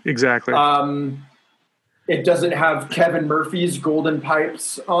sounding. Exactly. It doesn't have Kevin Murphy's Golden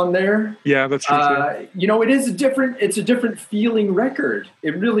Pipes on there. Yeah, that's true too. You know, it's a different feeling record.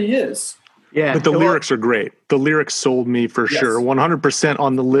 It really is. Yeah. But the lyrics are great. The lyrics sold me for sure. 100%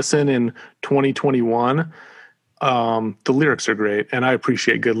 on the listen in 2021. The lyrics are great, and I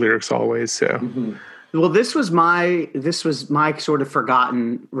appreciate good lyrics always. So Well, this was my sort of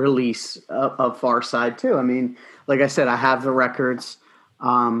forgotten release of Far Side too. I mean, like I said, I have the records.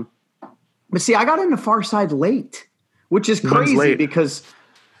 But see, I got into Far Side late, which is crazy because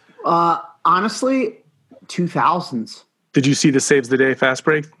honestly, 2000s. Did you see the Saves the Day Fast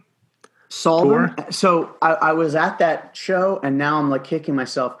Break? Saw them. So I was at that show, and now I'm like kicking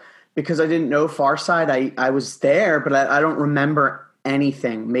myself because I didn't know Far Side. I was there, but I don't remember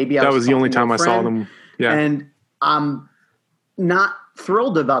anything. Maybe that was the only time I saw them. Yeah, and I'm not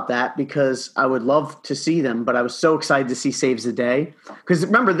thrilled about that because I would love to see them, but I was so excited to see Saves the Day. Because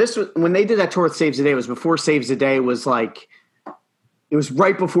remember, this was when they did that tour with Saves the Day. It was before Saves the Day was like, it was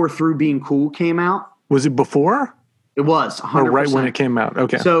right before Through Being Cool came out. Was it before? It was 100%. Or right when it came out.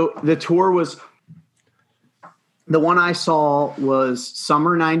 Okay. So the tour was, the one I saw was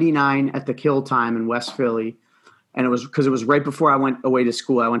summer 99 at the Kill Time in West Philly. And it was because it was right before I went away to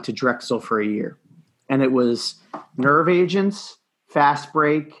school. I went to Drexel for a year. And it was Nerve Agents, Fast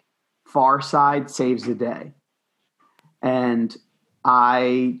Break, Far Side, Saves the Day. And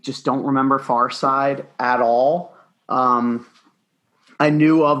I just don't remember Far Side at all. I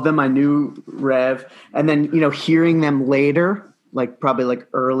knew of them. I knew Rev. And then, you know, hearing them later, like probably like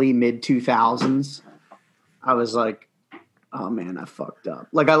early mid 2000s, I was like, oh man, I fucked up.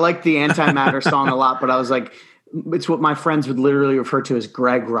 Like I liked the Antimatter song a lot, but I was like, it's what my friends would literally refer to as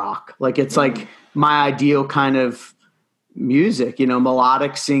Greg rock. Like it's like my ideal kind of music, you know,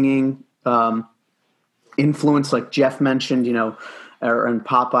 melodic singing, influence like Jeff mentioned, you know, and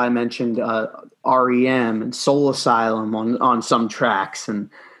Popeye mentioned REM and Soul Asylum on some tracks, and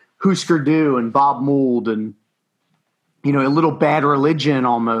Husker Du and Bob Mould, and you know, a little Bad Religion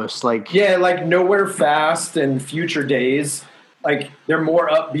almost, like like Nowhere Fast and Future Days. Like they're more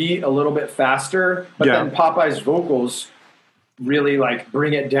upbeat, a little bit faster, but then Popeye's vocals really like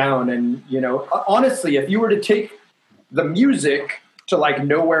bring it down. And you know, honestly, if you were to take the music to like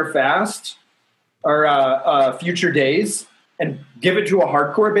Nowhere Fast or Future Days and give it to a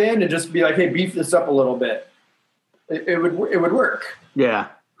hardcore band and just be like, hey, beef this up a little bit, it would work. Yeah.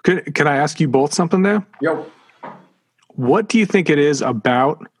 Can I ask you both something though? Yo. What do you think it is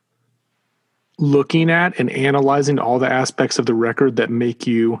about looking at and analyzing all the aspects of the record that make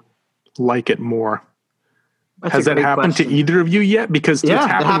you like it more? Has that happened to either of you yet? Because it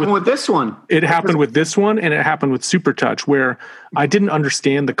happened with this one. It happened with this one, and it happened with Supertouch, where I didn't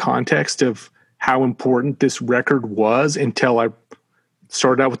understand the context of how important this record was until I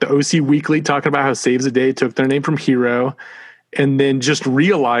started out with the OC Weekly talking about how Saves the Day took their name from Hero. and then just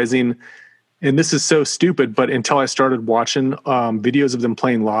realizing, and this is so stupid, but until I started watching videos of them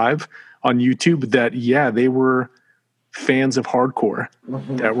playing live on YouTube, that they were fans of hardcore,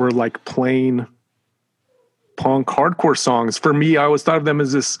 that were like playing punk hardcore songs. For me, I always thought of them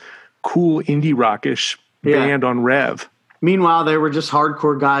as this cool indie rockish band on Rev. Meanwhile, they were just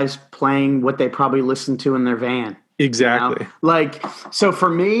hardcore guys playing what they probably listened to in their van. Exactly. You know? Like, so for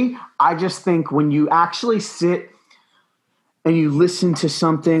me, I just think when you actually sit and you listen to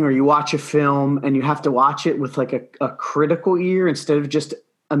something or you watch a film and you have to watch it with like a critical ear instead of just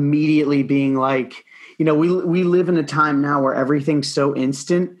immediately being like, you know, we live in a time now where everything's so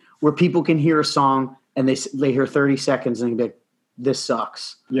instant, where people can hear a song and they hear 30 seconds and they be like, this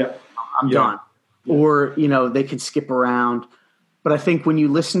sucks. Yeah. I'm done. Or, you know, they could skip around. But I think when you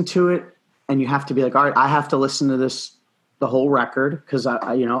listen to it and you have to be like, all right, I have to listen to this, the whole record, because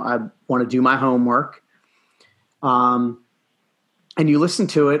I want to do my homework. And you listen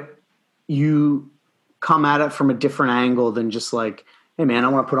to it, you come at it from a different angle than just like, hey man, I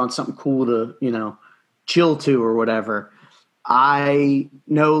want to put on something cool to, you know, chill to or whatever. I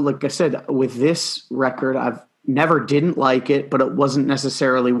know, like I said, with this record, I've never didn't like it, but it wasn't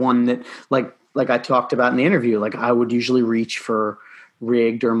necessarily one that like I talked about in the interview, like I would usually reach for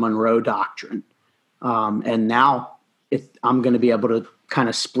Rigged or Monroe Doctrine. And now I'm going to be able to kind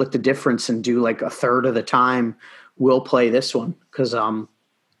of split the difference and do like a third of the time we'll play this one, because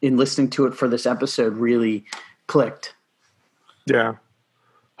in listening to it for this episode really clicked. Yeah.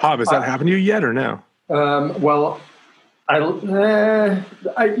 Hob, has that happened to you yet or no? Well, I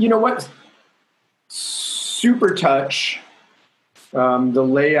you know what? Super Touch, the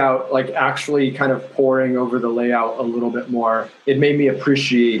layout, like actually kind of pouring over the layout a little bit more, it made me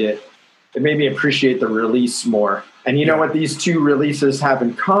appreciate it. It made me appreciate the release more. And you know what these two releases have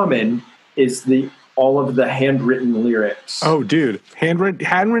in common is all of the handwritten lyrics. Oh, dude,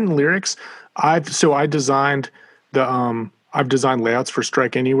 handwritten lyrics. I've designed layouts for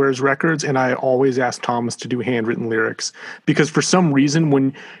Strike Anywhere's records, and I always ask Thomas to do handwritten lyrics, because for some reason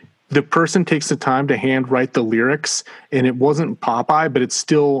when the person takes the time to handwrite the lyrics, and it wasn't Popeye, but it's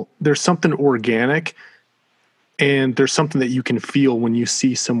still, there's something organic, and there's something that you can feel when you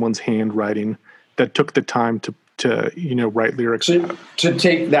see someone's handwriting that took the time to write lyrics. To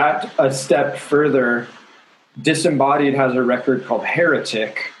take that a step further, Disembodied has a record called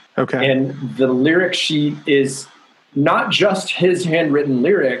Heretic. Okay. And the lyric sheet is not just his handwritten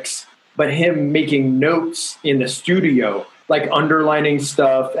lyrics, but him making notes in the studio, like underlining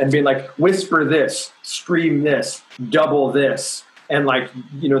stuff and being like, whisper this, scream this, double this. And like,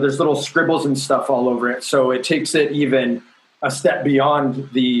 you know, there's little scribbles and stuff all over it. So it takes it even a step beyond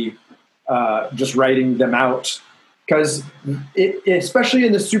the just writing them out. Because especially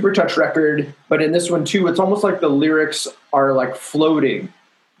in the Super Touch record, but in this one too, it's almost like the lyrics are like floating.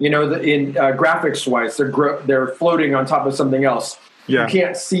 You know, in graphics wise, they're floating on top of something else. Yeah. You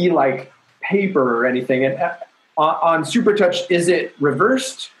can't see like paper or anything. And on Super Touch, is it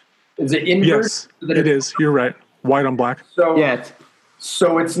reversed? Is it inverse? Yes, it is. You're right. White on black.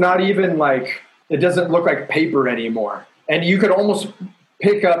 So it's not even like, it doesn't look like paper anymore. And you could almost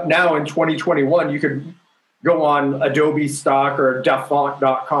pick up now in 2021, you could go on Adobe Stock or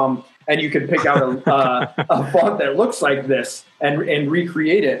dafont.com and you could pick out a font that looks like this and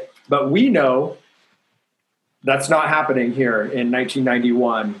recreate it. But we know that's not happening here in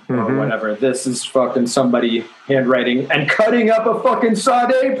 1991 or whatever. This is fucking somebody handwriting and cutting up a fucking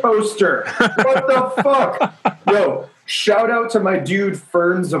Sade poster. What the fuck? Yo, shout out to my dude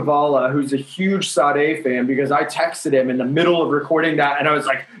Fern Zavala, who's a huge Sade fan, because I texted him in the middle of recording that and I was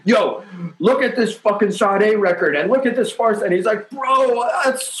like, yo, look at this fucking Sade record and look at this farce. And he's like, bro,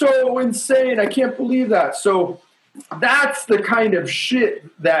 that's so insane. I can't believe that. So that's the kind of shit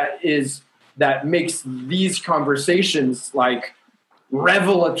that makes these conversations like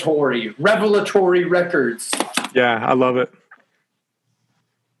revelatory records. Yeah, I love it.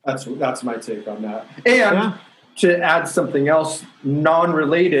 That's my take on that. And to add something else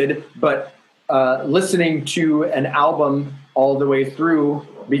non-related, but listening to an album all the way through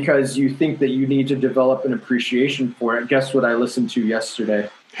because you think that you need to develop an appreciation for it. Guess what I listened to yesterday?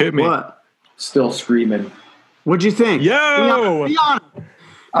 Hit me. What? Still Screaming. What'd you think? Yo! Be honest.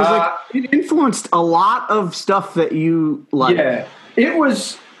 It influenced a lot of stuff that you like. Yeah, it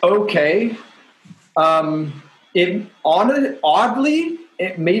was okay. Oddly,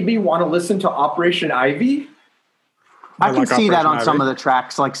 it made me want to listen to Operation Ivy. I can see that on Ivy. some of the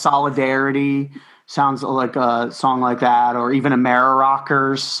tracks, like Solidarity sounds like a song like that, or even Amera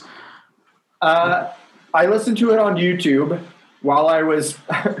Rockers. I listened to it on YouTube while I was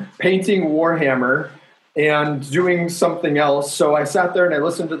painting Warhammer, and doing something else. So I sat there and I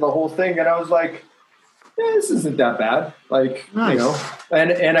listened to the whole thing, and I was like, this isn't that bad. Like, Nice. you know,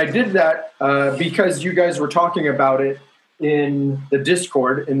 and I did that because you guys were talking about it in the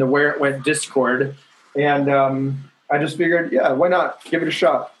Discord, in the Where It Went Discord. And I just figured, yeah, why not? Give it a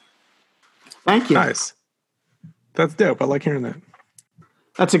shot. Thank you. Nice. That's dope. I like hearing that.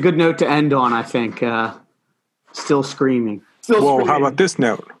 That's a good note to end on, I think. Still screaming. Still Well, how screaming. about this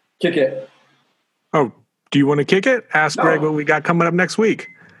note? Kick it. Oh, do you want to kick it? Ask No. Greg what we got coming up next week.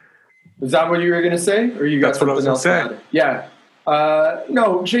 Is that what you were going to say? Or you got That's what I was something else gonna to add? Yeah.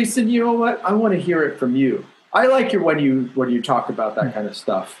 No, Jason, you know what? I want to hear it from you. I like it when you talk about that kind of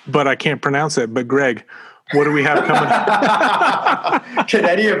stuff. But I can't pronounce it. But Greg, what do we have coming up? Can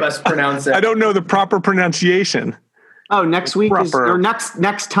any of us pronounce it? I don't know the proper pronunciation. Oh, next week is, Proper. or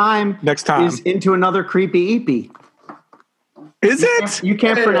next time. Next time. is Into Another Creepy EP. Is it? You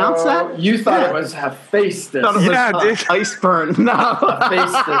can't pronounce that? You thought Yeah. it was Hephaestus. Thought it was, Yeah, dude. ice burn. No.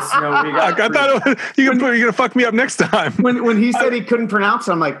 Hephaestus. No, we got I thought it was, you're gonna fuck me up next time. when he said he couldn't pronounce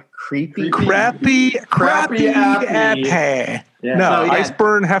it, I'm like, creepy. Crappy appy. appy. Yeah. No, Oh, yeah.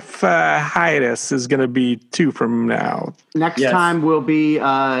 Iceburn hiatus is gonna be 2 from now. Next Yes. time we'll be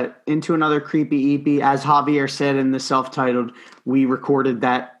Into Another Creepy EP. As Javier said in the self-titled, we recorded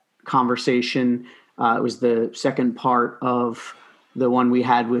that conversation. It was the second part of the one we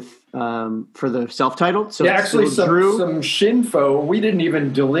had with for the self-titled. So Yeah, it's actually, still Drew. some shinfo. We didn't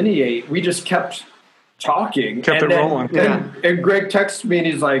even delineate. We just kept talking. Kept and it then- rolling. And Greg texted me and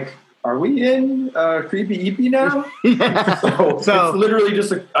he's like, "Are we in Creepy EP now?" Yeah. So, So- it's literally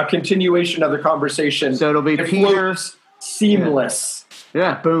just a continuation of the conversation. So it'll be It Peter. flows seamless.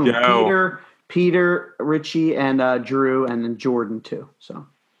 Yeah, boom. Yo. Peter, Richie, and Drew, and then Jordan too. So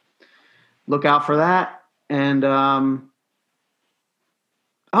look out for that. And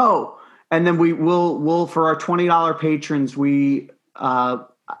and then we'll for our $20 patrons, we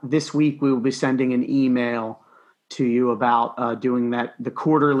this week we will be sending an email to you about doing the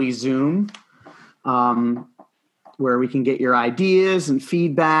quarterly Zoom, where we can get your ideas and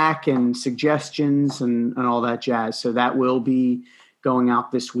feedback and suggestions and all that jazz. So that will be going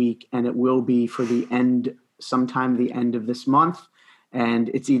out this week, and it will be for sometime the end of this month. And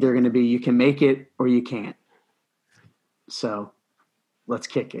it's either going to be you can make it or you can't. So let's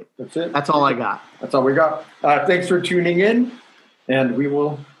kick it. That's it. That's all I got. That's all we got. Thanks for tuning in, and we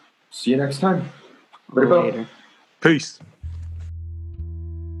will see you next time. Later. Peace.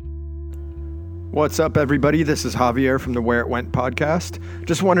 What's up, everybody? This is Javier from the Where It Went podcast.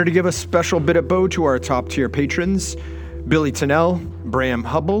 Just wanted to give a special bit of bow to our top tier patrons: Billy Tennell, Bram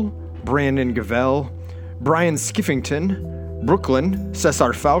Hubble, Brandon Gavell, Brian Skiffington, Brooklyn,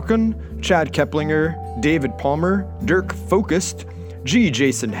 Cesar Falcon, Chad Keplinger, David Palmer, Dirk Focused, G.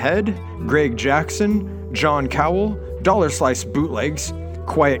 Jason Head, Greg Jackson, John Cowell, Dollar Slice Bootlegs,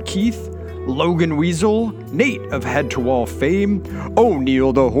 Quiet Keith, Logan Weasel, Nate of Head to Wall fame,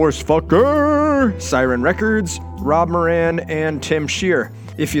 O'Neil the Horsefucker, Siren Records, Rob Moran, and Tim Shear.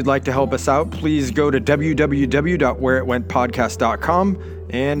 If you'd like to help us out, please go to www.whereitwentpodcast.com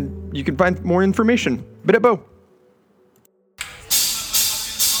and you can find more information. Bit of bow.